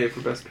nominated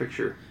for Best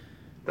Picture?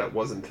 That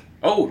wasn't.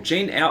 Oh,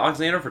 Jane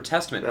Alexander for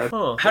Testament. That's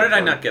How did I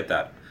not get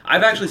that?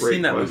 I've actually Great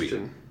seen that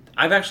question. movie.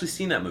 I've actually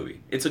seen that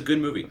movie. It's a good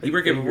movie. He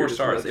gave it 4 figured as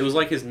stars. much. It was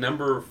like his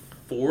number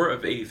 4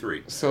 of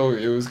 83. So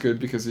it was good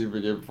because you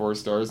gave it 4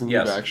 stars and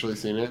Yes. you've actually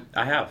seen it?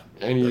 I have.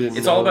 And you didn't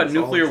It's know all about That's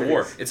all nuclear it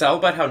war. takes. It's all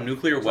about how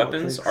nuclear That's all it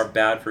weapons takes. are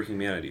bad for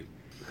humanity.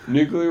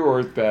 Nuclear war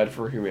is bad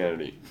for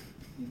humanity.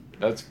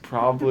 That's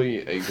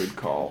probably a good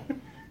call.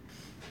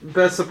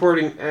 Best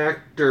Supporting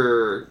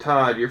Actor,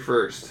 Todd, you're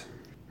first.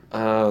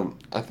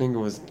 I think it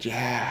was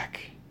Jack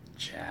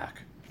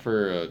Jack.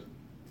 for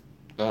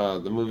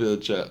the movie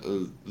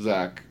that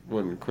Zach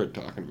wouldn't quit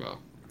talking about.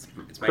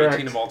 It's my Correct.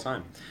 18 of all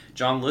time.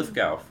 John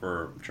Lithgow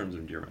for Terms of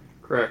Endearment.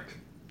 Correct.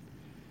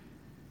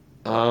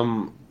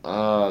 Tom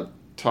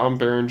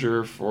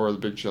Berenger for The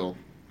Big Chill.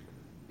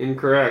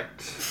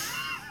 Incorrect.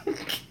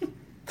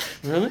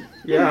 Really?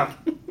 Yeah.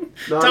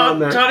 Not on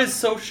that. Todd is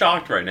so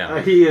shocked right now.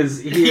 He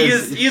is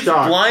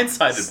shocked. blindsided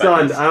by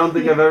Stunned. this. I don't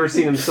think I've ever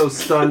seen him so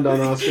stunned on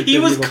Oscar. He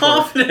was before.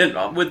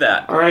 confident with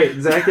that. All right,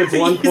 Zach gets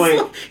 1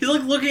 point. He's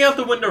like looking out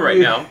the window right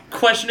now,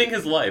 questioning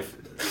his life.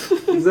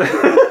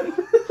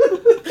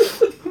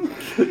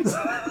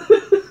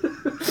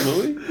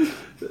 Really?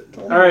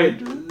 All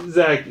right,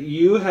 Zach,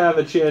 you have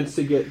a chance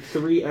to get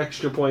 3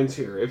 extra points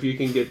here if you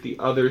can get the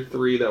other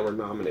 3 that were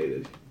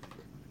nominated.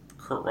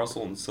 Kurt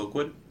Russell and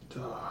Silkwood.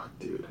 Oh,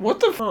 dude.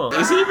 What the f?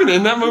 Is he even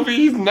in that movie?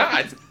 He's not.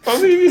 I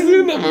don't think he's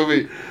in that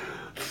movie.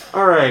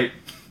 All right,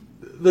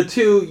 the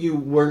 2 you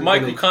weren't.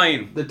 Michael gonna,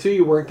 Caine. The 2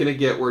 you weren't going to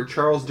get were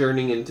Charles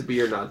Durning in To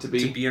Be or Not to Be.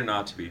 To be or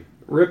not to be.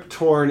 Rip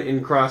Torn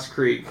in Cross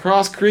Creek.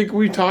 Cross Creek,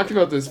 we talked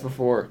about this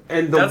before.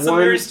 And the That's the one.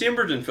 Mary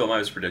Steenburgen film I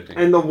was predicting.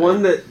 And the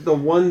one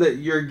that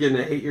you're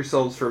gonna hate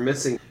yourselves for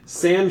missing,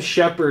 Sam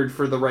Shepard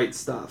for The Right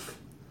Stuff.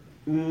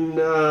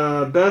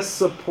 Best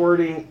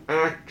Supporting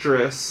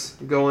Actress,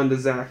 going to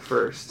Zach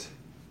first.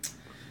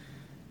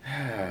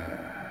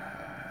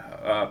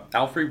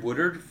 Alfred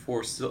Woodard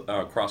for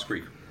Cross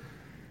Creek.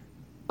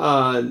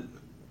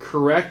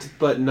 Correct,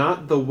 but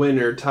not the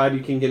winner. Todd,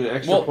 you can get an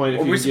extra point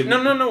if you give.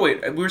 No,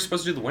 wait. We were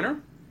supposed to do the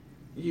winner?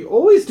 You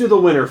always do the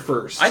winner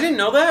first. I didn't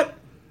know that.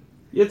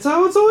 It's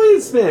how it's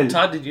always been.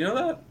 Todd, did you know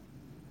that?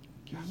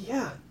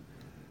 Yeah.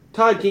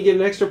 Todd, can you get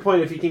an extra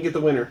point if you can get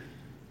the winner?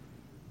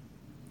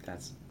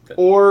 That,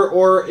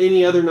 Or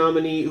any other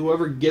nominee,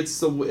 whoever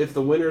gets if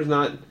the winner's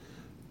not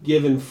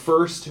given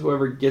first,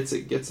 whoever gets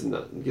it gets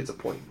a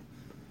point.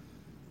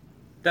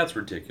 that's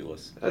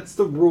ridiculous. That's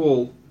the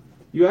rule.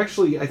 You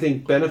actually, I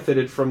think,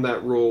 benefited from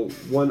that rule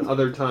one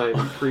other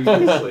time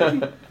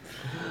previously.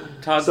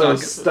 Todd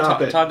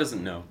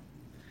doesn't know.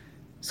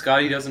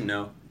 Scotty doesn't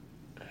know.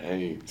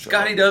 Hey.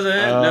 Scotty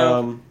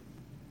doesn't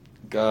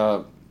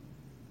know.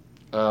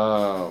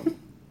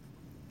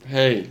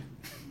 Hey.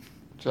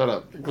 Shut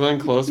up. Glenn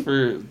Close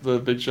for The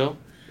Big Show?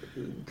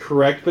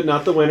 Correct, but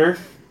not the winner.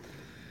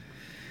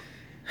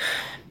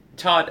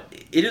 Todd,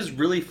 it is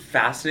really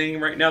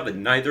fascinating right now that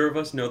neither of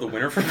us know the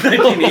winner for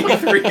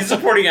 1983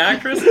 supporting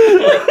actress.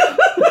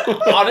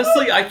 Like,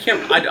 honestly, I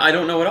can't. I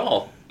don't know at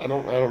all. I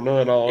don't know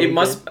at all. It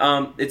must.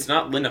 It's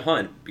not Linda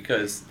Hunt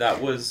because that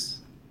was.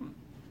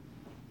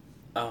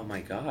 Oh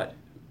my god.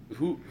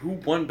 Who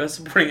won Best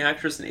Supporting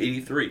Actress in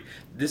 83?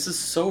 This is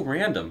so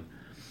random.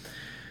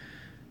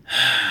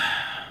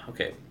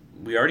 Okay.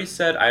 I already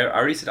said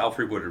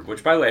Alfre Woodard,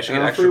 which by the way I should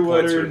get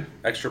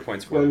extra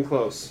points for. Glenn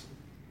Close.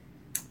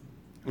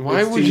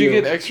 Why It's would to you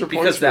you. get extra points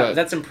Because for that?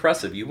 that's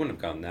impressive. You wouldn't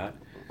have gotten that.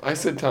 I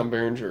said Tom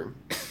Berenger.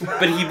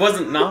 But he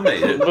wasn't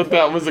nominated. But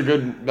that would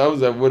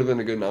have been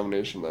a good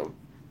nomination though.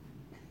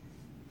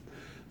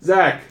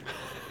 Zach,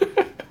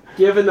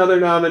 give another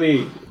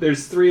nominee.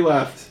 There's 3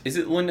 left. Is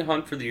it Linda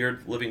Hunt for The Year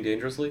of Living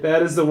Dangerously?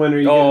 That is the winner.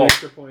 You get an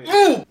extra point.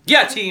 Ooh!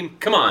 Yeah, team,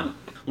 come on.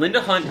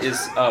 Linda Hunt is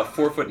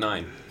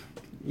 4'9".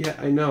 Yeah,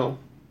 I know.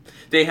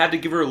 They had to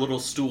give her a little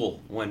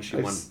stool when she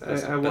won Best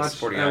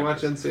Supporting I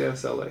watch Actress.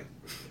 NCIS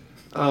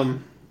LA.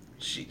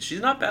 She's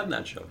not bad in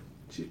that show.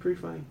 She's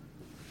pretty funny.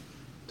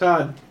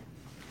 Todd.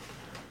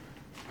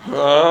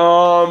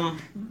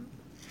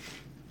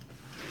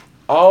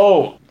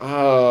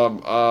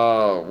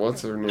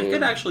 What's her name? I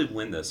could actually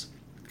win this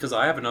because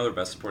I have another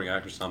Best Supporting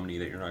Actress nominee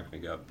that you're not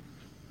going to get.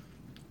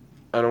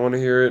 I don't want to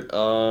hear it.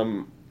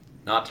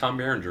 Not Tom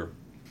Berenger.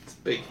 It's a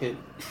big hint.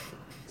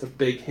 It's a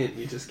big hint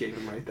you just gave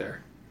him right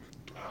there.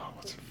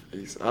 What's her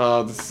face?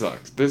 This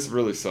sucks. This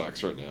really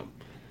sucks right now.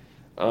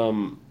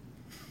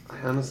 I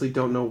honestly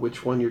don't know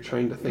which one you're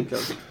trying to think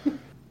of.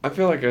 I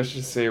feel like I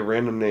should say a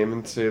random name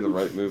and say the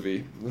right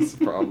movie. That's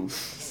the problem.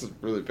 This is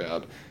really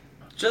bad.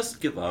 Just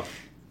give up.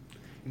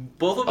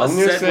 Both of us I'm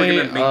gonna said we're say,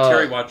 going to make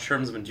Terry watch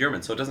Terms of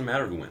Endearment, so it doesn't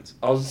matter who wins.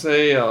 I'll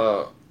say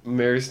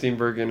Mary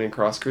Steenburgen in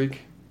Cross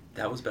Creek.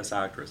 That was Best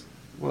Actress.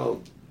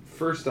 Well,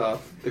 first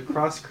off, the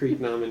Cross Creek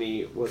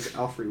nominee was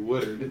Alfre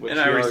Woodard. Which And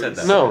I you already said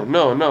that. No,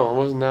 it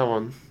wasn't that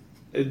one.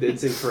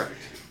 It's incorrect.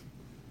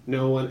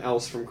 No one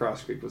else from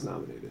Cross Creek was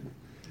nominated.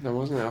 That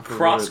wasn't Alfred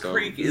Cross Woodard, though.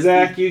 Creek is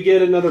Zach, you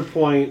get another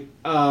point.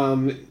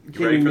 Can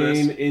you ready for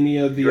name this? any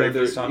of the You ready for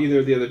other, this, Tom? either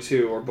of the other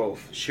 2 or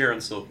both? Sharon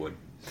Silkwood.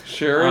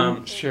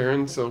 Sharon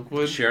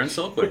Silkwood. Sharon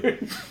Silkwood.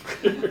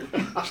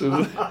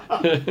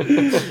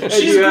 She's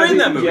She's great in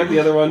that movie. You have the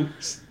other one?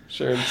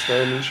 Sharon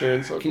Stone and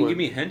Sharon Silkwood. Can you give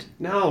me a hint?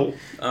 No.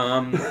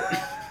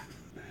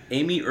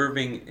 Amy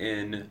Irving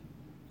in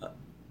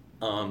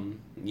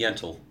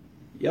Yentl.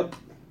 Yep.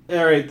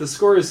 All right. The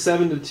score is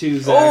 7-2,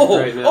 Zach,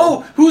 right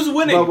now. Who's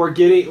winning? But we're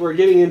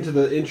getting into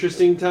the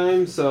interesting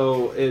time,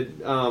 so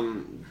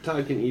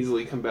Todd can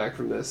easily come back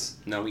from this.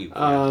 No, you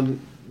can't.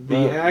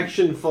 The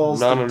action falls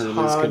not to under these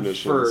Todd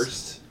conditions.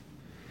 first.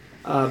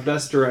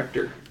 Best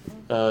director.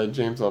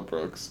 James L.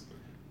 Brooks.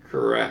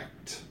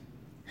 Correct.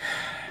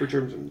 For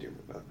terms of endearment.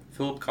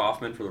 Philip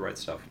Kaufman for The Right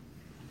Stuff.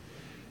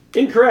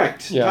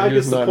 Incorrect. Yeah, Todd he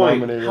was gets the not point.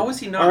 nominated. How is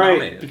he not All right.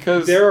 nominated?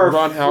 Because There are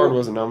Ron Howard 4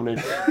 wasn't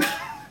nominated.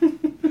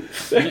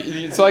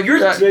 It's like You're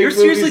Big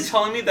seriously movies-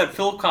 telling me that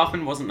Philip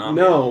Kaufman wasn't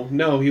nominated?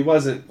 No, he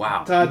wasn't.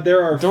 Wow. Todd,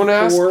 there are Don't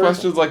ask 4.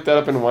 questions like that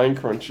up in Wine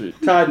Country.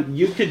 Todd,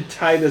 you could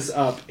tie this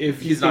up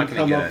if you He's can not gonna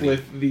come get up any.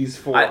 with these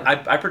 4.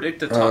 I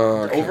predict that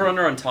Okay. over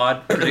under on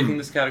Todd predicting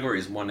this category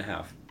is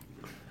 1.5.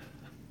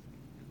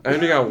 I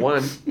only got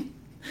one.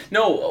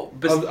 No, of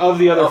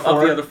the other 4.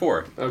 Of the other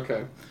 4.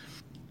 Okay.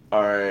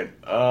 Alright,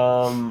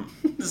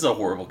 This is a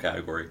horrible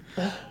category.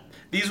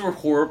 These were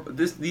horrible.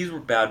 These were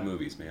bad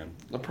movies, man.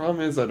 the problem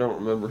is I don't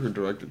remember who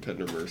directed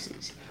Tender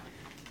Mercies.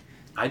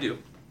 I do.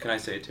 Can I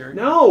say it, Terry?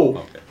 No.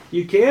 Okay.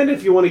 You can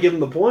if you want to give him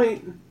the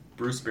point.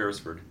 Bruce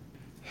Beresford.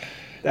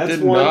 That's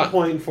Did 1 not-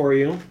 point for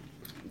you.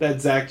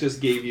 That Zach just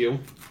gave you.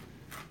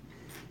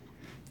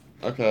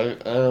 Okay,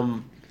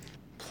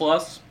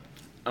 Plus,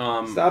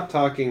 Stop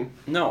talking.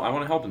 no, I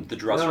want to help him. The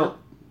Dresser. No.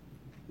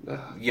 Ugh.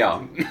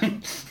 Yeah.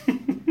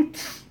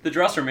 The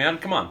Dresser, man.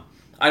 Come on.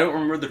 I don't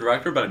remember the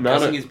director, but I'm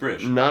guessing he's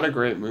British. Not a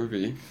great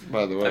movie,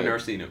 by the way. I've never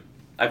seen it.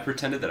 I've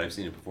pretended that I've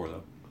seen it before,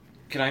 though.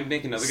 Can I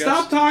make another guess?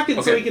 Stop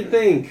talking so Okay. he can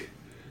think.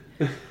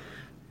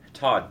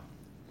 Todd,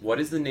 what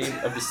is the name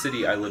of the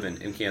city I live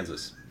in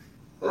Kansas?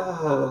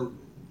 Oh,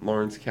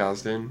 Lawrence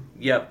Kasdan.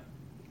 Yep.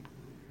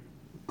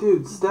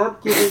 dude,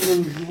 stop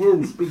giving him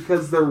hints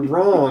because they're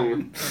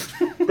wrong.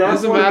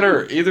 Doesn't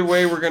matter. Either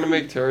way, we're gonna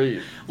make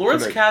Terry.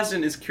 Lawrence predict.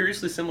 Kasdan is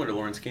curiously similar to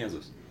Lawrence,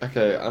 Kansas.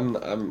 Okay, I don't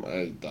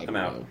out.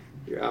 know.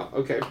 You're out.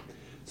 Okay.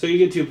 So you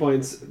get 2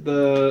 points.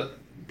 The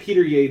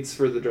Peter Yates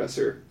for The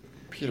Dresser.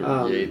 Peter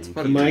Um, Yates.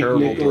 What a Mike terrible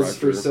Nichols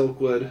director. for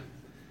Silkwood.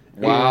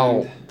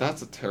 Wow, and-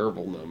 that's a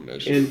terrible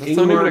nomination. And That's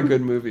not even a Ingmar-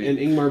 good movie. And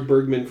Ingmar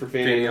Bergman for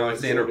Fanny Fanny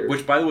Alexander, Alexander.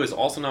 which, by the way, is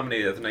also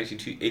nominated at the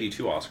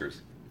 1982 Oscars.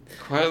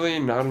 Quietly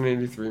not an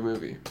 83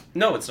 movie.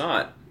 No, it's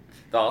not.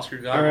 The Oscar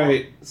got All it wrong.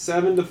 right,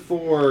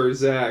 7-4,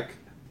 Zach.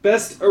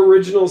 Best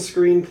original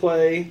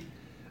screenplay.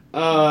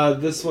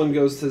 This one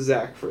goes to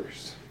Zach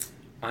first.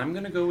 I'm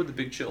going to go with The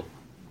Big Chill.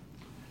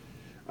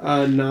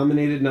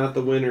 Nominated, not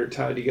the winner.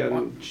 Todd, you got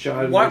a shot.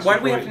 at an Why extra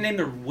do we have point. to name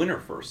the winner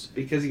first?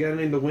 Because you got to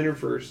name the winner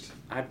first.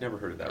 I've never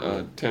heard of that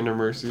one. Tender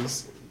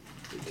Mercies.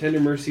 Tender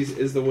Mercies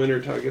is the winner.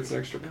 Todd gets an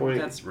extra point.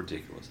 That's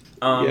ridiculous.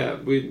 Yeah,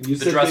 you The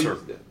said Dresser.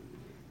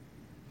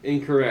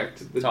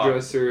 Incorrect. The Todd.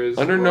 Dresser is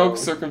Under no wrong.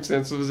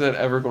 circumstances was that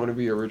ever going to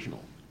be original.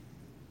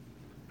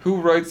 Who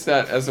writes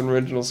that as an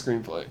original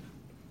screenplay?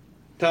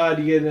 Todd,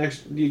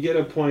 you get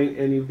a point,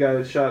 and you've got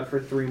a shot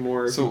for 3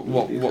 more. If So you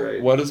get these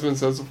right. what has been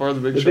said so far? The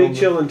Big The Chill? Big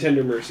Chill and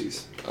Tender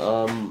Mercies.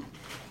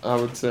 I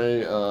would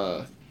say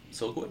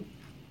Silkwood?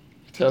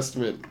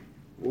 Testament.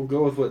 We'll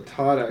go with what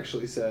Todd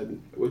actually said,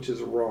 which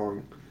is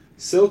wrong.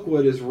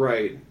 Silkwood is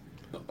right.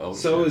 Oh,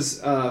 So is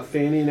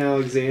Fanny and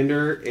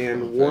Alexander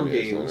and War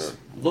Games.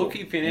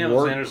 Low-key, Fanny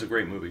War- Alexander's a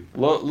great movie.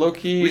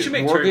 Low-key, We should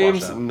make War Terry watch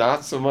Games, that.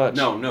 not so much.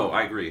 No,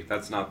 I agree.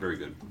 That's not very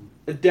good.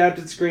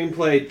 Adapted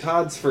screenplay,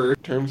 Todd's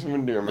first. Terms of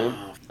endearment.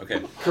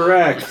 Okay.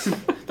 Correct.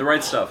 The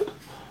Right Stuff.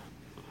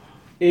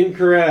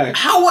 Incorrect.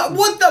 How?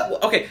 What the?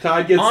 Okay.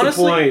 Todd gets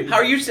honestly, the point. How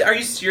are you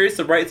serious?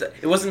 The Right Stuff.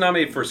 It wasn't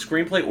nominated for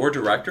screenplay or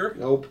director.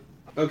 Nope.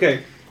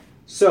 Okay,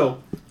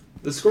 so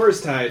the score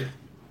is tied.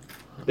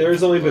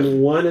 There's only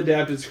been one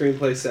adapted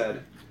screenplay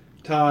said.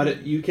 Todd,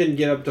 you can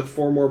get up to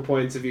 4 more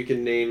points if you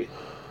can name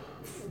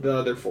the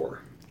other 4.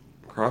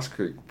 Cross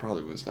Creek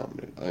probably was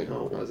nominated.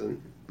 No, it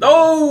wasn't.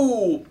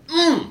 No.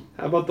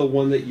 How about the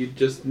one that you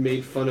just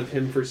made fun of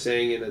him for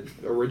saying in an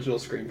original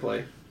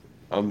screenplay?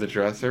 The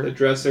Dresser. The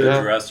Dresser,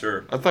 Yeah.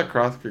 Dresser. I thought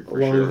Cross Creek for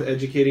along sure. with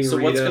Educating So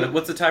Rita,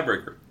 what's the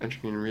tiebreaker?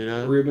 Educating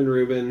Rita.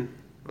 Reuben,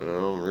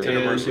 Oh, and Rita.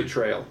 Mercy.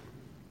 Betrayal.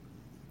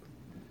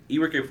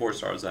 Eric gave 4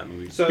 stars that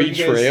movie. So you guys-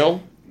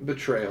 Betrayal.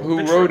 Betrayal.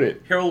 Who wrote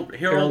it? Harold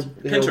Pinter.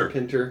 Harold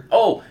Pinter.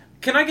 Oh,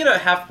 can I get a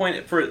half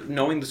point for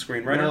knowing the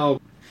screenwriter? No.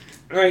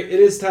 All right, it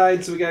is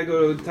tied, so we gotta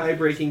go to a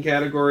tie-breaking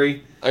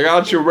category. I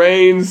got you,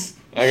 Reigns.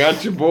 I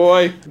got you,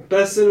 boy.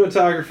 Best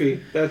cinematography.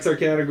 That's our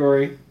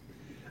category.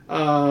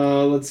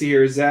 Let's see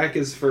here. Zach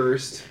is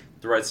first.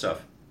 The Right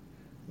Stuff.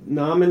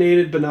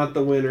 Nominated, but not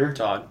the winner.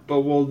 Todd. But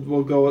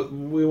we'll go.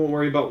 We won't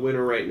worry about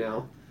winner right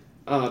now,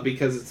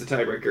 because it's a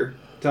tiebreaker.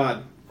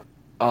 Todd.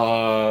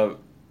 I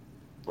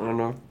don't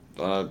know.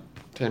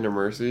 Tender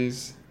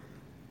Mercies.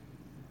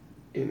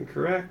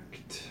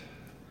 Incorrect.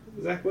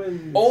 Zach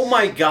wins. Oh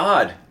my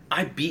God!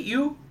 I beat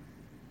you.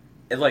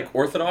 At like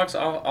Orthodox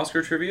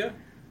Oscar trivia.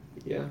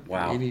 Yeah.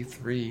 Wow.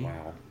 83.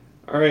 Wow.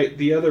 All right.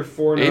 The other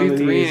 4 83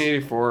 nominees. and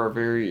 84 are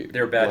very.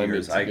 They're bad blended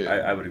years. I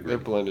together. would agree. They're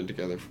blended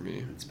together for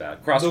me. It's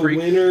bad. Cross The Creek.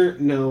 winner.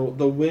 No,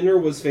 the winner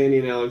was Fanny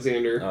and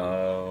Alexander.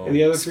 Oh. And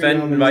the other 3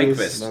 Sven nominees.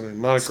 Nykvist. Not a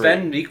great.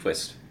 Sven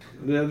Nykvist.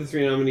 The other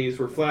 3 nominees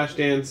were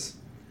Flashdance,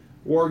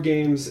 War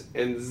Games,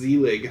 and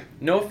Z-Lig.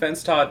 No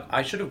offense, Todd.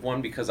 I should have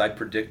won because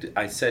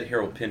I said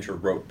Harold Pinter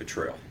wrote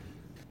Betrayal.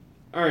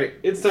 All right.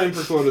 It's time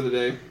for quote of the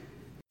day.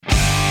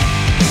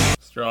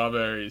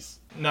 Strawberries.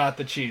 Not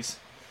the cheese.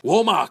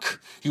 Womack,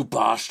 you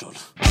bastard.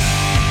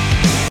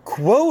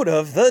 Quote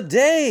of the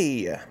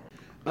day.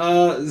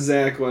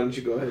 Zach, why don't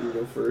you go ahead and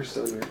go first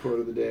on your quote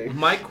of the day?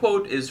 My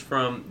quote is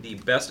from the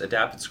Best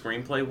Adapted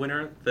Screenplay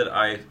winner that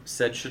I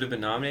said should have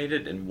been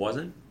nominated and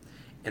wasn't,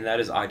 and that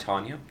is I,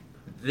 Tonya.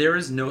 There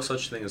is no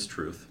such thing as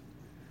truth.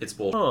 It's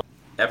bullshit.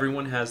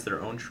 Everyone has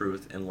their own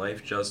truth, and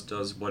life just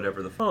does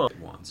whatever the fuck it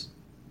wants.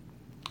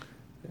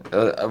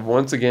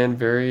 Once again,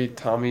 very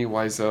Tommy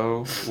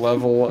Wiseau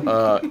level.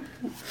 I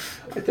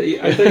thought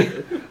you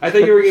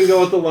were gonna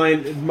go with the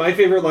line. My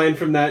favorite line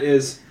from that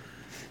is,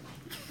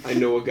 "I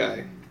know a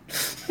guy.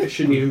 I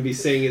shouldn't even be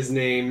saying his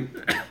name.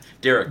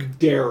 Derek.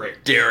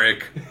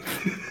 Derek."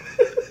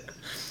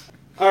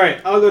 All right,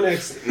 I'll go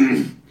next.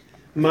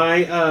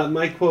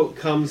 My quote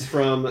comes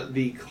from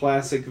the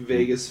classic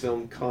Vegas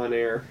film Con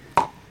Air,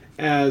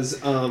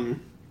 as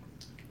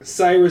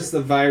Cyrus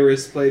the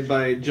Virus, played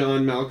by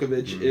John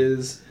Malkovich,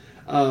 is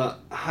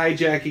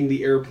hijacking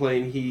the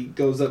airplane. He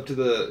goes up to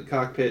the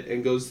cockpit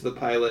and goes to the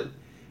pilot,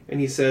 and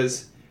he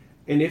says,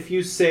 "And if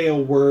you say a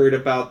word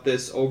about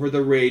this over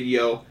the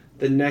radio,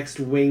 the next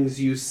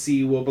wings you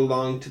see will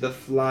belong to the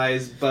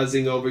flies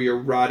buzzing over your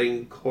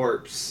rotting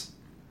corpse."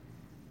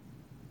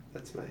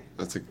 That's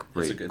a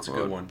great. It's a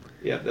quote. good one.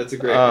 Yeah, that's a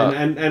great.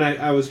 And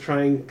I was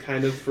trying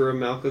kind of for a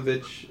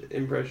Malkovich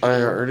impression. I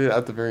heard it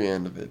at the very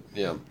end of it.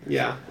 Yeah.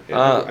 Yeah.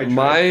 I tried.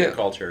 My Good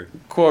call, Cherry.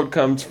 quote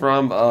comes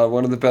from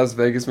one of the best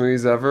Vegas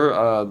movies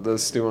ever, the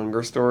Stu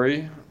Unger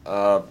story.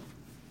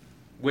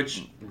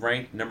 Which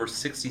ranked number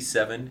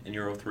 67 in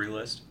your 03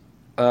 list?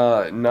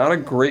 Not a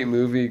great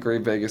movie,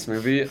 great Vegas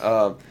movie.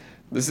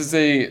 This is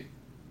a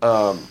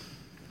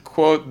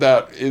quote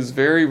that is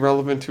very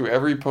relevant to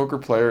every poker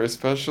player,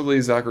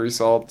 especially Zachary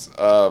Salt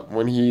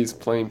when he's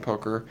playing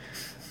poker.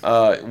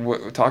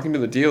 Talking to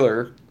the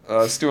dealer,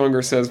 Stu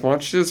Unger says, "Why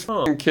don't you just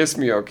f***ing kiss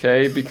me,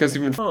 okay? Because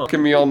you've been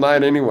f***ing me all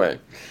night anyway."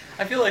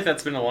 I feel like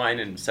that's been a line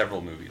in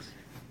several movies.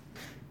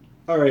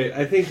 All right,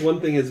 I think one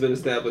thing has been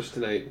established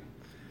tonight.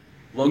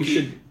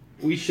 Loki.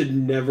 We should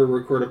never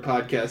record a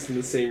podcast in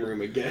the same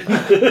room again.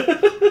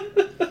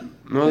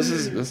 No,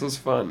 this was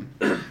fun.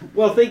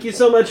 Well, thank you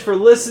so much for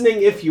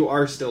listening, if you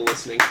are still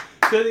listening,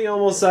 to the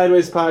Almost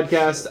Sideways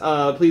podcast.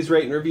 Please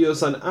rate and review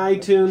us on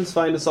iTunes.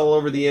 Find us all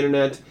over the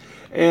internet.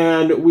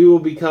 And we will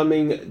be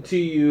coming to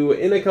you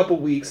in a couple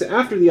weeks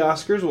after the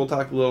Oscars. We'll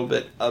talk a little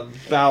bit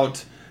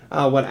about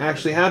what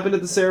actually happened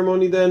at the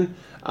ceremony then.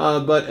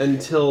 But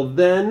until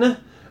then,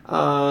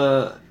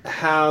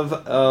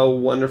 have a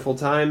wonderful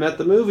time at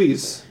the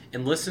movies.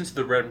 And listen to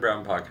the Red and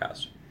Brown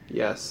podcast.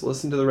 Yes,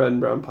 listen to the Red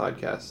and Brown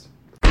podcast.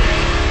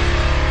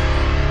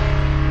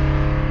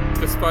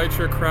 Despite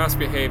your crass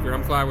behavior,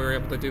 I'm glad we were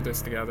able to do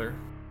this together.